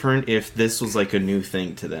been different if this was like a new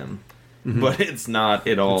thing to them, but it's not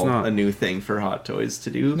at all a new thing for Hot Toys to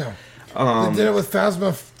do. No, they did it with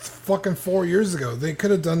Phasma fucking 4 years ago. They could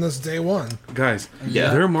have done this day one. Guys,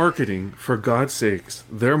 their marketing, for God's sakes,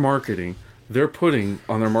 they're putting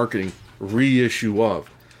on their marketing reissue of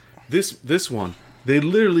this one. They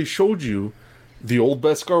literally showed you the old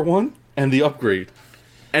Beskar one and the upgrade,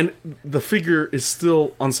 and the figure is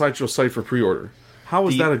still on Sideshow's site for pre-order. How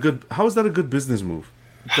is that a good business move?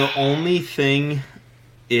 The only thing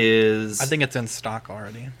is, I think it's in stock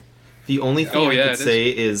already. The only thing I could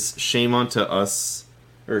say is shame on us.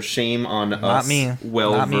 Not me.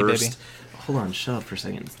 Well versed. Baby. Hold on, shut up for a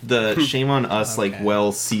second. The shame on us, like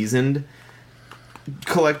well seasoned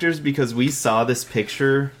collectors, because we saw this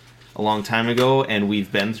picture a long time ago, and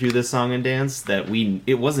we've been through this song and dance.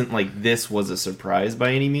 It wasn't like this was a surprise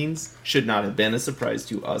by any means. Should not have been a surprise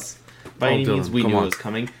to us by any means. We knew it was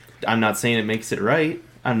coming. I'm not saying it makes it right.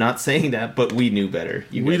 I'm not saying that, but we knew better.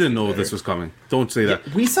 We didn't know this was coming. Don't say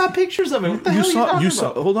that. We saw pictures of it. What the hell are you talking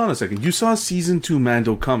about? Hold on a second. You saw season 2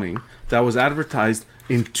 Mando coming. That was advertised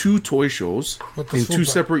in 2 toy shows in 2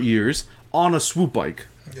 separate years on a swoop bike.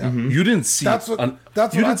 Yeah. Mm-hmm. You didn't see.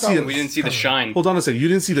 We didn't see the shine. Hold on a second. You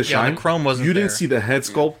didn't see the shine. The chrome wasn't. You didn't see the head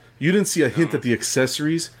sculpt. You didn't see a hint at the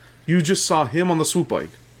accessories. You just saw him on the swoop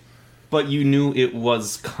bike. But you knew it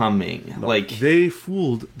was coming. No, like they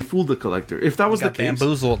fooled the collector. If that was the case,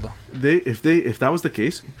 bamboozled. If that was the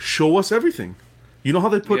case, show us everything. You know how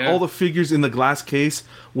they put all the figures in the glass case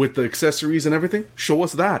with the accessories and everything? Show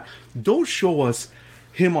us that. Don't show us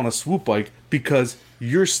him on a swoop bike because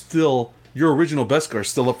your original Beskar is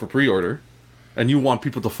still up for pre-order, and you want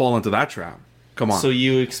people to fall into that trap. Come on. So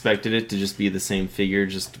you expected it to just be the same figure,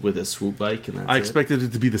 just with a swoop bike, and I expected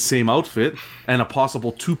it to be the same outfit and a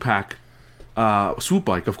possible 2-pack swoop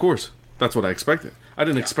bike. Of course, that's what I expected. I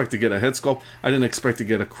didn't expect to get a head sculpt. I didn't expect to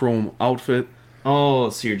get a chrome outfit. Oh,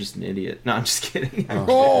 so you're just an idiot. No, I'm just kidding.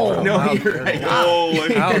 Oh, no, you're right. Oh,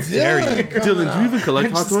 how dare you, Dylan? Do you even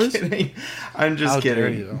collect Hot Toys? I'm just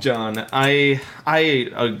kidding, John. I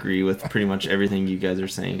agree with pretty much everything you guys are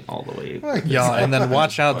saying all the way. Yeah, and then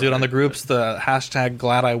watch out, dude. On the groups, the hashtag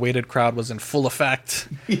Glad I Waited crowd was in full effect.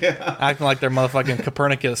 Yeah, acting like they're motherfucking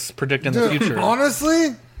Copernicus predicting the future.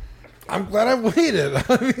 Honestly, I'm glad I waited.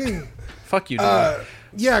 I mean, fuck you, dude.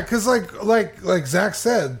 Yeah, because like Zach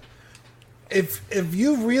said. If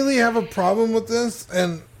you really have a problem with this,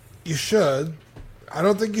 and you should, I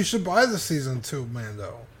don't think you should buy the season 2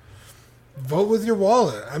 Mando. Vote with your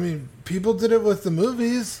wallet. I mean, people did it with the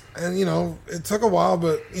movies, and it took a while,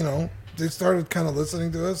 but they started kind of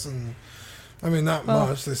listening to us, and I mean, not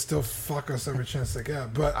much. They still fuck us every chance they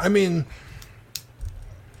get, but I mean,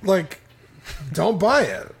 like, don't buy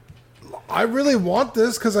it. I really want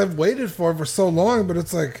this because I've waited for it for so long, but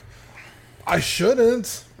it's like I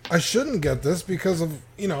shouldn't get this because of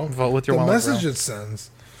vote with your the wallet, message bro. It sends.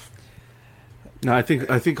 No, I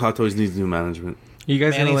think Hot Toys needs new management. You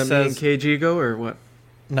guys Manny gonna let me and KG go or what?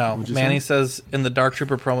 No, Manny says in the Dark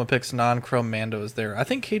Trooper promo pics, non-chrome Mando is there. I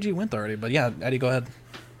think KG went already, but yeah, Eddie, go ahead.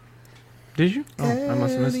 Did you? Oh, I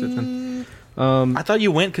must have missed it then. I thought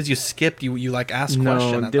you went because you skipped. You like asked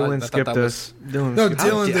question. Dylan skipped us.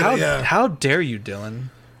 Dylan did. Yeah. How dare you, Dylan?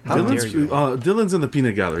 How dare you? Dylan's in the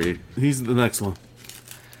peanut gallery. He's the next one.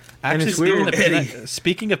 Actually,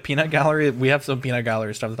 speaking of peanut gallery, we have some peanut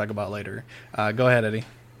gallery stuff to talk about later. Go ahead, Eddie.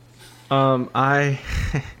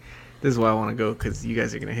 This is why I want to go because you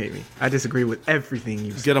guys are gonna hate me. I disagree with everything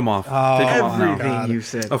you said. Get him off. Everything you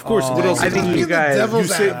said. Of course. What else? I think you guys.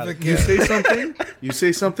 You say something. You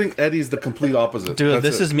say something. Eddie's the complete opposite. Dude,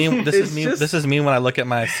 this is me. This is me. This is me when I look at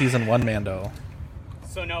my season 1 Mando.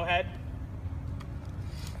 So no head.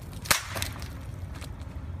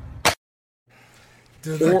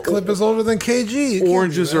 Dude, that clip is older than KG.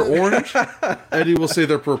 Oranges are orange. Eddie will say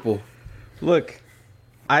they're purple. Look,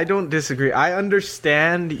 I don't disagree. I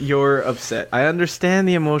understand you're upset. I understand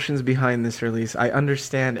the emotions behind this release. I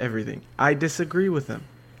understand everything. I disagree with them.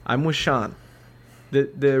 I'm with Sean.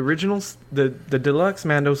 The original, the deluxe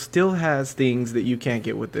Mando still has things that you can't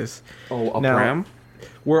get with this. Oh, a pram?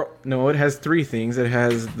 No, it has 3 things. It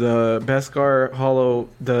has the Beskar Hollow,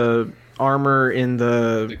 the armor in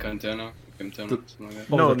the Cantano.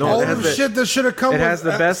 No, it has shit! That should have come. It has the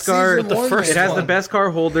Beskar. It has the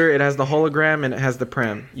Beskar holder. It has the hologram, and it has the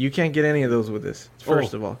pram. You can't get any of those with this.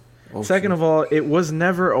 First of all. Second of all, it was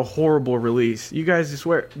never a horrible release. You guys just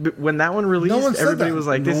swear when that one released, everybody was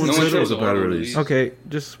like, "This is a bad release." Okay,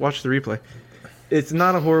 just watch the replay. It's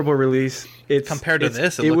not a horrible release. It's compared to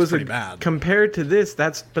this, it looks pretty bad. Compared to this,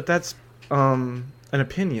 that's an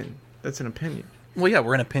opinion. That's an opinion. Well, yeah,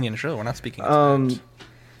 we're an opinion show. We're not speaking.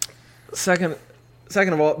 Second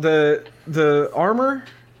of all, the armor,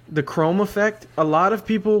 the chrome effect. A lot of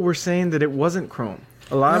people were saying that it wasn't chrome.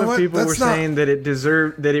 A lot of people were saying that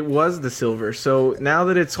it was the silver. So now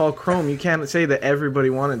that it's all chrome, you can't say that everybody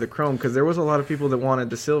wanted the chrome because there was a lot of people that wanted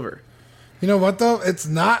the silver. You know what though? It's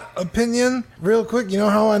not opinion. Real quick, you know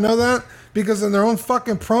how I know that? Because in their own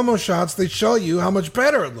fucking promo shots, they show you how much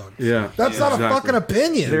better it looks. Yeah, that's not a fucking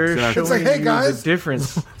opinion. It's like, hey guys, the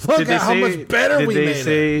difference. Look at how much better we made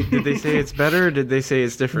it. Did they say it's better? Or did they say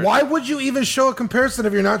it's different? Why would you even show a comparison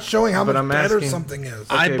if you're not showing how much better something is?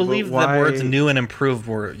 I believe the words "new" and "improved"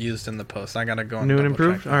 were used in the post. I gotta go. And new and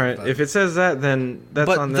improved. All right, if it says that, then that's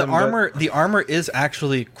on them. The armor is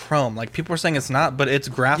actually chrome. Like people are saying it's not, but it's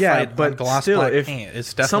graphite on gloss black paint.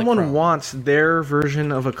 It's definitely someone chrome. wants their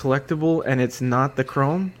version of a collectible and it's not the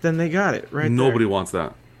chrome, then they got it right. Nobody wants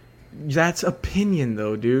that. That's opinion,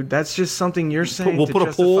 though, dude. That's just something you're saying we'll to put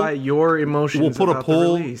justify a poll, your emotions. We'll put a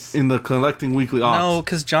poll the in the Collecting Weekly ops. No,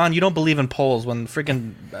 because John, you don't believe in polls. When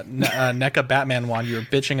freaking NECA Batman won, you were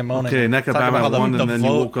bitching and moaning. Okay, NECA Batman won, and then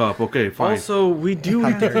you woke up. Okay, fine. Also, we do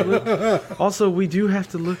have to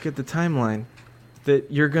look at the timeline that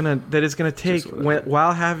it's gonna take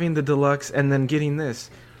while having the deluxe and then getting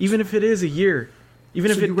this. Even if it is a year. Even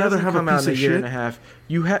if it doesn't come out in a year and a half,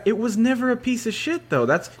 it was never a piece of shit, though.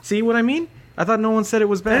 See what I mean? I thought no one said it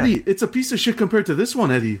was bad. Eddie, it's a piece of shit compared to this one,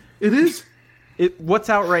 Eddie. It is. What's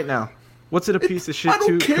out right now? What's it a piece of shit to? I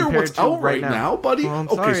don't care what's out right now, buddy. Well, I'm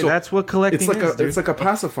sorry, so that's what collecting is. It's like a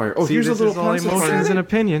pacifier. Oh, see, here's a little pacifier. Emotions and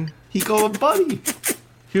opinion. He called buddy.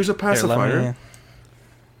 Here's a pacifier.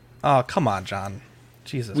 Oh, come on, John.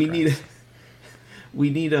 Jesus Christ. We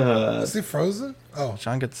need a... Is he frozen? Oh.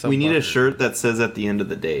 John gets so We need buttered. a shirt that says at the end of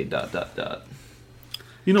the day, ...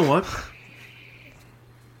 You know what?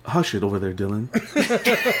 Hush it over there, Dylan.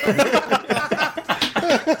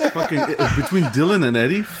 Fucking between Dylan and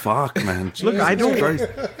Eddie, fuck, man. Look, I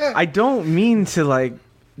don't mean to like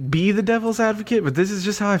be the devil's advocate, but this is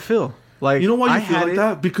just how I feel. Like, you know why you feel like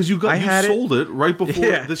that? Because you sold it right before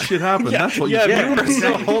this shit happened. That's what you if you were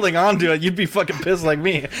still holding on to it, you'd be fucking pissed like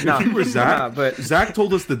me. No, if you were Zach, Zach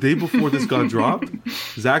told us the day before this got dropped.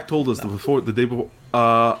 Zach told us the day before.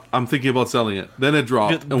 I'm thinking about selling it. Then it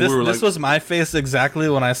dropped, and we were like, "This was my face exactly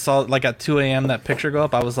when I saw like at 2 a.m. that picture go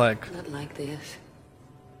up." I was like, "Not like this.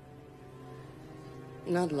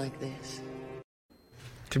 Not like this."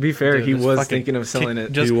 To be fair, Dude, he was thinking of selling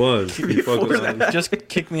it. He was. Just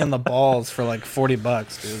kick me in the balls for like $40, dude.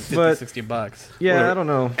 $50-$60. Yeah, I don't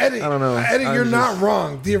know. Eddie, you're not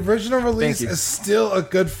wrong. The original release Thank you. is still a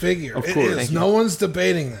good figure. Of It course. is. Thank you. No one's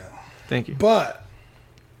debating that. Thank you. But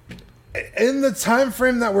in the time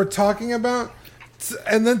frame that we're talking about,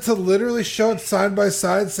 and then to literally show it side by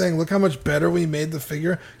side saying, look how much better we made the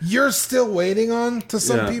figure, you're still waiting on to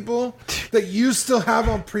some people that you still have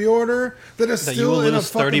on pre-order that is That still you will in a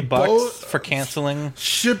lose fucking $30 boat for canceling.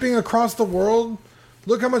 shipping across the world.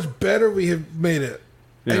 Look how much better we have made it.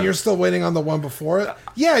 Yeah. And you're still waiting on the one before it.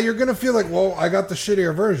 Yeah, you're going to feel like, well, I got the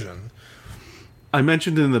shittier version. I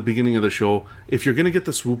mentioned in the beginning of the show, if you're gonna get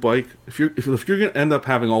the swoop bike, if you're gonna end up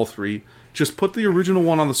having all three, just put the original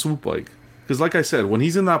one on the swoop bike. Because like I said, when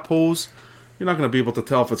he's in that pose, you're not gonna be able to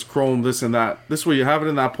tell if it's chrome, this and that. This way you have it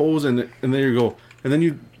in that pose, and there you go. And then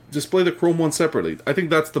you display the chrome one separately. I think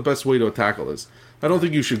that's the best way to tackle this. I don't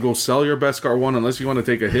think you should go sell your Beskar one unless you want to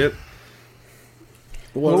take a hit.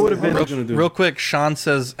 What would have been real quick? Sean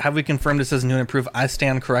says, "Have we confirmed it says new and improved?" I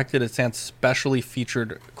stand corrected. It stands specially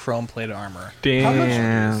featured chrome plated armor.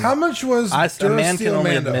 Damn. How much was A man can Durasteel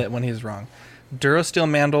only Mando? admit when he's wrong. Durasteel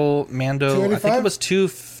Mando. I think it was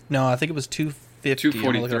 250.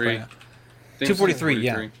 243. 243.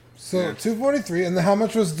 Yeah. So 243, and then how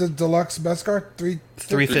much was the deluxe Beskar?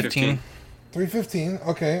 315. $315.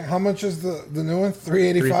 Okay, how much is the new one?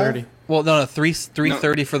 $385. Well, no,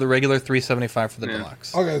 330 for the regular, $375 for the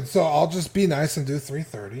deluxe. Okay, so I'll just be nice and do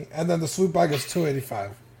 $330, and then the swoop bag is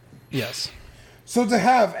 $285. Yes. So to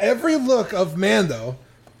have every look of Mando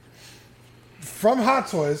from Hot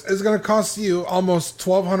Toys is going to cost you almost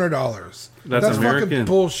 $1,200. That's American. Fucking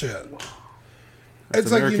bullshit. That's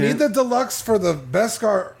it's American. like you need the deluxe for the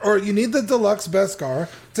Beskar, or you need the deluxe Beskar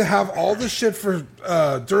to have all the shit for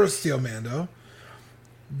Durasteel Mando.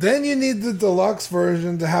 Then you need the deluxe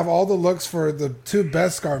version to have all the looks for the 2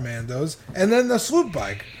 Beskar Mandos, and then the swoop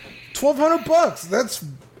bike. $1,200. That's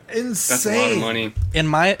insane. That's a lot of money. In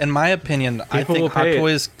my opinion, I People think will pay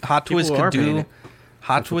Hot Toys People are could paying do it.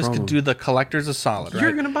 Hot Toys could do the collectors a solid, right?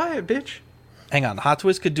 You're gonna buy it, bitch. Hang on, Hot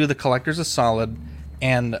Toys could do the collectors a solid,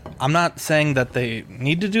 and I'm not saying that they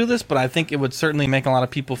need to do this, but I think it would certainly make a lot of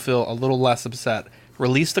people feel a little less upset.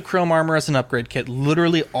 Release the chrome armor as an upgrade kit,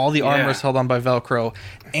 literally all the armor is held on by Velcro,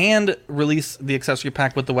 and release the accessory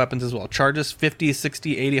pack with the weapons as well. Charges $50,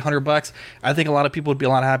 $60, $80, $100. I think a lot of people would be a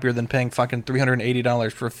lot happier than paying fucking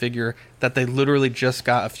 $380 for a figure that they literally just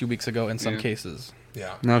got a few weeks ago in some cases.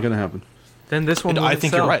 Yeah. Not gonna happen. Then this one. I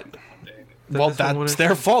think you're right. Well, that's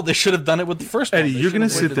their fault. They should have done it with the first one. Eddie, you're gonna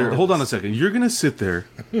sit there. Hold on a second. You're gonna sit there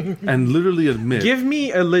and literally admit. Give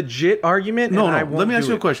me a legit argument. No, and no. I won't Let me ask do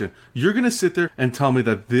you a it. question. You're gonna sit there and tell me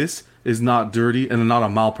that this is not dirty and not a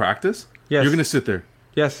malpractice? Yes. You're gonna sit there.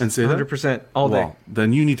 Yes. And say 100% all day. Well,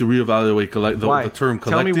 then you need to reevaluate Why? the term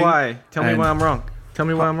Tell collecting. me why. Tell me why I'm wrong. Tell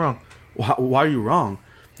me why I'm wrong. Why are you wrong?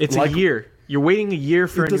 It's a year. You're waiting a year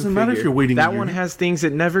for a new doesn't matter if figure. you're waiting a That year. one has things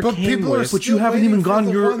that never But came people are with. But you haven't even gone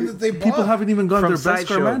your. People bought. haven't even gone From their best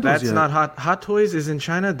Sideshow. Carmandos That's yet. not Hot Toys is in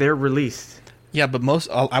China. They're released. Yeah, but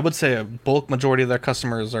I would say a bulk majority of their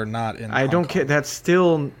customers are not in. I Hong don't Kong. care. That's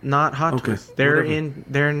still not Hot Okay, Toys. They're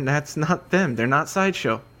whatever. in. That's not them. They're not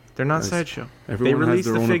Sideshow. They're not Nice. Sideshow. Everyone they has released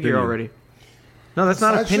their the own figure opinion. already. No, that's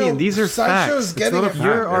not Sideshow- opinion. These are Sideshow's facts. getting not a a fact.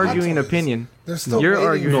 You're Hot arguing Toys. opinion. They're still You're waiting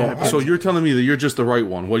arguing for an Hot opinion. So Toys. you're telling me that you're just the right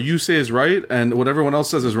one. What you say is right, and what everyone else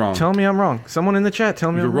says is wrong. Tell me I'm wrong. Someone in the chat,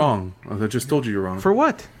 tell me You're I'm wrong. wrong. I just told you you're wrong. For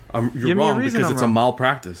what? You're Give me a wrong reason because I'm it's wrong. a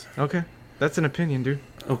malpractice. Okay, that's an opinion, dude.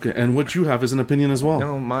 Okay, and what you have is an opinion as well.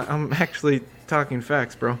 No, I'm actually talking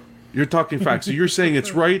facts, bro. You're talking facts. So you're saying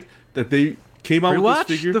it's right that they came out with Rewatch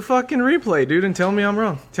this figure. the fucking replay, dude, and tell me I'm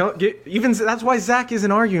wrong. Even that's why Zach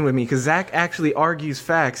isn't arguing with me, because Zach actually argues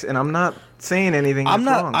facts, and I'm not saying anything. I'm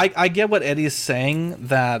that's not. wrong. I get what Eddie's saying,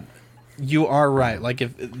 that you are right. Like,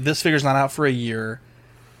 if this figure's not out for a year,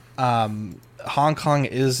 Hong Kong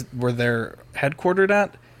is where they're headquartered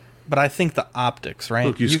at. But I think the optics, right?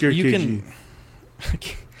 Look, you scared KG.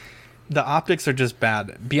 The optics are just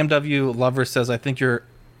bad. BMW Lover says, I think your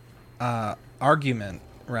argument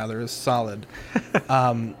rather is solid.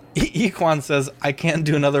 Equan says, I can't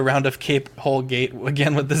do another round of Cape Hole Gate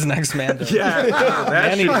again with this next Mando. Yeah,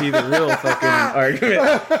 that should be the real fucking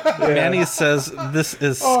argument. Manny says, this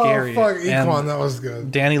is scary. Oh, fuck, And Equan, that was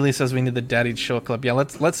good. Danny Lee says we need the Daddy Chill clip. Yeah,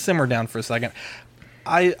 let's simmer down for a second.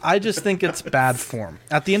 I just think it's bad form.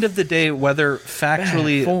 At the end of the day, whether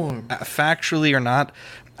factually or not,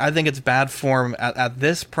 I think it's bad form at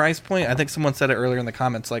this price point. I think someone said it earlier in the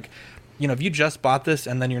comments, like, you know, if you just bought this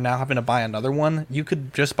and then you're now having to buy another one, you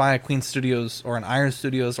could just buy a Queen Studios or an Iron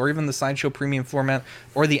Studios or even the Sideshow Premium format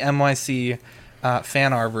or the MYC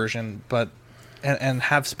Fan R version, but and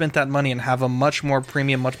have spent that money and have a much more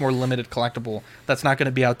premium, much more limited collectible that's not going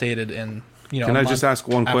to be outdated in, you know. Can a I month just ask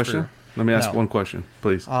one after. question? Let me ask No. one question,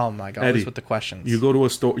 please. Oh my God, Eddie, what's with the questions? You go to a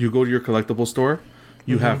store. You go to your collectible store.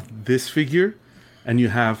 You Mm-hmm. have this figure, and you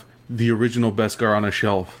have the original Beskar on a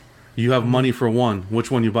shelf. You have money for one.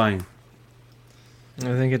 Which one you buying? I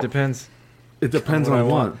think it depends. It depends what on I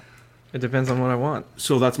what. want. It depends on what I want.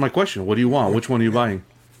 So that's my question. What do you want? Which one are you buying?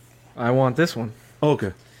 I want this one. Oh,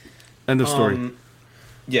 okay. End of story.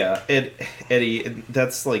 Yeah, Eddie,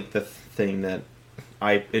 that's like the thing that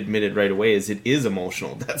I admitted right away is it is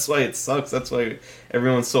emotional. That's why it sucks. That's why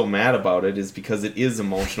everyone's so mad about it, is because it is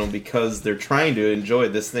emotional, because they're trying to enjoy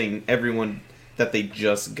this thing, everyone that they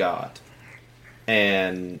just got.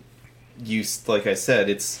 And you, like I said,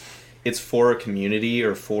 it's for a community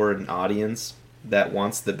or for an audience that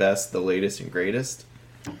wants the best, the latest, and greatest.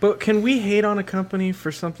 But can we hate on a company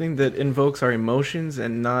for something that invokes our emotions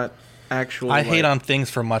and not actual? I hate on things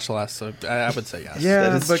for much less, so I would say yes.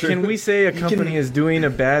 Yeah, but true. can we say a You company can- is doing a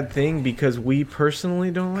bad thing because we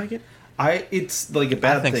personally don't like it? It's like a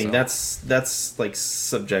bad think thing. so. That's like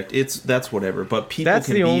subject. That's whatever. But people. That's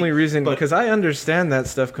can the be, only reason, but because I understand that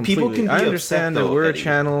stuff completely. People can be I understand upset, that though, we're a Eddie.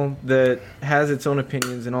 channel that has its own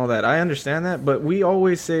opinions and all that. I understand that, but we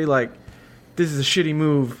always say like, this is a shitty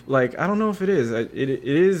move. Like, I don't know if it is. It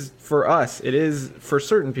is for us. It is for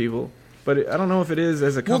certain people. But I don't know if it is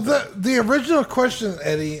as a company. Well, the original question,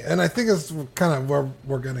 Eddie, and I think it's kind of where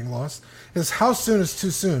we're getting lost, is how soon is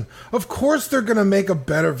too soon? Of course they're going to make a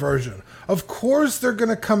better version. Of course they're going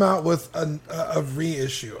to come out with a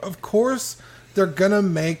reissue. Of course they're going to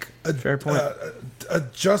make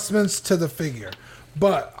adjustments to the figure.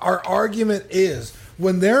 But our argument is,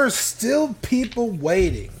 when there are still people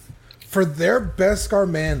waiting for their Beskar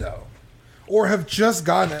Mando, or have just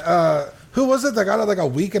gotten it, who was it that got it like a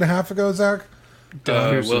week and a half ago, Zach?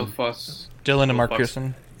 Will Fox. Dylan and Mark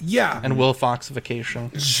Pearson. Yeah. And Will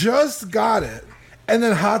Foxification. Just got it. And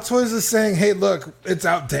then Hot Toys is saying, hey, look, it's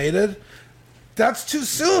outdated. That's too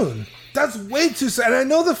soon. That's way too soon. And I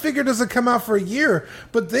know the figure doesn't come out for a year,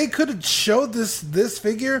 but they could have showed this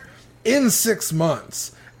figure in 6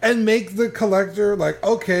 months and make the collector like,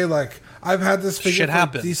 okay, like, I've had this figure. Shit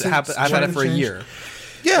happens. I've had it for a year.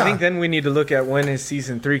 Yeah. I think then we need to look at when is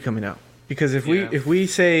season 3 coming out. Because if we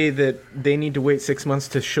say that they need to wait 6 months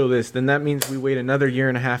to show this, then that means we wait another year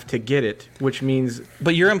and a half to get it, which means.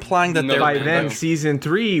 But you're implying that by then season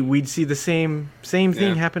 3 we'd see the same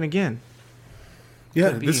thing happen again.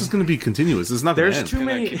 Yeah, this is going to be continuous. It's not. There's too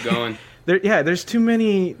many. Keep going. There's too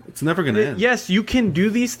many. It's never going to end. Yes, you can do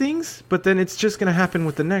these things, but then it's just going to happen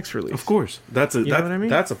with the next release. Of course, that's what I mean?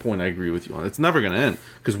 That's a point I agree with you on. It's never going to end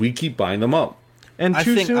because we keep buying them up. And I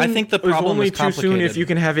think the problem only is too soon if you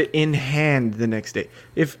can have it in hand the next day.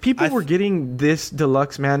 If people were getting this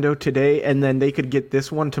deluxe Mando today and then they could get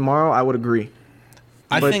this one tomorrow, I would agree.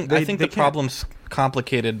 I think the problem's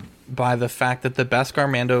complicated by the fact that the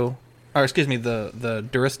Beskar Mando, or excuse me, the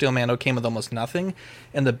Durasteel Mando came with almost nothing,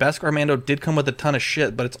 and the Beskar Mando did come with a ton of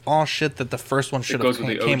shit, but it's all shit that the first one should have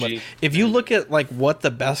came with. If you look at like what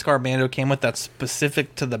the Beskar Mando came with that's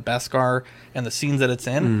specific to the Beskar and the scenes that it's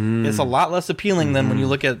in, it's a lot less appealing than when you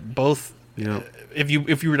look at both. Yeah. If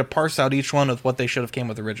you were to parse out each one with what they should have came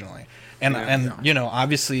with originally, and you know,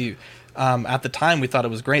 obviously, at the time we thought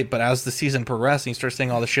it was great, but as the season progressed and you start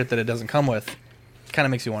seeing all the shit that it doesn't come with, it kind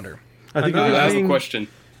of makes you wonder. I think I have a question.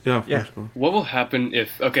 Yeah. What will happen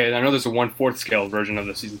if? Okay, I know there's a 1/4 scale version of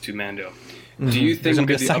the season 2 Mando. Do you think there's gonna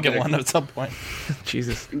be a the second one at some point?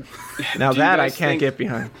 Jesus. Now that I can't get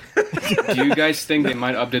behind. Do you guys think they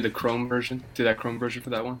might update the Chrome version to that Chrome version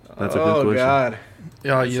for that one? That's a good question. God.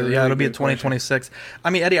 Yeah, it'll be 2026. I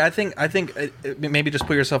mean, Eddie, I think maybe just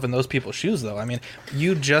put yourself in those people's shoes, though. I mean,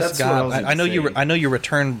 you just got. I know you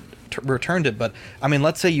returned it, but I mean,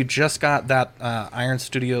 let's say you just got that Iron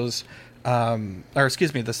Studios. Or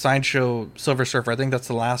excuse me, the Sideshow Silver Surfer. I think that's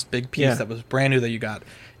the last big piece that was brand new that you got.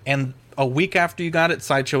 And a week after you got it,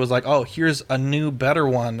 Sideshow was like, "Oh, here's a new, better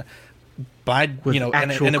one." With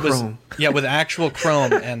and it was with actual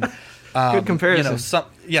chrome and good comparison.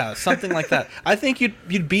 Something like that. I think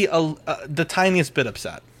you'd be the tiniest bit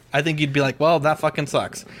upset. I think you'd be like, "Well, that fucking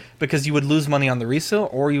sucks," because you would lose money on the resale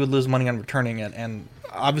or you would lose money on returning it. And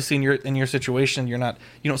obviously, in your situation, you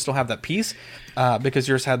don't still have that piece because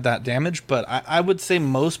yours had that damage. But I would say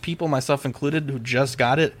most people, myself included, who just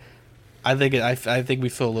got it, I think we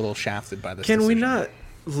feel a little shafted by this. Can we decision. not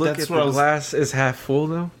look at the glass as half full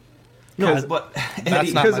though? No, but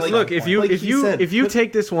that's not because look, if you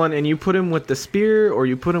take this one and you put him with the spear or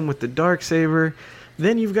you put him with the Darksaber,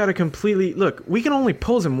 then you've got a completely look. We can only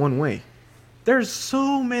pose him one way. There's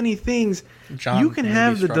so many things. John, you can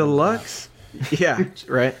have the deluxe. Yeah,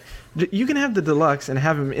 right. You can have the deluxe and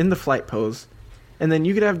have him in the flight pose, and then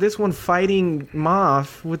you could have this one fighting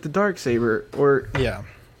Moff with the Darksaber, or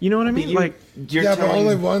you know what I mean? But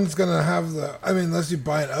only one's gonna have the. I mean, unless you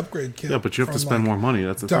buy an upgrade kit. Yeah, but you have to spend more money.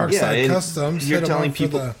 That's the Dark thing. Side Customs. You're telling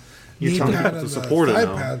people. You're telling people to support it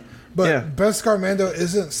now. iPad. But Beskar Mando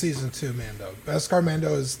isn't season 2 Mando. Beskar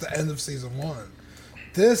Mando is the end of season 1.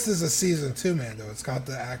 This is a season 2 Mando. It's got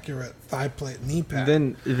the accurate thigh plate knee pad.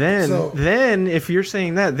 Then if you're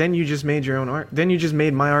saying that, then you just made your own then you just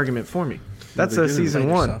made my argument for me. That's a season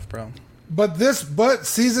 1. Yourself, bro. But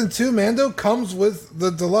season 2 Mando comes with the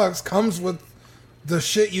deluxe, comes with the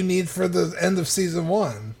shit you need for the end of season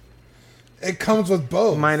 1. It comes with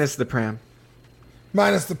both. Minus the pram.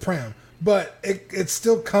 But it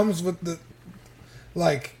still comes with the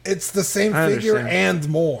it's the same figure and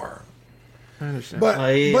more. I understand.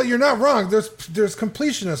 But you're not wrong. There's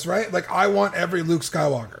completionists, right? Like, I want every Luke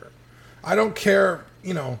Skywalker. I don't care,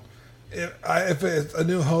 if it's A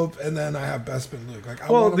New Hope and then I have Bespin Luke. Like,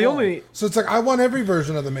 I want them all. So it's like I want every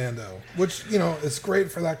version of the Mando, which is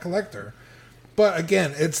great for that collector. But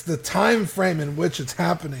again, it's the time frame in which it's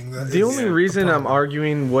happening. The only reason I'm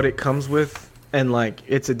arguing what it comes with and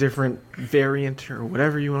it's a different variant or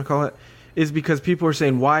whatever you want to call it is because people are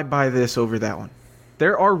saying, why buy this over that one?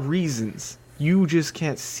 There are reasons. You just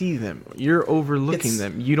can't see them. You're overlooking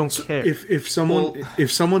them. You don't care. If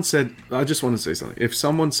someone said, I just want to say something. If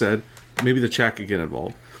someone said, maybe the chat could get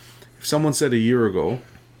involved. If someone said a year ago,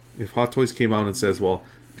 if Hot Toys came out and says, well,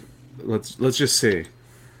 let's just say,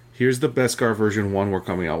 here's the Beskar version 1 we're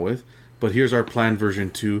coming out with, but here's our planned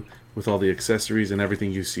version 2 with all the accessories and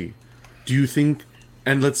everything you see. Do you think,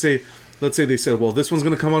 and let's say they said, well, this one's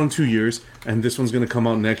going to come out in 2 years and this one's going to come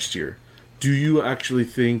out next year. Do you actually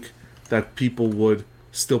think that people would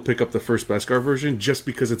still pick up the first Beskar version just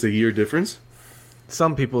because it's a year difference?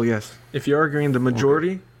 Some people, yes. If you're arguing the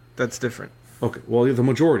majority, that's different. Okay, well, the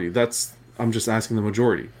majority. I'm just asking the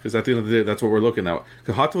majority because at the end of the day, that's what we're looking at.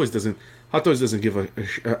 Because Hot Toys doesn't give a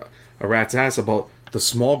rat's ass about the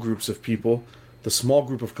small groups of people, the small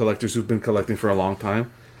group of collectors who've been collecting for a long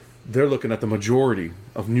time. They're looking at the majority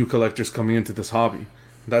of new collectors coming into this hobby.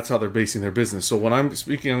 That's how they're basing their business. So when I'm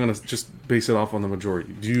speaking, I'm going to just base it off on the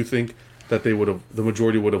majority. Do you think that the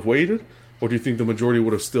majority would have waited, or do you think the majority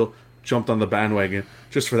would have still jumped on the bandwagon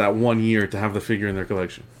just for that 1 year to have the figure in their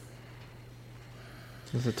collection?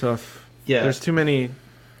 It's a tough. Yeah. There's too many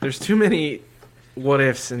what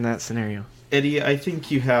ifs in that scenario. Eddie, I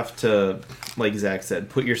think you have to, like Zach said,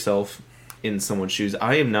 put yourself in someone's shoes.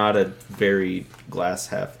 I am not a very glass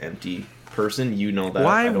half empty person. You know that.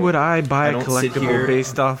 Why would I buy a collectible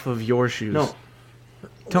based off of your shoes? No.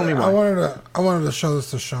 Tell me why. I wanted to show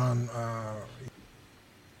this to Sean.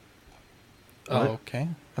 Okay.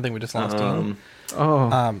 I think we just lost Dean.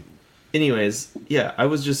 Anyways, yeah, I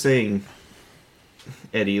was just saying,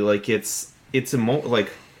 Eddie, like it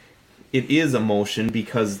is emotion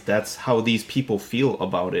because that's how these people feel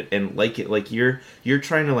about it and like it. Like you're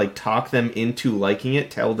trying to like talk them into liking it,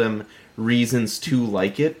 tell them reasons to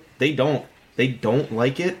like it. They don't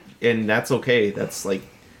like it, and that's okay. That's like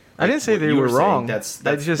I didn't say they were wrong. That's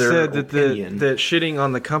I just their said that opinion. that shitting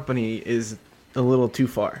on the company is a little too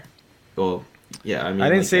far. Well, yeah, I mean, I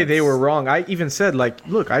didn't say they were wrong. I even said, like,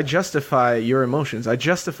 look, I justify your emotions. I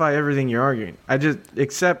justify everything you're arguing. I just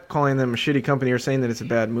accept calling them a shitty company or saying that it's a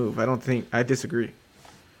bad move. I disagree.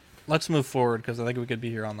 Let's move forward because I think we could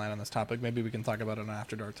be here all night on this topic. Maybe we can talk about it on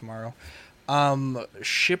After Dark tomorrow.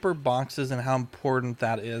 Shipper boxes and how important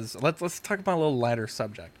that is. Let's talk about a little lighter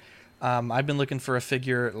subject. I've been looking for a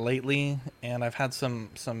figure lately, and I've had some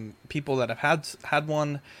people that have had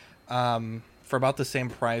one for about the same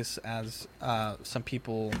price as some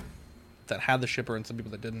people that had the shipper and some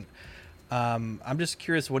people that didn't. I'm just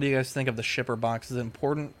curious, what do you guys think of the shipper box? Is it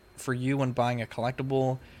important for you when buying a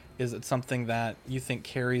collectible? Is it something that you think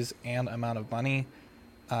carries an amount of money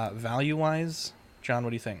value-wise? John, what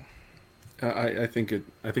do you think? I think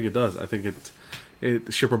it does. I think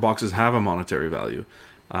shipper boxes have a monetary value.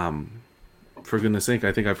 For goodness sake,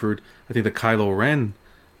 I think the Kylo Ren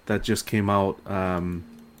that just came out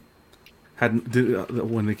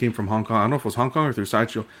when they came from Hong Kong. I don't know if it was Hong Kong or through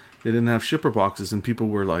Sideshow. They didn't have shipper boxes, and people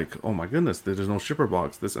were like, "Oh my goodness, there's no shipper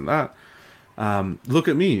box, this and that." Look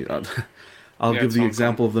at me. I'll give the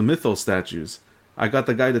example of the Mythos statues. I got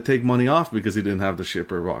the guy to take money off because he didn't have the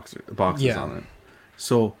shipper boxes on it.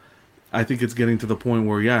 So I think it's getting to the point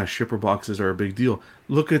where, shipper boxes are a big deal.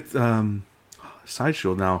 Look at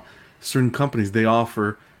Sideshow now. Certain companies, they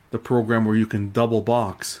offer the program where you can double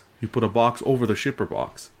box. You put a box over the shipper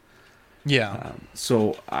box. Yeah.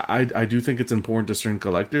 So I do think it's important to certain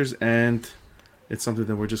collectors, and it's something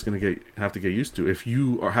that we're just going to have to get used to. If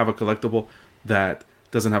you have a collectible that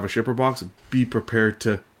doesn't have a shipper box, be prepared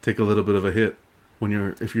to take a little bit of a hit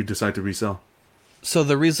if you decide to resell. So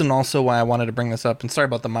the reason also why I wanted to bring this up, and sorry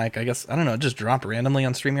about the mic, I guess, I don't know, it just dropped randomly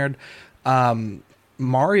on StreamYard.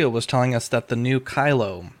 Mario was telling us that the new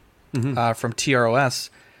Kylo from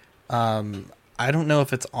TROS, I don't know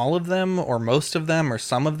if it's all of them or most of them or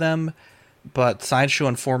some of them, but Sideshow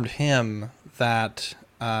informed him that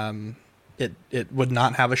it would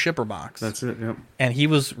not have a shipper box. That's it, yep. And he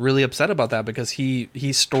was really upset about that because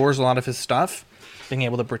he stores a lot of his stuff. Being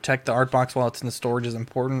able to protect the art box while it's in the storage is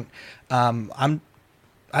important.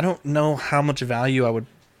 I don't know how much value I would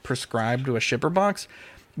prescribe to a shipper box,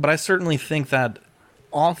 but I certainly think that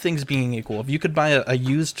all things being equal, if you could buy a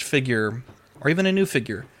used figure or even a new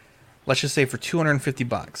figure, let's just say for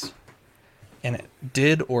 $250, and it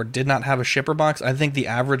did or did not have a shipper box, I think the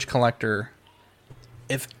average collector,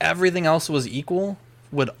 if everything else was equal,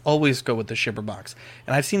 would always go with the shipper box.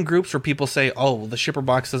 And I've seen groups where people say, oh, the shipper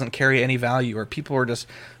box doesn't carry any value, or people are just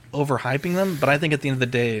overhyping them. But I think at the end of the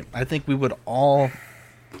day, I think we would all,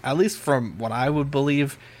 at least from what I would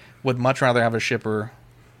believe, would much rather have a shipper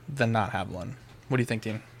than not have one. What do you think,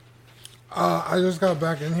 Dean? I just got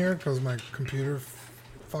back in here because my computer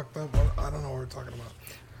fucked up. I don't know what we're talking about.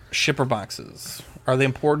 Shipper boxes. Are they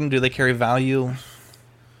important? Do they carry value?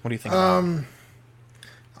 What do you think?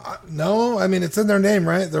 No, I mean, it's in their name,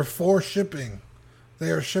 right? They're for shipping. They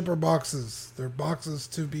are shipper boxes. They're boxes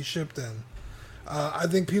to be shipped in. I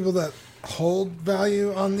think people that hold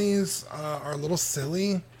value on these are a little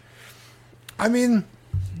silly. I mean,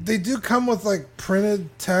 they do come with like printed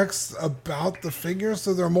text about the figure,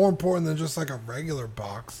 so they're more important than just like a regular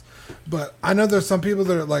box. But I know there's some people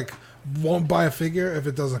that are like won't buy a figure if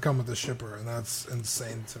it doesn't come with the shipper, and that's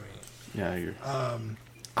insane to me. Yeah, you're.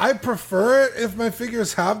 I prefer it if my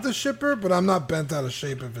figures have the shipper, but I'm not bent out of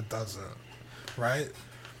shape if it doesn't. Right?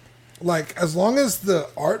 Like, as long as the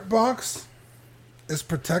art box is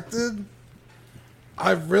protected,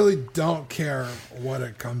 I really don't care what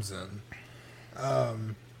it comes in.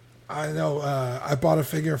 I know I bought a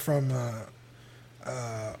figure from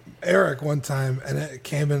Eric one time, and it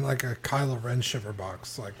came in like a Kylo Ren shipper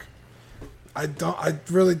box. Like, I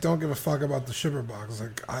really don't give a fuck about the shipper box.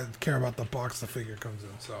 Like, I care about the box the figure comes in.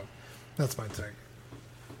 So that's my take.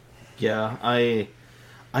 Yeah,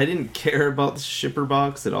 I didn't care about the shipper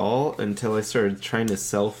box at all until I started trying to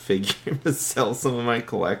sell some of my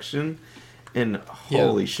collection. And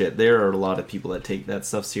holy shit, there are a lot of people that take that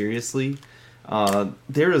stuff seriously.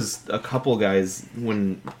 There was a couple guys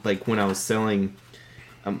when I was selling,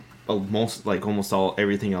 almost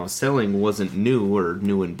everything I was selling wasn't new or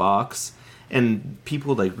new in box. And people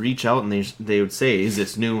would like reach out and they would say, "Is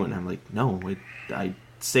this new?" And I'm like, "No, I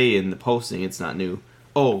say in the posting it's not new."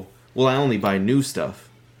 "Oh, well, I only buy new stuff."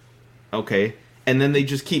 Okay. And then they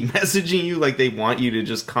just keep messaging you like they want you to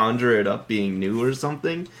just conjure it up being new or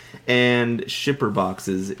something. And shipper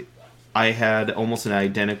boxes, I had almost an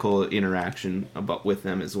identical interaction with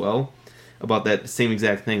them as well. About that same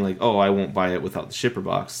exact thing, like, "Oh, I won't buy it without the shipper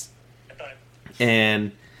box."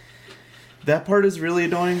 And that part is really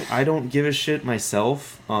annoying. I don't give a shit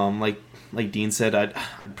myself. Like Dean said, I'd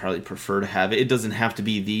probably prefer to have it. It doesn't have to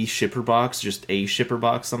be the shipper box, just a shipper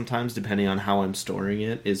box sometimes, depending on how I'm storing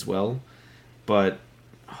it as well. But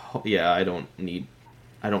yeah, I don't need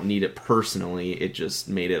it personally. It just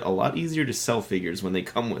made it a lot easier to sell figures when they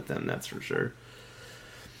come with them, that's for sure.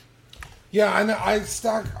 Yeah, I know. I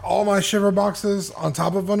stack all my shipper boxes on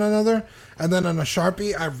top of one another, and then on a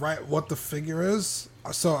Sharpie, I write what the figure is,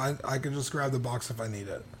 so I can just grab the box if I need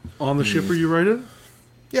it. On the shipper, you write it?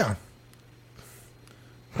 Yeah.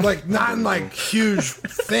 Like, not in, like, huge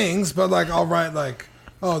things, but, like, I'll write, like,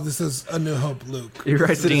 "Oh, this is A New Hope Luke." He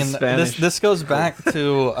writes it in Spanish. This goes back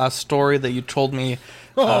to a story that you told me.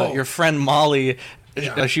 Your friend Molly,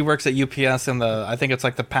 she works at UPS in I think it's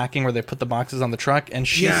like the packing where they put the boxes on the truck, and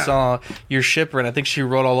she saw your shipper, and I think she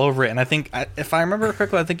wrote all over it. And I think, if I remember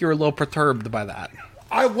correctly, I think you were a little perturbed by that.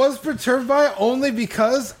 I was perturbed by it only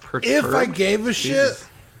because if I gave a shit,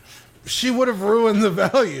 she would have ruined the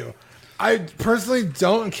value. I personally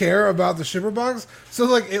don't care about the shipper box, so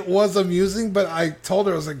like it was amusing, but I told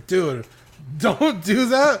her, I was like, "Dude, don't do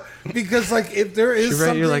that," because like if there is she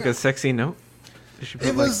write you like a sexy note. She put,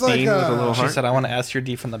 it was like with a little she heart? said, "I want to ask your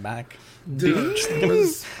D from the back." Dude, it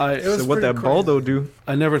was so what that Baldo do?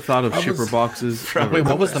 I never thought of shipper boxes. Wait,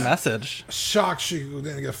 what was the message? Shocked she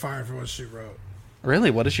didn't get fired for what she wrote.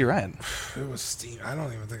 Really? What did she write? It was steam. I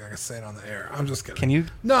don't even think I can say it on the air. I'm just kidding. Can you?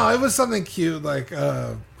 No, it was something cute, like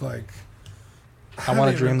I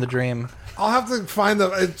want to dream the dream. I'll have to find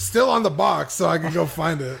it's still on the box, so I can go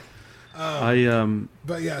find it.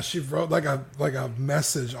 But yeah, she wrote like a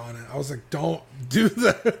message on it. I was like, "Don't do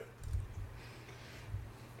that."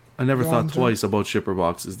 I never thought twice about shipper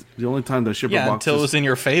boxes. The only time that shipper boxes... until it was in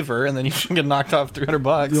your favor, and then you get knocked off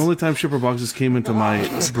 $300. The only time shipper boxes came into my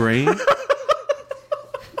brain...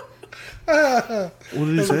 What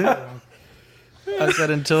did he say? I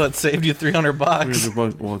said until it saved you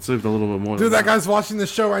 $300. Well, it saved a little bit more. Dude, that guy's watching the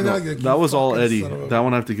show right now. That was all Eddie. That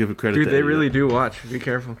one I have to give it credit to. Dude, they really do watch. Be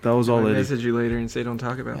careful. That was all Eddie. Message you later and say don't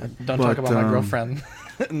talk about it. Don't talk about my girlfriend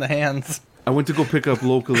in the hands. I went to go pick up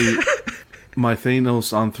locally my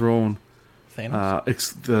Thanos on Throne.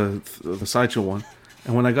 Thanos? The sideshow one.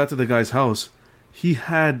 And when I got to the guy's house, he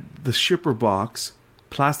had the shipper box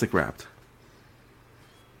plastic wrapped.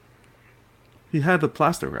 He had the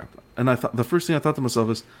plastic wrapped. And I thought the first thing I thought to myself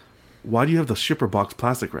is, why do you have the shipper box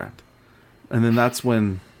plastic wrapped? And then that's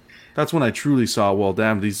when I truly saw, well,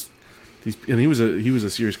 damn, these and he was a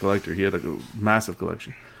serious collector. He had a massive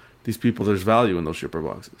collection. These people, there's value in those shipper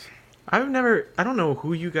boxes. I don't know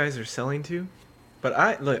who you guys are selling to, but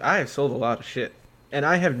I have sold a lot of shit, and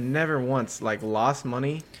I have never once lost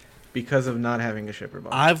money because of not having a shipper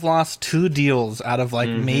box. I've lost 2 deals out of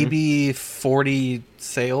maybe 40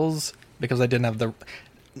 sales because I didn't have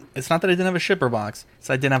it's not that I didn't have a shipper box. It's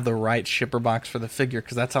I didn't have the right shipper box for the figure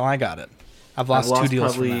because that's how I got it. I've lost 2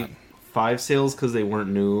 deals from that. 5 sales because they weren't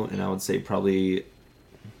new, and I would say probably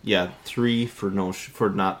 3 for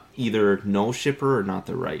not either no shipper or not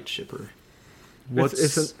the right shipper.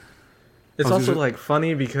 It's also like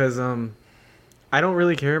funny because I don't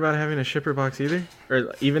really care about having a shipper box either,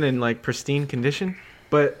 or even in like pristine condition.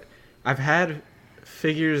 But I've had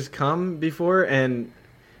figures come before, and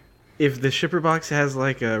if the shipper box has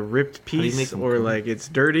like a ripped piece or like it's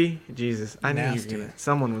dirty, Jesus, I knew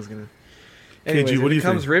someone was gonna. Anyways, KG, what do you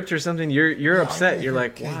comes think? ripped or something, you're upset. You're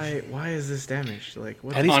like, why is this damaged? Like,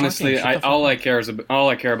 what? Honestly, all I care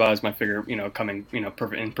about is my figure, coming, in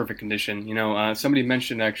perfect condition. Somebody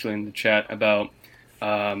mentioned actually in the chat about,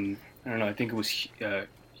 I don't know, I think it was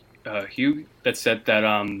Hugh that said that,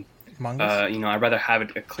 I'd rather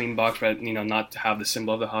have a clean box, rather, not to have the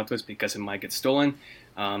symbol of the Hot Toys because it might get stolen.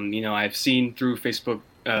 I've seen through Facebook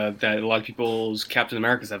that a lot of people's Captain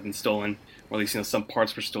Americas have been stolen. Or at least, some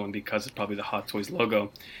parts were stolen because of probably the Hot Toys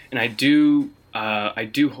logo. And I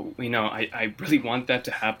really want that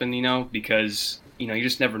to happen, because, you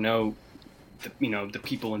just never know, the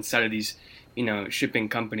people inside of these, shipping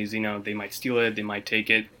companies, they might steal it, they might take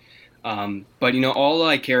it. But, all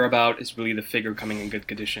I care about is really the figure coming in good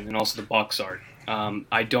condition and also the box art.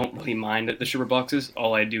 I don't really mind the shipper boxes.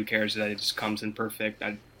 All I do care is that it just comes in perfect.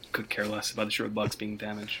 I could care less about the shipper box being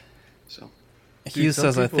damaged. So. Hughes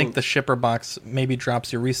says, I think the shipper box maybe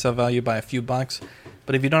drops your resale value by a few bucks,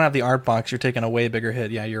 but if you don't have the art box, you're taking a way bigger hit.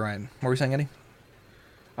 Yeah, you're right. What were you saying, Eddie?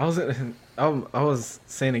 I was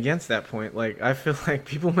saying against that point. Like, I feel like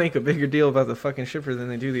people make a bigger deal about the fucking shipper than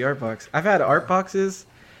they do the art box. I've had art boxes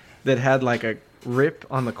that had like a rip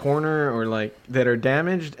on the corner or like that are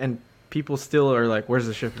damaged, and people still are like, "Where's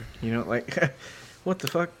the shipper?" Like, what the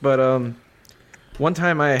fuck? But one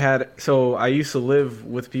time I used to live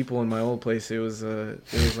with people in my old place. It was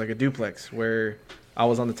like a duplex where I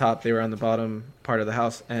was on the top, they were on the bottom part of the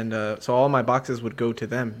house, and so all my boxes would go to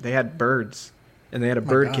them. They had birds, and they had a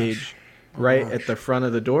bird cage at the front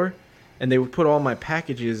of the door, and they would put all my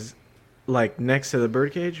packages like next to the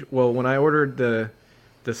bird cage. Well, when I ordered the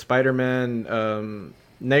Spider-Man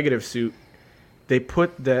negative suit, they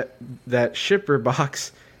put that shipper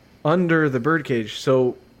box under the bird cage,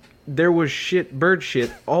 so there was bird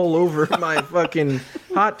shit all over my fucking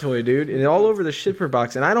Hot Toy, dude, and all over the shipper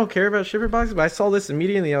box. And I don't care about shipper boxes, but I saw this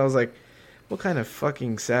immediately. I was like, what kind of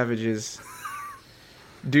fucking savages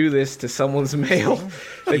do this to someone's mail?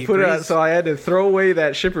 They put it out, so I had to throw away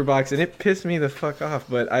that shipper box, and it pissed me the fuck off.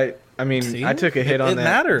 But I took a hit on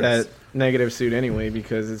that negative suit anyway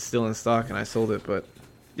because it's still in stock and I sold it. But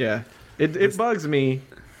yeah, it bugs me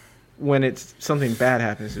when it's something bad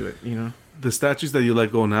happens to it, The statues that you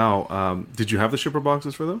let go now, did you have the shipper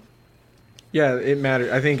boxes for them? Yeah, it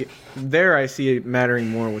mattered. I think I see it mattering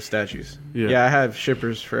more with statues. Yeah, I have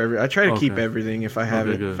shippers for I try to keep everything if I have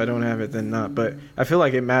it. Good. If I don't have it, then not. But I feel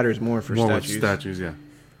like it matters more for statues. With statues, yeah.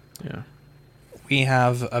 Yeah. We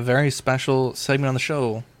have a very special segment on the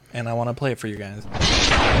show, and I want to play it for you guys.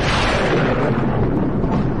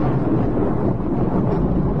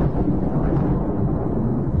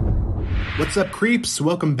 What's up, creeps?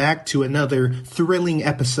 Welcome back to another thrilling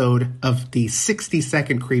episode of the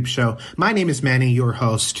 60-Second Creep Show. My name is Manny, your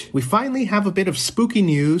host. We finally have a bit of spooky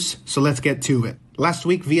news, so let's get to it. Last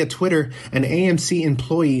week, via Twitter, an AMC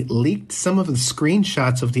employee leaked some of the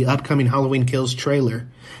screenshots of the upcoming Halloween Kills trailer.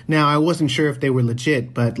 Now, I wasn't sure if they were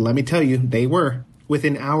legit, but let me tell you, they were.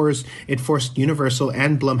 Within hours, it forced Universal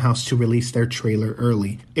and Blumhouse to release their trailer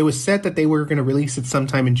early. It was said that they were going to release it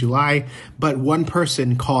sometime in July, but one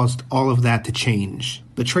person caused all of that to change.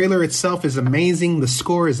 The trailer itself is amazing. The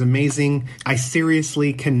score is amazing. I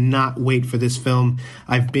seriously cannot wait for this film.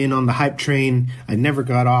 I've been on the hype train. I never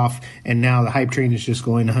got off. And now the hype train is just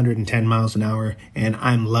going 110 miles an hour. And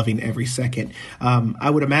I'm loving every second. I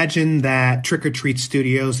would imagine that Trick or Treat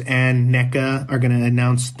Studios and NECA are going to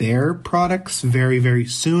announce their products very, very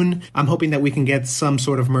soon. I'm hoping that we can get some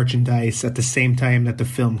sort of merchandise at the same time that the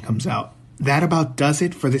film comes out. That about does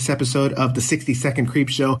it for this episode of the 60-Second Creep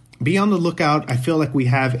Show. Be on the lookout. I feel like we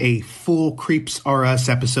have a full Creeps R Us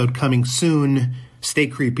episode coming soon. Stay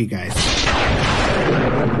creepy, guys.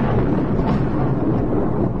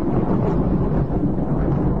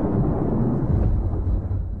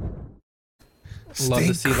 Love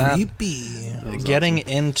to see that. Getting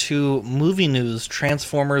into movie news,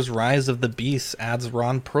 Transformers Rise of the Beasts adds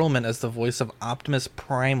Ron Perlman as the voice of Optimus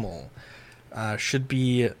Primal. Should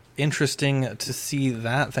be interesting to see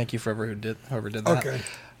that. Thank you for whoever did that. Okay.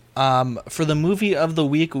 For the movie of the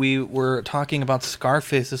week, we were talking about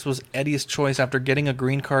Scarface. This was Eddie's choice after getting a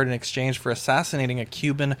green card in exchange for assassinating a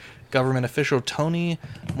Cuban government official. Tony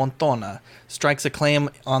Montana strikes a claim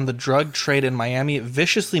on the drug trade in Miami,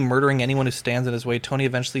 viciously murdering anyone who stands in his way. Tony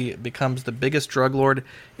eventually becomes the biggest drug lord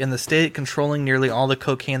in the state, controlling nearly all the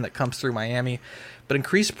cocaine that comes through Miami. But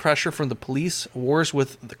increased pressure from the police, wars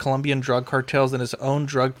with the Colombian drug cartels, and his own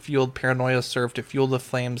drug-fueled paranoia served to fuel the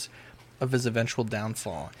flames of his eventual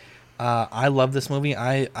downfall. I love this movie.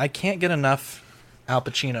 I can't get enough Al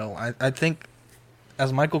Pacino. I think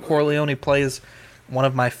as Michael Corleone plays one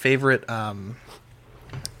of my favorite bad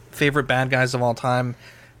guys of all time,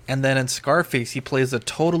 and then in Scarface he plays a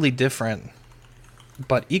totally different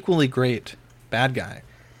but equally great bad guy,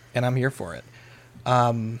 and I'm here for it.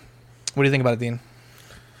 What do you think about it, Dean?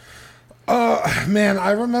 Man,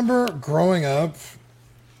 I remember growing up,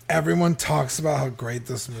 everyone talks about how great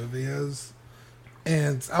this movie is.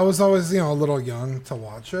 And I was always, a little young to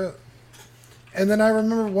watch it. And then I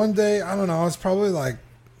remember one day, I don't know, I was probably like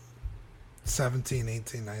 17,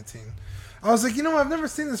 18, 19. I was like, I've never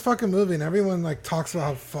seen this fucking movie. And everyone like talks about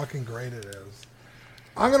how fucking great it is.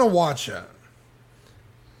 I'm going to watch it.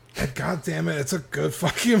 And God damn it, it's a good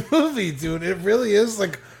fucking movie, dude. It really is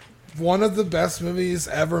like one of the best movies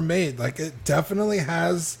ever made. Like, it definitely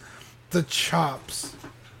has the chops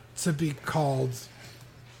to be called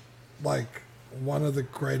like one of the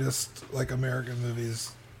greatest like American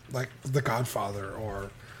movies, like The Godfather or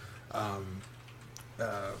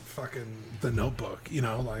fucking The Notebook.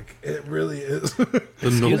 Like it really is. The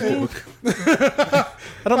Notebook.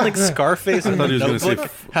 I don't think Scarface and The Notebook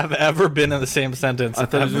have ever been in the same sentence. I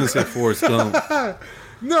thought he was going to say Forrest Gump.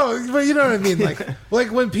 No, but you know what I mean.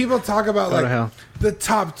 Like when people talk about like the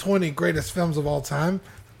top 20 greatest films of all time,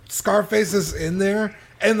 Scarface is in there,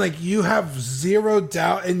 and like you have zero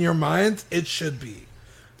doubt in your mind it should be.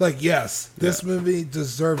 Like, yes, this movie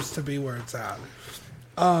deserves to be where it's at.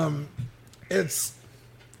 It's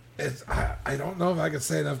I don't know if I could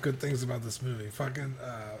say enough good things about this movie. Fucking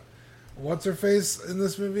what's her face in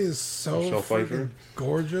this movie is so freaking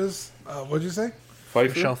gorgeous. What'd you say?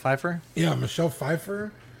 Pfeiffer? Michelle Pfeiffer? Yeah, Michelle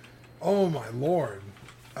Pfeiffer. Oh my lord.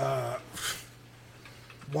 Wow,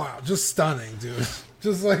 just stunning, dude.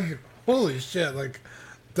 Just like, holy shit, like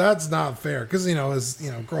that's not fair. Because,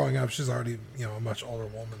 growing up, she's already, a much older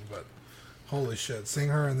woman, but holy shit, seeing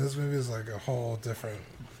her in this movie is like a whole different,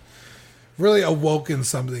 really awoken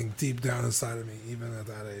something deep down inside of me, even at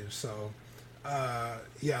that age. So,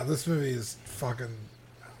 yeah, this movie is fucking,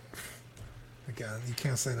 again, you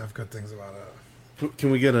can't say enough good things about it.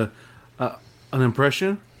 Can we get an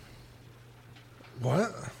impression?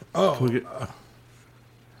 What? Oh, Can we get,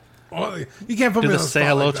 well, you can't put me on the say spot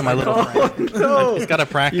hello like to that. my little friend. No. He's got to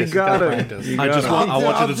practice. You gotta. He's got to practice. I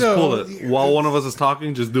want you to just pull it while one of us is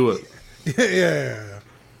talking. Just do it. Yeah.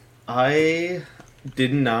 I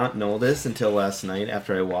did not know this until last night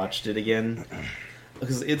after I watched it again,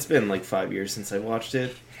 because it's been like 5 years since I watched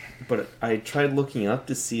it. But I tried looking up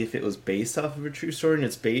to see if it was based off of a true story, and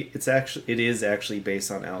it is actually based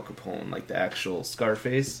on Al Capone, like the actual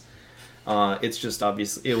Scarface. It's just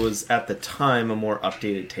obviously it was at the time a more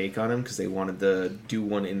updated take on him because they wanted to do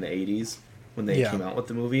one in the 80s when they came out with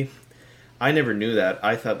the movie. I never knew that.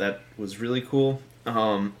 I thought that was really cool.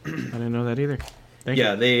 I didn't know that either. Thank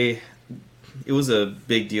you. It was a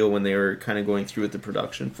big deal when they were kind of going through with the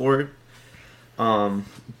production for it.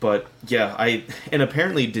 But yeah, and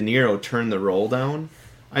apparently De Niro turned the role down.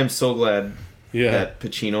 I'm so glad that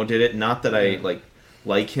Pacino did it. Not that I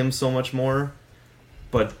like him so much more,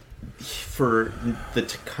 but for the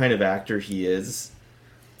kind of actor he is.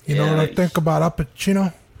 You know what I think about Al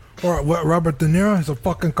Pacino? Or what, Robert De Niro? He's a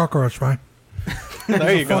fucking cockroach, man.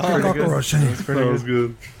 There you go. Cockroach. That was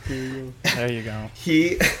good. There you go.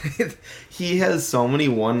 He has so many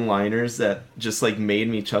one-liners that just like made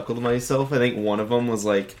me chuckle to myself. I think one of them was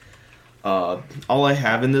like, all I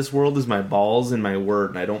have in this world is my balls and my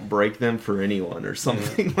word, and I don't break them for anyone, or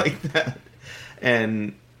something like that.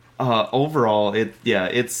 And overall,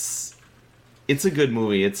 it's a good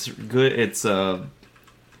movie. It's good. It's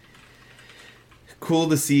cool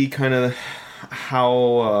to see kind of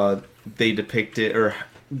how they depict it, or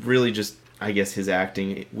really just, I guess, his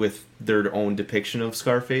acting with their own depiction of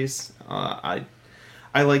Scarface. I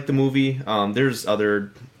like the movie. There's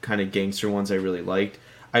other kind of gangster ones I really liked.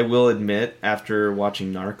 I will admit, after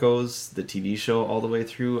watching Narcos, the TV show, all the way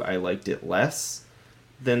through, I liked it less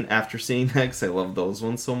than after seeing that, because I love those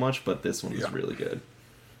ones so much, but this one was really good.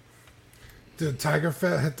 Dude, Tiger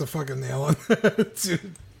Fat hit the fucking nail on that,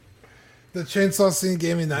 dude. The chainsaw scene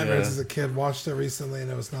gave me nightmares as a kid. Watched it recently and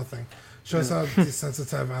it was nothing. Shows how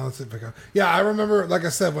desensitized violence it become. Yeah, I remember, like I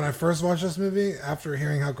said, when I first watched this movie, after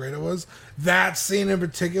hearing how great it was, that scene in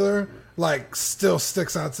particular, like, still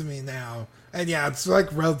sticks out to me now. And yeah, it's like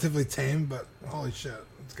relatively tame, but holy shit,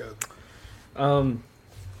 it's good.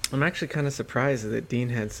 I'm actually kind of surprised that Dean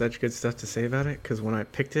had such good stuff to say about it, because when I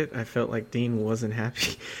picked it, I felt like Dean wasn't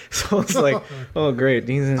happy. So I was like, oh, great,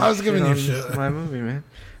 Dean's in I was giving you shit. My movie, man.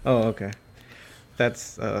 Oh, okay.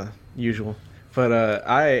 That's usual. But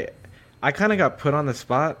I kind of got put on the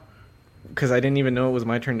spot because I didn't even know it was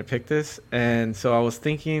my turn to pick this. And so I was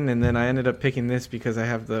thinking, and then I ended up picking this because I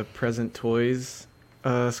have the Present Toys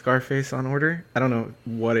Scarface on order. I don't know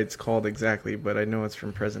what it's called exactly, but I know it's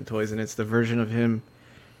from Present Toys, and it's the version of him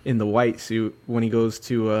in the white suit when he goes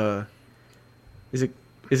to is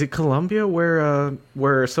it Colombia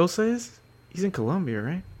where Sosa is? He's in Colombia,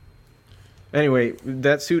 right? Anyway,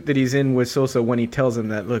 that suit that he's in with Sosa when he tells him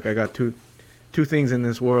that, look, I got two things in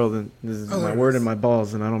this world, and this is my word and my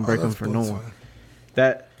balls, and I don't break them for no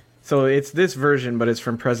one. So it's this version, but it's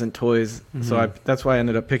from Present Toys. Mm-hmm. So that's why I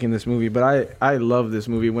ended up picking this movie. But I love this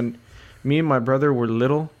movie. When me and my brother were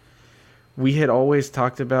little, we had always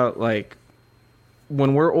talked about, like,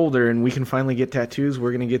 when we're older and we can finally get tattoos,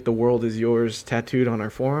 we're going to get "The World Is Yours" tattooed on our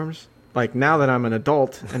forearms. Like, now that I'm an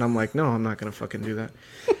adult, and I'm like, no, I'm not going to fucking do that.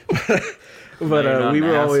 But we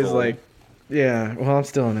were always like, yeah, well, I'm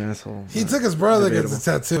still an asshole. He took his brother to get the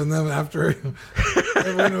tattoo, and then after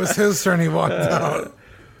when it was his turn, he walked out.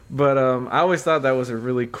 But I always thought that was a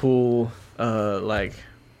really cool, like,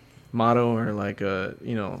 motto or like a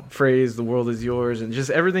phrase. "The world is yours," and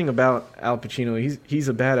just everything about Al Pacino. He's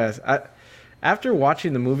a badass. After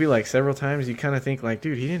watching the movie like several times, you kind of think like,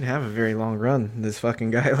 dude, he didn't have a very long run. This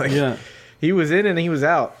fucking guy, like, he was in and he was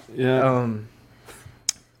out. Yeah.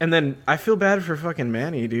 And then I feel bad for fucking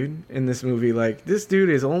Manny, dude, in this movie. Like, this dude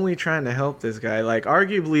is only trying to help this guy. Like,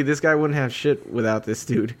 arguably, this guy wouldn't have shit without this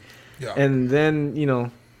dude. Yeah. And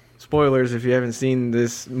then, spoilers if you haven't seen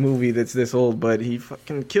this movie that's this old, but he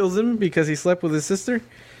fucking kills him because he slept with his sister.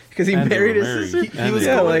 Because he married his sister. He was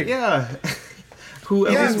Who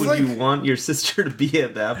else would you want your sister to be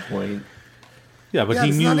at that point? Yeah, but he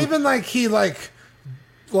it's knew. Not even like he like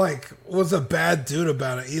was a bad dude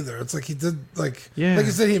about it either. It's like he did like you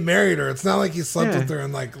said, he married her. It's not like he slept with her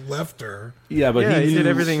and like left her. Yeah, but he did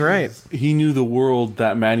everything right. He knew the world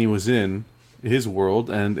that Manny was in, his world,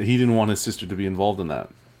 and he didn't want his sister to be involved in that.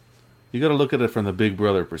 You got to look at it from the big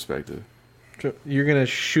brother perspective. You're gonna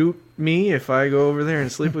shoot me if I go over there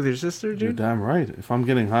and sleep with your sister, dude? You're damn right. If I'm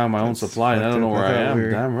getting high on my own supply and I don't know where I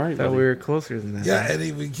am, damn right. Thought we were closer than that. Yeah,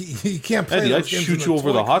 Eddie, he can't play. Eddie, I'd shoot you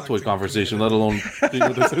over the hot toy conversation, let alone.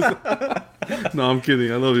 No, I'm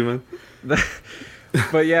kidding. I love you, man.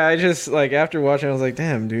 But yeah, I just like after watching, I was like,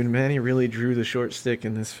 damn, dude, Manny really drew the short stick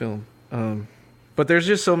in this film. But there's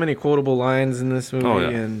just so many quotable lines in this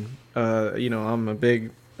movie, and I'm a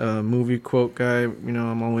big movie quote guy.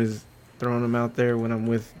 I'm always throwing them out there when I'm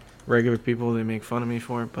with regular people. They make fun of me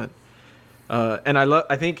for it, but and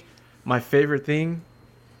I think my favorite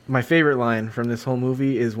line from this whole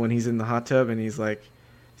movie is when he's in the hot tub and he's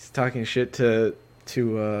talking shit to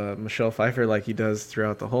Michelle Pfeiffer like he does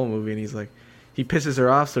throughout the whole movie, and he's like, he pisses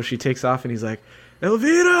her off, so she takes off and he's like,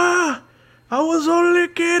 Elvira, I was only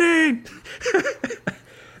kidding.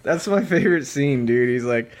 That's my favorite scene, dude. He's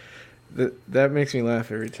like, that makes me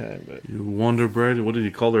laugh every time. But Wonder Bread, what did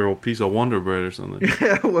he call her? A piece of Wonder Bread or something?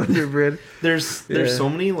 Yeah, Wonder Bread. There's so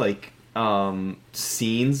many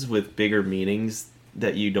scenes with bigger meanings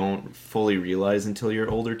that you don't fully realize until you're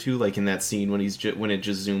older too. Like in that scene when when it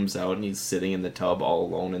just zooms out and he's sitting in the tub all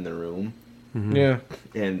alone in the room. Mm-hmm. Yeah,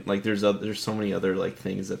 and like there's so many other like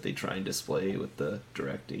things that they try and display with the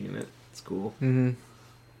directing in it. It's cool. Mm-hmm.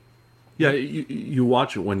 Yeah, you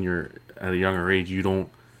watch it when you're at a younger age.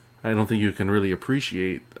 I don't think you can really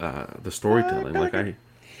appreciate the storytelling.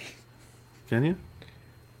 Can you?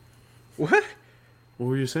 What? What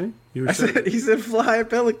were you saying? He said fly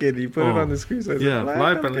pelican. He put it on the screen. So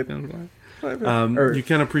fly pelican. You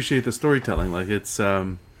can't appreciate the storytelling. Like it's, I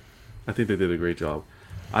think they did a great job.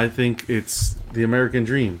 I think it's the American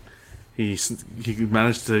dream. He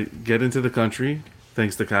managed to get into the country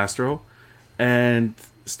thanks to Castro, and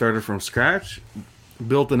started from scratch,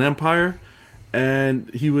 built an empire. And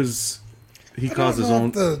he caused his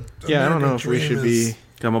own. I don't know if we should be.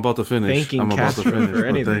 I'm about to finish. Thanking Castro for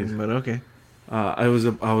anything, but okay. I was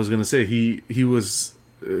gonna say he was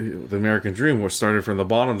the American dream was started from the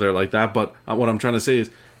bottom there like that. But what I'm trying to say is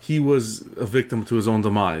he was a victim to his own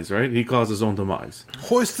demise. Right? He caused his own demise.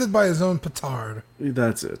 Hoisted by his own petard.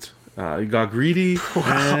 That's it. He got greedy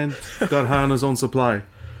and got high on his own supply,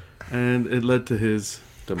 and it led to his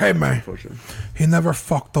to Hey, match, man. unfortunately. He never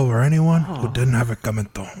fucked over anyone who didn't have it coming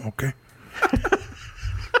to him, okay?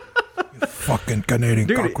 You fucking Canadian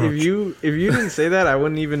Dude, cockroach. if you didn't say that, I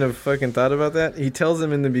wouldn't even have fucking thought about that. He tells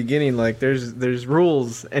him in the beginning like there's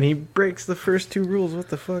rules, and he breaks the first 2 rules. What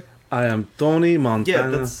the fuck? I am Tony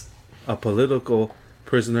Montana, that's- a political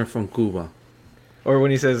prisoner from Cuba. Or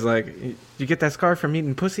when he says like, "Did you get that scar from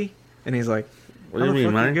eating pussy?" And he's like, What do you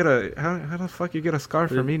mean, man? How the fuck you get a scar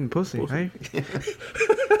from eating pussy? Hey?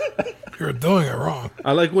 You're doing it wrong.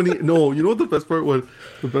 I like when he no. You know what the best part was?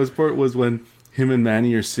 The best part was when him and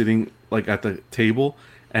Manny are sitting like at the table,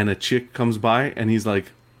 and a chick comes by, and he's like,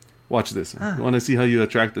 "Watch this. You want to see how you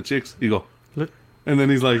attract the chicks?" You go, Look. and then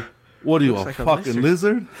he's like, "What are you, a Looks like a fucking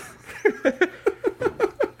lizard?"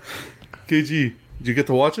 KG, did you get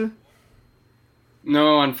to watch it?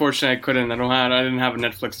 No, unfortunately, I couldn't. I didn't have a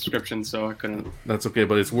Netflix subscription, so I couldn't. That's okay,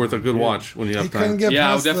 but it's worth a good watch when you have He couldn't time. get Yeah,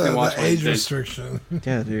 I'll past definitely watch the one of age these days. restriction.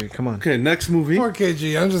 Yeah, dude, come on. Okay, next movie. Poor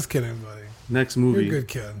KG. I'm just kidding, buddy. Next You're movie a good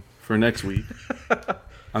kid. for next week.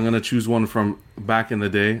 I'm gonna choose one from back in the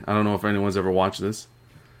day. I don't know if anyone's ever watched this.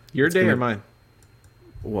 Your It's day gonna- or mine?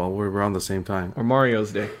 Well, we're around the same time. Or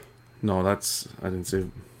Mario's day? No, I didn't say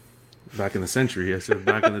back in the century. I said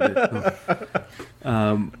back in the day.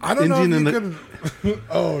 No. I don't know if Indian you in the could...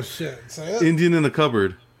 Oh, shit. Say it. Indian in the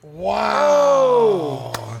cupboard.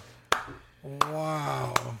 Wow.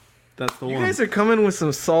 Wow. That's the You one. guys are coming with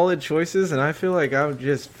some solid choices, and I feel like I'm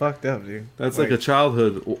just fucked up, dude. That's like a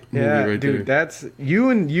childhood movie yeah, right dude. there. That's you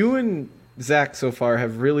and Zach so far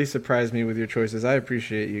have really surprised me with your choices. I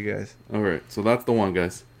appreciate you guys. All right, so that's the one,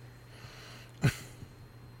 guys.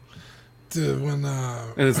 Dude, when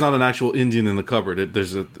And it's not an actual Indian in the cupboard.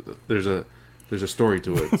 There's a story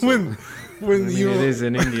to it. So. when I mean, it is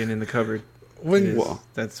an Indian in the cupboard. When It is. Well.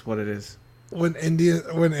 That's what it is. when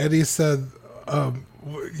Eddie said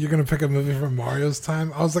you're gonna pick a movie from Mario's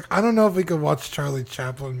time, I was like, I don't know if we could watch Charlie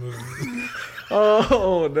Chaplin movies.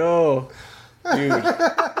 Oh no, dude.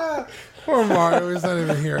 Poor Mario, he's not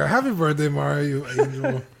even here. Happy birthday, Mario, you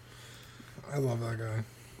angel. I love that guy.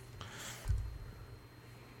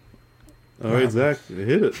 All right, Zach,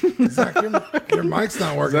 hit it. Zach, your mic's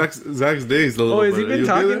not working. Zach's day's a little. Oh, has he bit. been You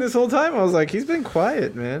okay talking there? this whole time? I was like, he's been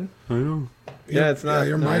quiet, man. I know. Yeah, it's not.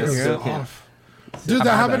 Your no, mic it's is good. off. Dude,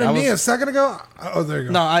 that happened to me a second ago. Oh, there you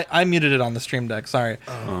go. No, I muted it on the stream deck. Sorry.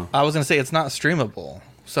 I was gonna say it's not streamable.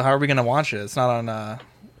 So how are we gonna watch it? It's not on.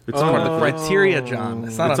 It's part of the criteria, John.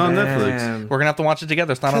 It's not It's on Netflix. We're gonna have to watch it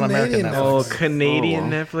together. It's not on American Canadian Netflix. Oh, Canadian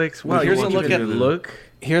Netflix. Wow, Here's you a look even at look.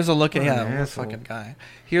 Here's a look at What an yeah, asshole. fucking guy.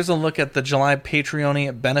 Here's a look at the July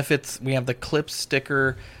Patreon benefits. We have the clip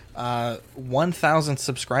sticker, 1,000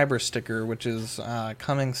 subscriber sticker, which is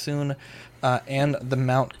coming soon, and the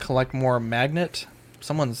Mount Collect More magnet.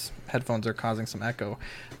 Someone's headphones are causing some echo,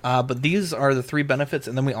 but these are the 3 benefits,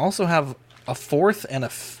 and then we also have a fourth and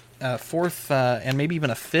and maybe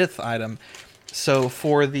even a 5th item. So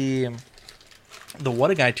for the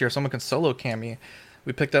What a Guy tier, someone can solo cami.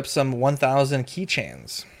 We picked up some 1,000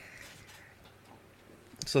 keychains.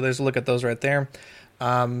 So there's a look at those right there.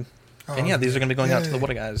 And yeah, these are going to be going out to the What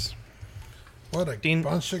a Guys. What a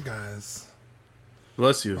bunch of guys.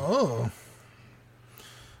 Bless you. Oh,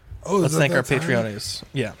 Let's is thank that our that time? Patreonies.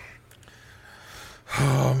 Yeah.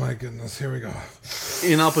 Oh my goodness, here we go.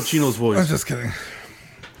 In Al Pacino's voice. I'm just kidding.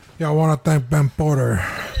 Yeah, I want to thank Ben Porter.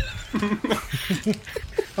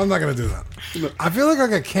 I'm not gonna do that. I feel like I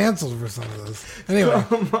got canceled for some of this. Anyway,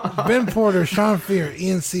 Ben Porter, Sean Fear,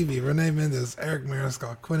 Ian Seavey, Renee Mendez, Eric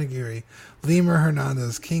Mariscal, Quinn Aguirre, Lemur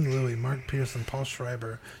Hernandez, King Louie, Mark Pearson, Paul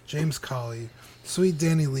Schreiber, James Colley, Sweet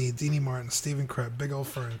Danny Lee, Deanie Martin, Stephen Kreb, Big Ol'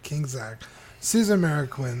 Fern, King Zach, Susan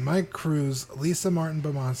Mariquin, Mike Cruz, Lisa Martin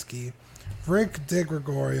Bomonsky, Rick De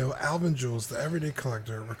Gregorio, Alvin Jules, The Everyday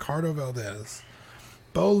Collector, Ricardo Valdez,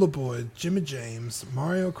 Bo LeBoyd, Jimmy James,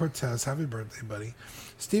 Mario Cortez, happy birthday, buddy,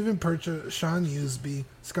 Stephen Percha, Sean Usby,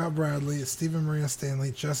 Scott Bradley, Stephen Maria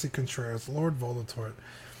Stanley, Jesse Contreras, Lord Voldemort,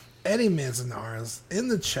 Eddie Manzanares in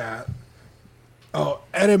the chat. Oh,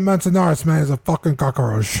 Eddie Manzanares, man, is a fucking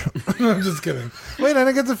cockroach. I'm just kidding. Wait, I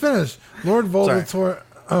didn't get to finish. Lord Voldemort.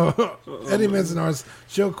 Oh, Eddie Manzanares,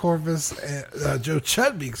 Joe Corvus, and Joe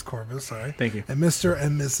Chudbeeks Corvus, sorry. Thank you. And Mr.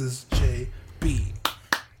 and Mrs. J.B.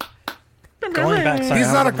 Going back, sorry, He's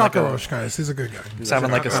I not a was having cockroach, guys. He's a good guy. I was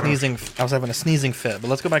having like a sneezing. I was having a sneezing fit. But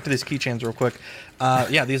let's go back to these keychains real quick.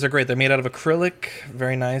 Yeah, these are great. They're made out of acrylic.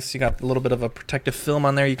 Very nice. You got a little bit of a protective film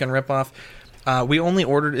on there you can rip off. We only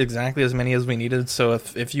ordered exactly as many as we needed. So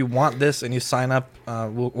if you want this and you sign up,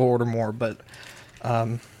 we'll order more. But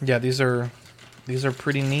yeah, these are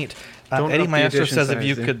pretty neat. Don't Eddie up the Maestro edition says if size,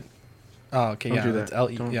 you dude. could. Oh, okay, Don't yeah, do that's that.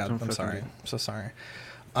 L-E, Don't yeah. I'm fucking sorry. do it. I'm so sorry.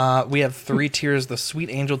 We have 3 tiers. The Sweet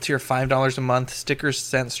Angel tier, $5 a month. Stickers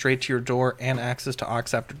sent straight to your door and access to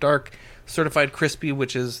Ox After Dark. Certified Crispy,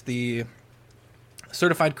 which is the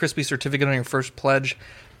Certified Crispy certificate on your first pledge.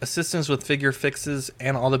 Assistance with figure fixes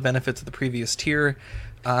and all the benefits of the previous tier.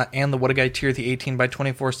 And the What a Guy tier, the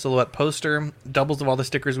 18x24 silhouette poster. Doubles of all the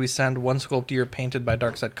stickers we send. 1 sculpt year painted by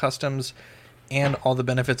Darkside Customs. And all the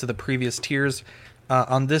benefits of the previous tiers.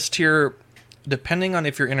 On this tier, depending on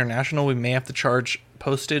if you're international, we may have to charge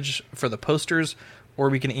postage for the posters, or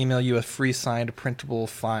we can email you a free signed printable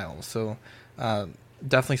file. So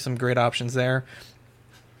definitely some great options there.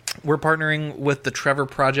 We're partnering with the Trevor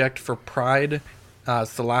Project for Pride.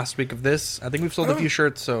 It's the last week of this. I think we've sold a few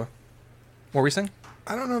shirts. So what were we saying?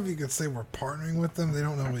 I don't know if you could say we're partnering with them. They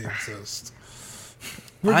don't know we exist.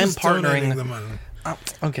 I'm partnering. The money.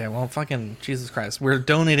 Okay, well, fucking Jesus Christ. We're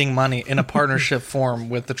donating money in a partnership form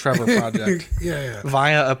with the Trevor Project. Yeah.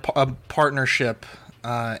 Via a partnership.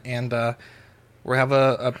 And we have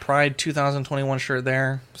a Pride 2021 shirt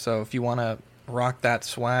there. So if you want to rock that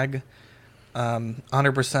swag,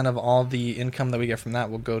 100% of all the income that we get from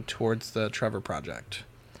that will go towards the Trevor Project.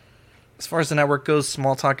 As far as the network goes,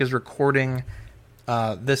 Small Talk is recording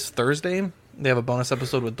this Thursday. They have a bonus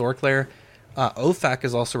episode with Dorklair. OFAC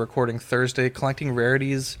is also recording Thursday. Collecting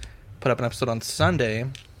Rarities put up an episode on Sunday.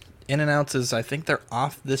 In and Outs is, I think they're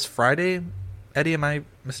off this Friday. Eddie, am I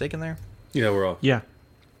mistaken there? Yeah, we're off. Yeah.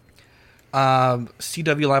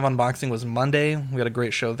 CW Live Unboxing was Monday. We had a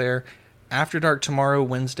great show there. After Dark tomorrow,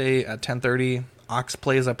 Wednesday at 10:30. Ox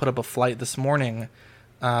Plays. I put up a flight this morning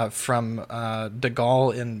from De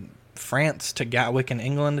Gaulle in France to Gatwick in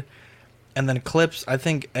England. And then Clips. I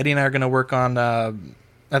think Eddie and I are going to work on...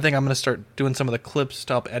 I think I'm going to start doing some of the clips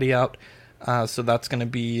to help Eddie out. So that's going to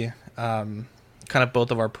be kind of both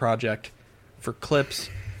of our project for Clips.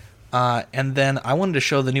 And then I wanted to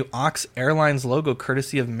show the new Ox Airlines logo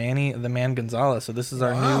courtesy of Manny the Man Gonzalez. So this is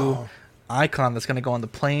our new icon that's going to go on the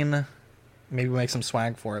plane. Maybe we'll make some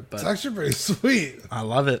swag for it. But it's actually pretty sweet. I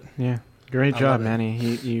love it. Yeah. Great job, Manny.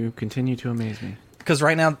 You continue to amaze me. Because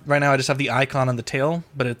right now I just have the icon on the tail,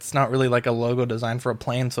 but it's not really like a logo designed for a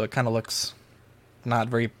plane, so it kind of looks... not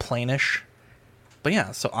very plainish. But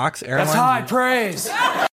yeah, so Ox Airlines. That's high praise.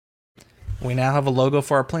 We now have a logo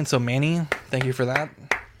for our plane. So Manny, thank you for that.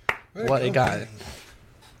 What a guy.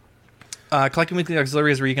 Collecting Weekly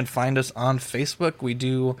Auxiliary is where you can find us on Facebook. We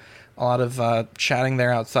do a lot of chatting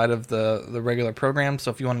there outside of the regular program.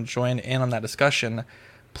 So if you want to join in on that discussion,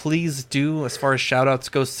 please do. As far as shout-outs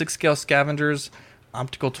go, 6 Scale Scavengers,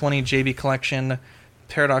 Optical 20, JB Collection,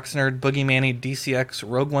 Paradox Nerd, Boogie Manny, DCX,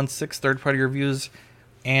 Rogue 16, third-party reviews,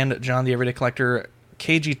 and John the Everyday Collector.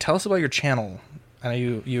 KG, tell us about your channel. I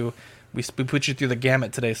know we put you through the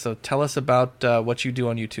gamut today, so tell us about what you do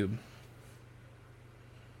on YouTube.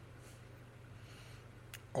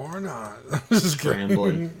 Or not.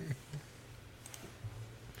 Scrambling.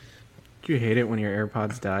 Do you hate it when your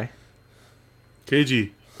AirPods die?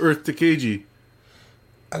 KG. Earth to KG.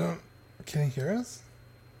 I don't... Can you hear us?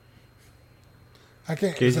 I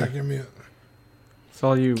can't. KG. Zach, you're mute. It's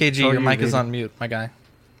all you. KG, your mic is on mute, my guy.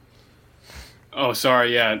 Oh,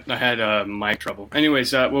 sorry. Yeah, I had mic trouble.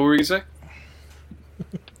 Anyways, what were you gonna say?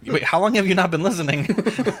 Wait, how long have you not been listening?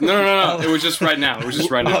 No. It was just right now.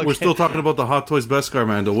 Okay. We're still talking about the Hot Toys Beskar,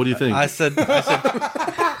 Mando. What do you think? I said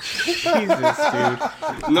Jesus,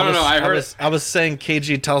 dude. No. I heard. I was saying,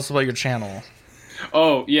 KG, tell us about your channel.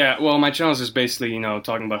 Oh yeah. Well, my channel is just basically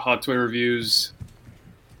talking about hot toy reviews.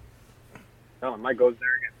 Oh, my goes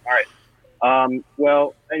there again. All right.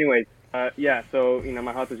 Well, anyways, yeah. So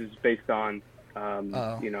my hot toys is based on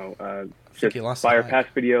just buyer pass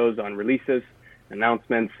videos on releases,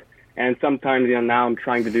 announcements, and sometimes now I'm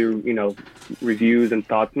trying to do reviews and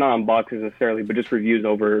thoughts, not unboxings necessarily, but just reviews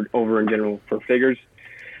over in general for figures.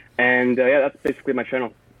 And yeah, that's basically my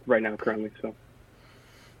channel right now currently. So.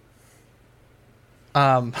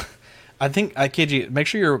 I think KG, make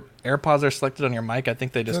sure your AirPods are selected on your mic. I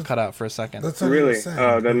think they just cut out for a second. That's what really. I'm saying.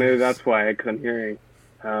 Oh, then maybe that's why, because I'm hearing.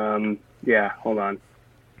 Yeah, hold on.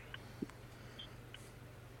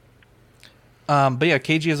 But yeah,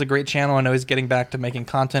 KG has a great channel. I know he's getting back to making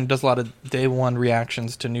content. Does a lot of day one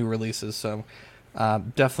reactions to new releases. So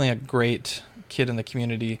definitely a great kid in the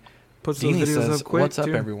community. Puts those videos up quick, "What's up,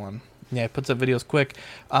 too. everyone?" Yeah, he puts up videos quick.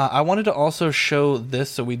 I wanted to also show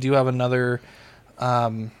this. So we do have another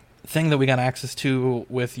thing that we got access to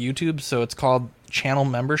with YouTube. So it's called channel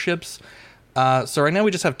memberships. So right now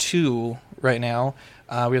we just have 2 right now.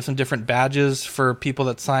 We have some different badges for people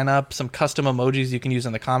that sign up, some custom emojis you can use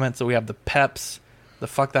in the comments. So we have the peps, the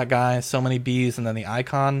fuck that guy, so many bees, and then the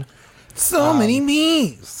icon. So many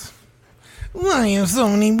bees. Why you have so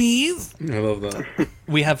many bees? I love that.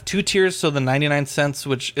 We have 2 tiers, so the 99 cents,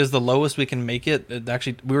 which is the lowest we can make it.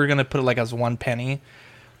 Actually, we were going to put it like as 1 penny,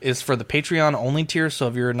 is for the Patreon only tier. So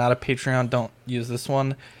if you're not a Patreon, don't use this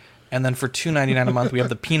one. And then for $2.99 a month, we have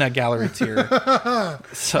the Peanut Gallery tier.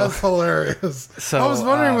 So that's hilarious. So I was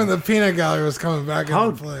wondering when the Peanut Gallery was coming back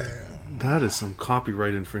into play. That is some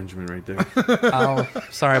copyright infringement right there. Oh,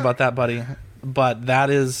 sorry about that, buddy. But that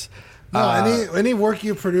is... No, any work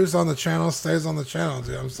you produce on the channel stays on the channel,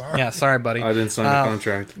 dude. I'm sorry. Yeah, sorry, buddy. I didn't sign a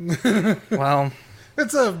contract. Well...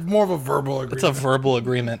 It's more of a verbal agreement. It's a verbal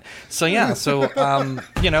agreement. So yeah,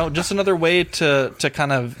 just another way to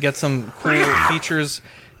kind of get some cool features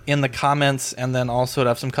in the comments, and then also to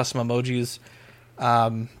have some custom emojis.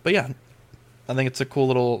 But yeah, I think it's a cool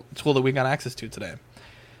little tool that we got access to today.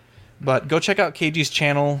 But go check out KG's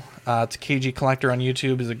channel. It's KG Collector on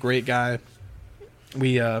YouTube. He's a great guy.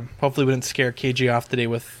 We hopefully we didn't scare KG off today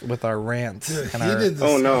with our rants. Dude, and heated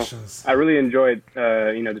discussions. I really enjoyed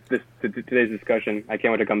today's discussion. I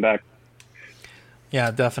can't wait to come back. Yeah,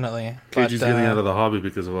 definitely. KG's getting out of the hobby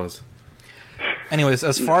because of us. Anyways,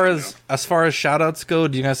 as far as shout outs go,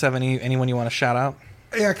 do you guys have anyone you want to shout out?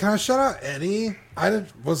 Yeah, can I shout out Eddie?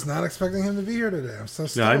 Was not expecting him to be here today. I'm so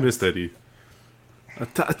stoked. Yeah, I missed Eddie.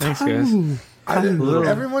 Thanks, guys.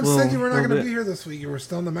 Everyone said you were not going to be here this week. You were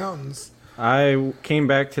still in the mountains. I came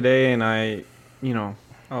back today and I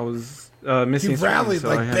was missing. You rallied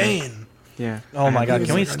something, so like Bane. Yeah. Oh my God!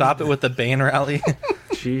 Can we stop it with the Bane rally?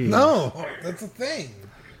 Jeez. No, that's a thing.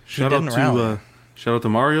 Shout out to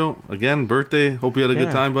Mario again. Birthday. Hope you had a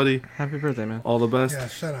good time, buddy. Happy birthday, man. All the best. Yeah,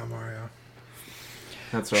 shout out Mario.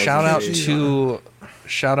 That's right.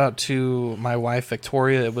 Shout out to my wife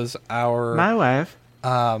Victoria. It was our wife.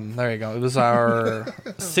 There you go. It was our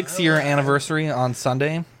 6-year anniversary on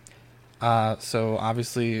Sunday. So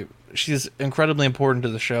obviously she's incredibly important to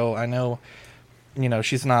the show. I know,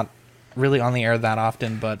 she's not really on the air that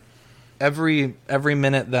often, but every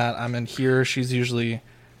minute that I'm in here, she's usually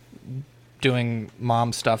doing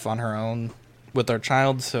mom stuff on her own with our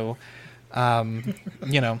child. So,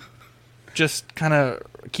 just kind of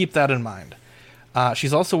keep that in mind.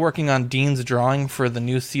 She's also working on Dean's drawing for the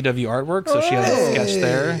new CW artwork, so she has a sketch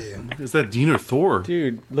there. Is that Dean or Thor?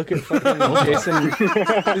 Dude, look at fucking Jason.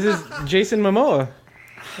 This is Jason Momoa.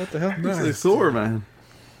 What the hell? Looks like Thor, man.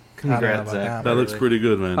 Congrats, Zach. That looks pretty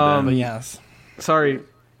good, man. But yes. Sorry,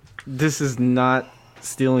 this is not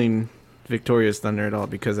stealing Victoria's thunder at all,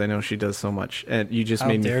 because I know she does so much, and you just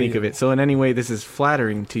made me think of it. So in any way, this is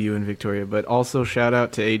flattering to you and Victoria, but also shout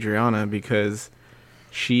out to Adriana, because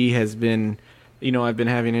she has been... I've been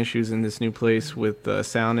having issues in this new place with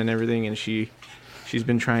sound and everything, and she's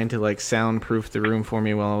been trying to soundproof the room for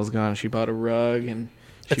me while I was gone. She bought a rug, and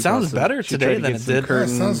it sounds better today than it did. Yeah, it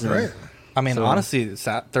sounds great. I mean, honestly,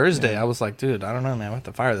 Thursday I was like, dude, I don't know, man, I have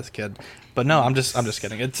to fire this kid. But no, I'm just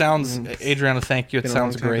kidding. It sounds, Adriana, thank you. It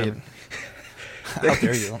sounds great. How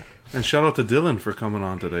dare you? And shout out to Dylan for coming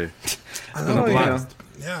on today. I know,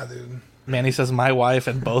 yeah, dude. Manny says my wife,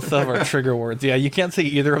 and both of are trigger words. Yeah, you can't say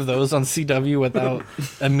either of those on CW without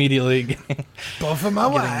immediately getting both of my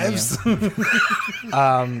wives.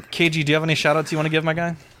 KG, do you have any shout outs you want to give, my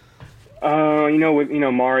guy?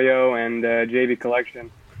 Mario and JB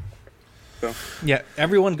Collection. So yeah,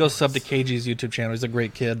 everyone go sub to KG's YouTube channel. He's a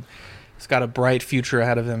great kid. He's got a bright future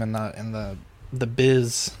ahead of him in the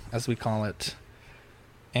biz, as we call it.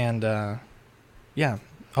 And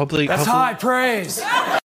hopefully that's high praise.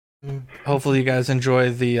 Hopefully you guys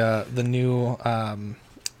enjoy the new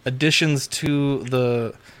additions to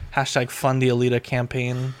the #FundTheAlita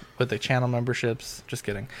campaign with the channel memberships. Just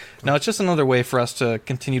kidding. No, it's just another way for us to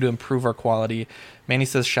continue to improve our quality. Manny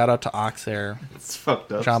says shout out to Oxair. It's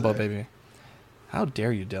fucked up. Jumbo, baby. How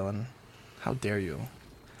dare you, Dylan? How dare you?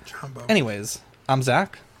 Jumbo. Anyways, I'm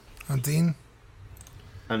Zach. I'm Dean.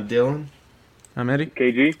 I'm Dylan. I'm Eddie.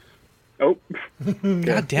 KG. Oh.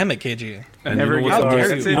 God damn it, KG. And you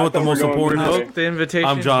know what the most important is? The invitation.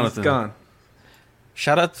 I'm Jonathan. Gone.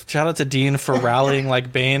 Shout out to Dean for rallying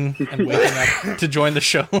like Bane and waking up to join the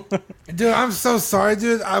show. Dude, I'm so sorry,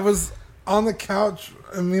 dude. I was on the couch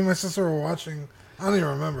and me and my sister were watching. I don't even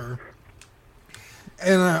remember.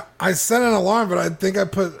 And I set an alarm, but I think I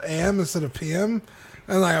put AM instead of PM.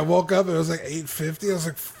 And I woke up, it was like 8:50. I was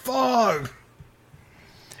like, "Fuck!"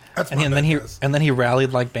 And then he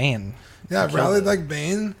rallied like Bane. Yeah, I rallied like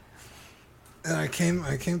Bane, and I came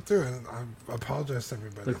through, and I apologize to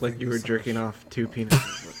everybody. Looked like you were jerking off 2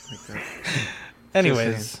 penises like that.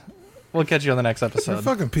 Anyways, we'll catch you on the next episode. You're a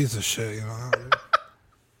fucking piece of shit, you know.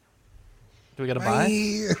 Do we get a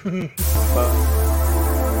bye? Bye.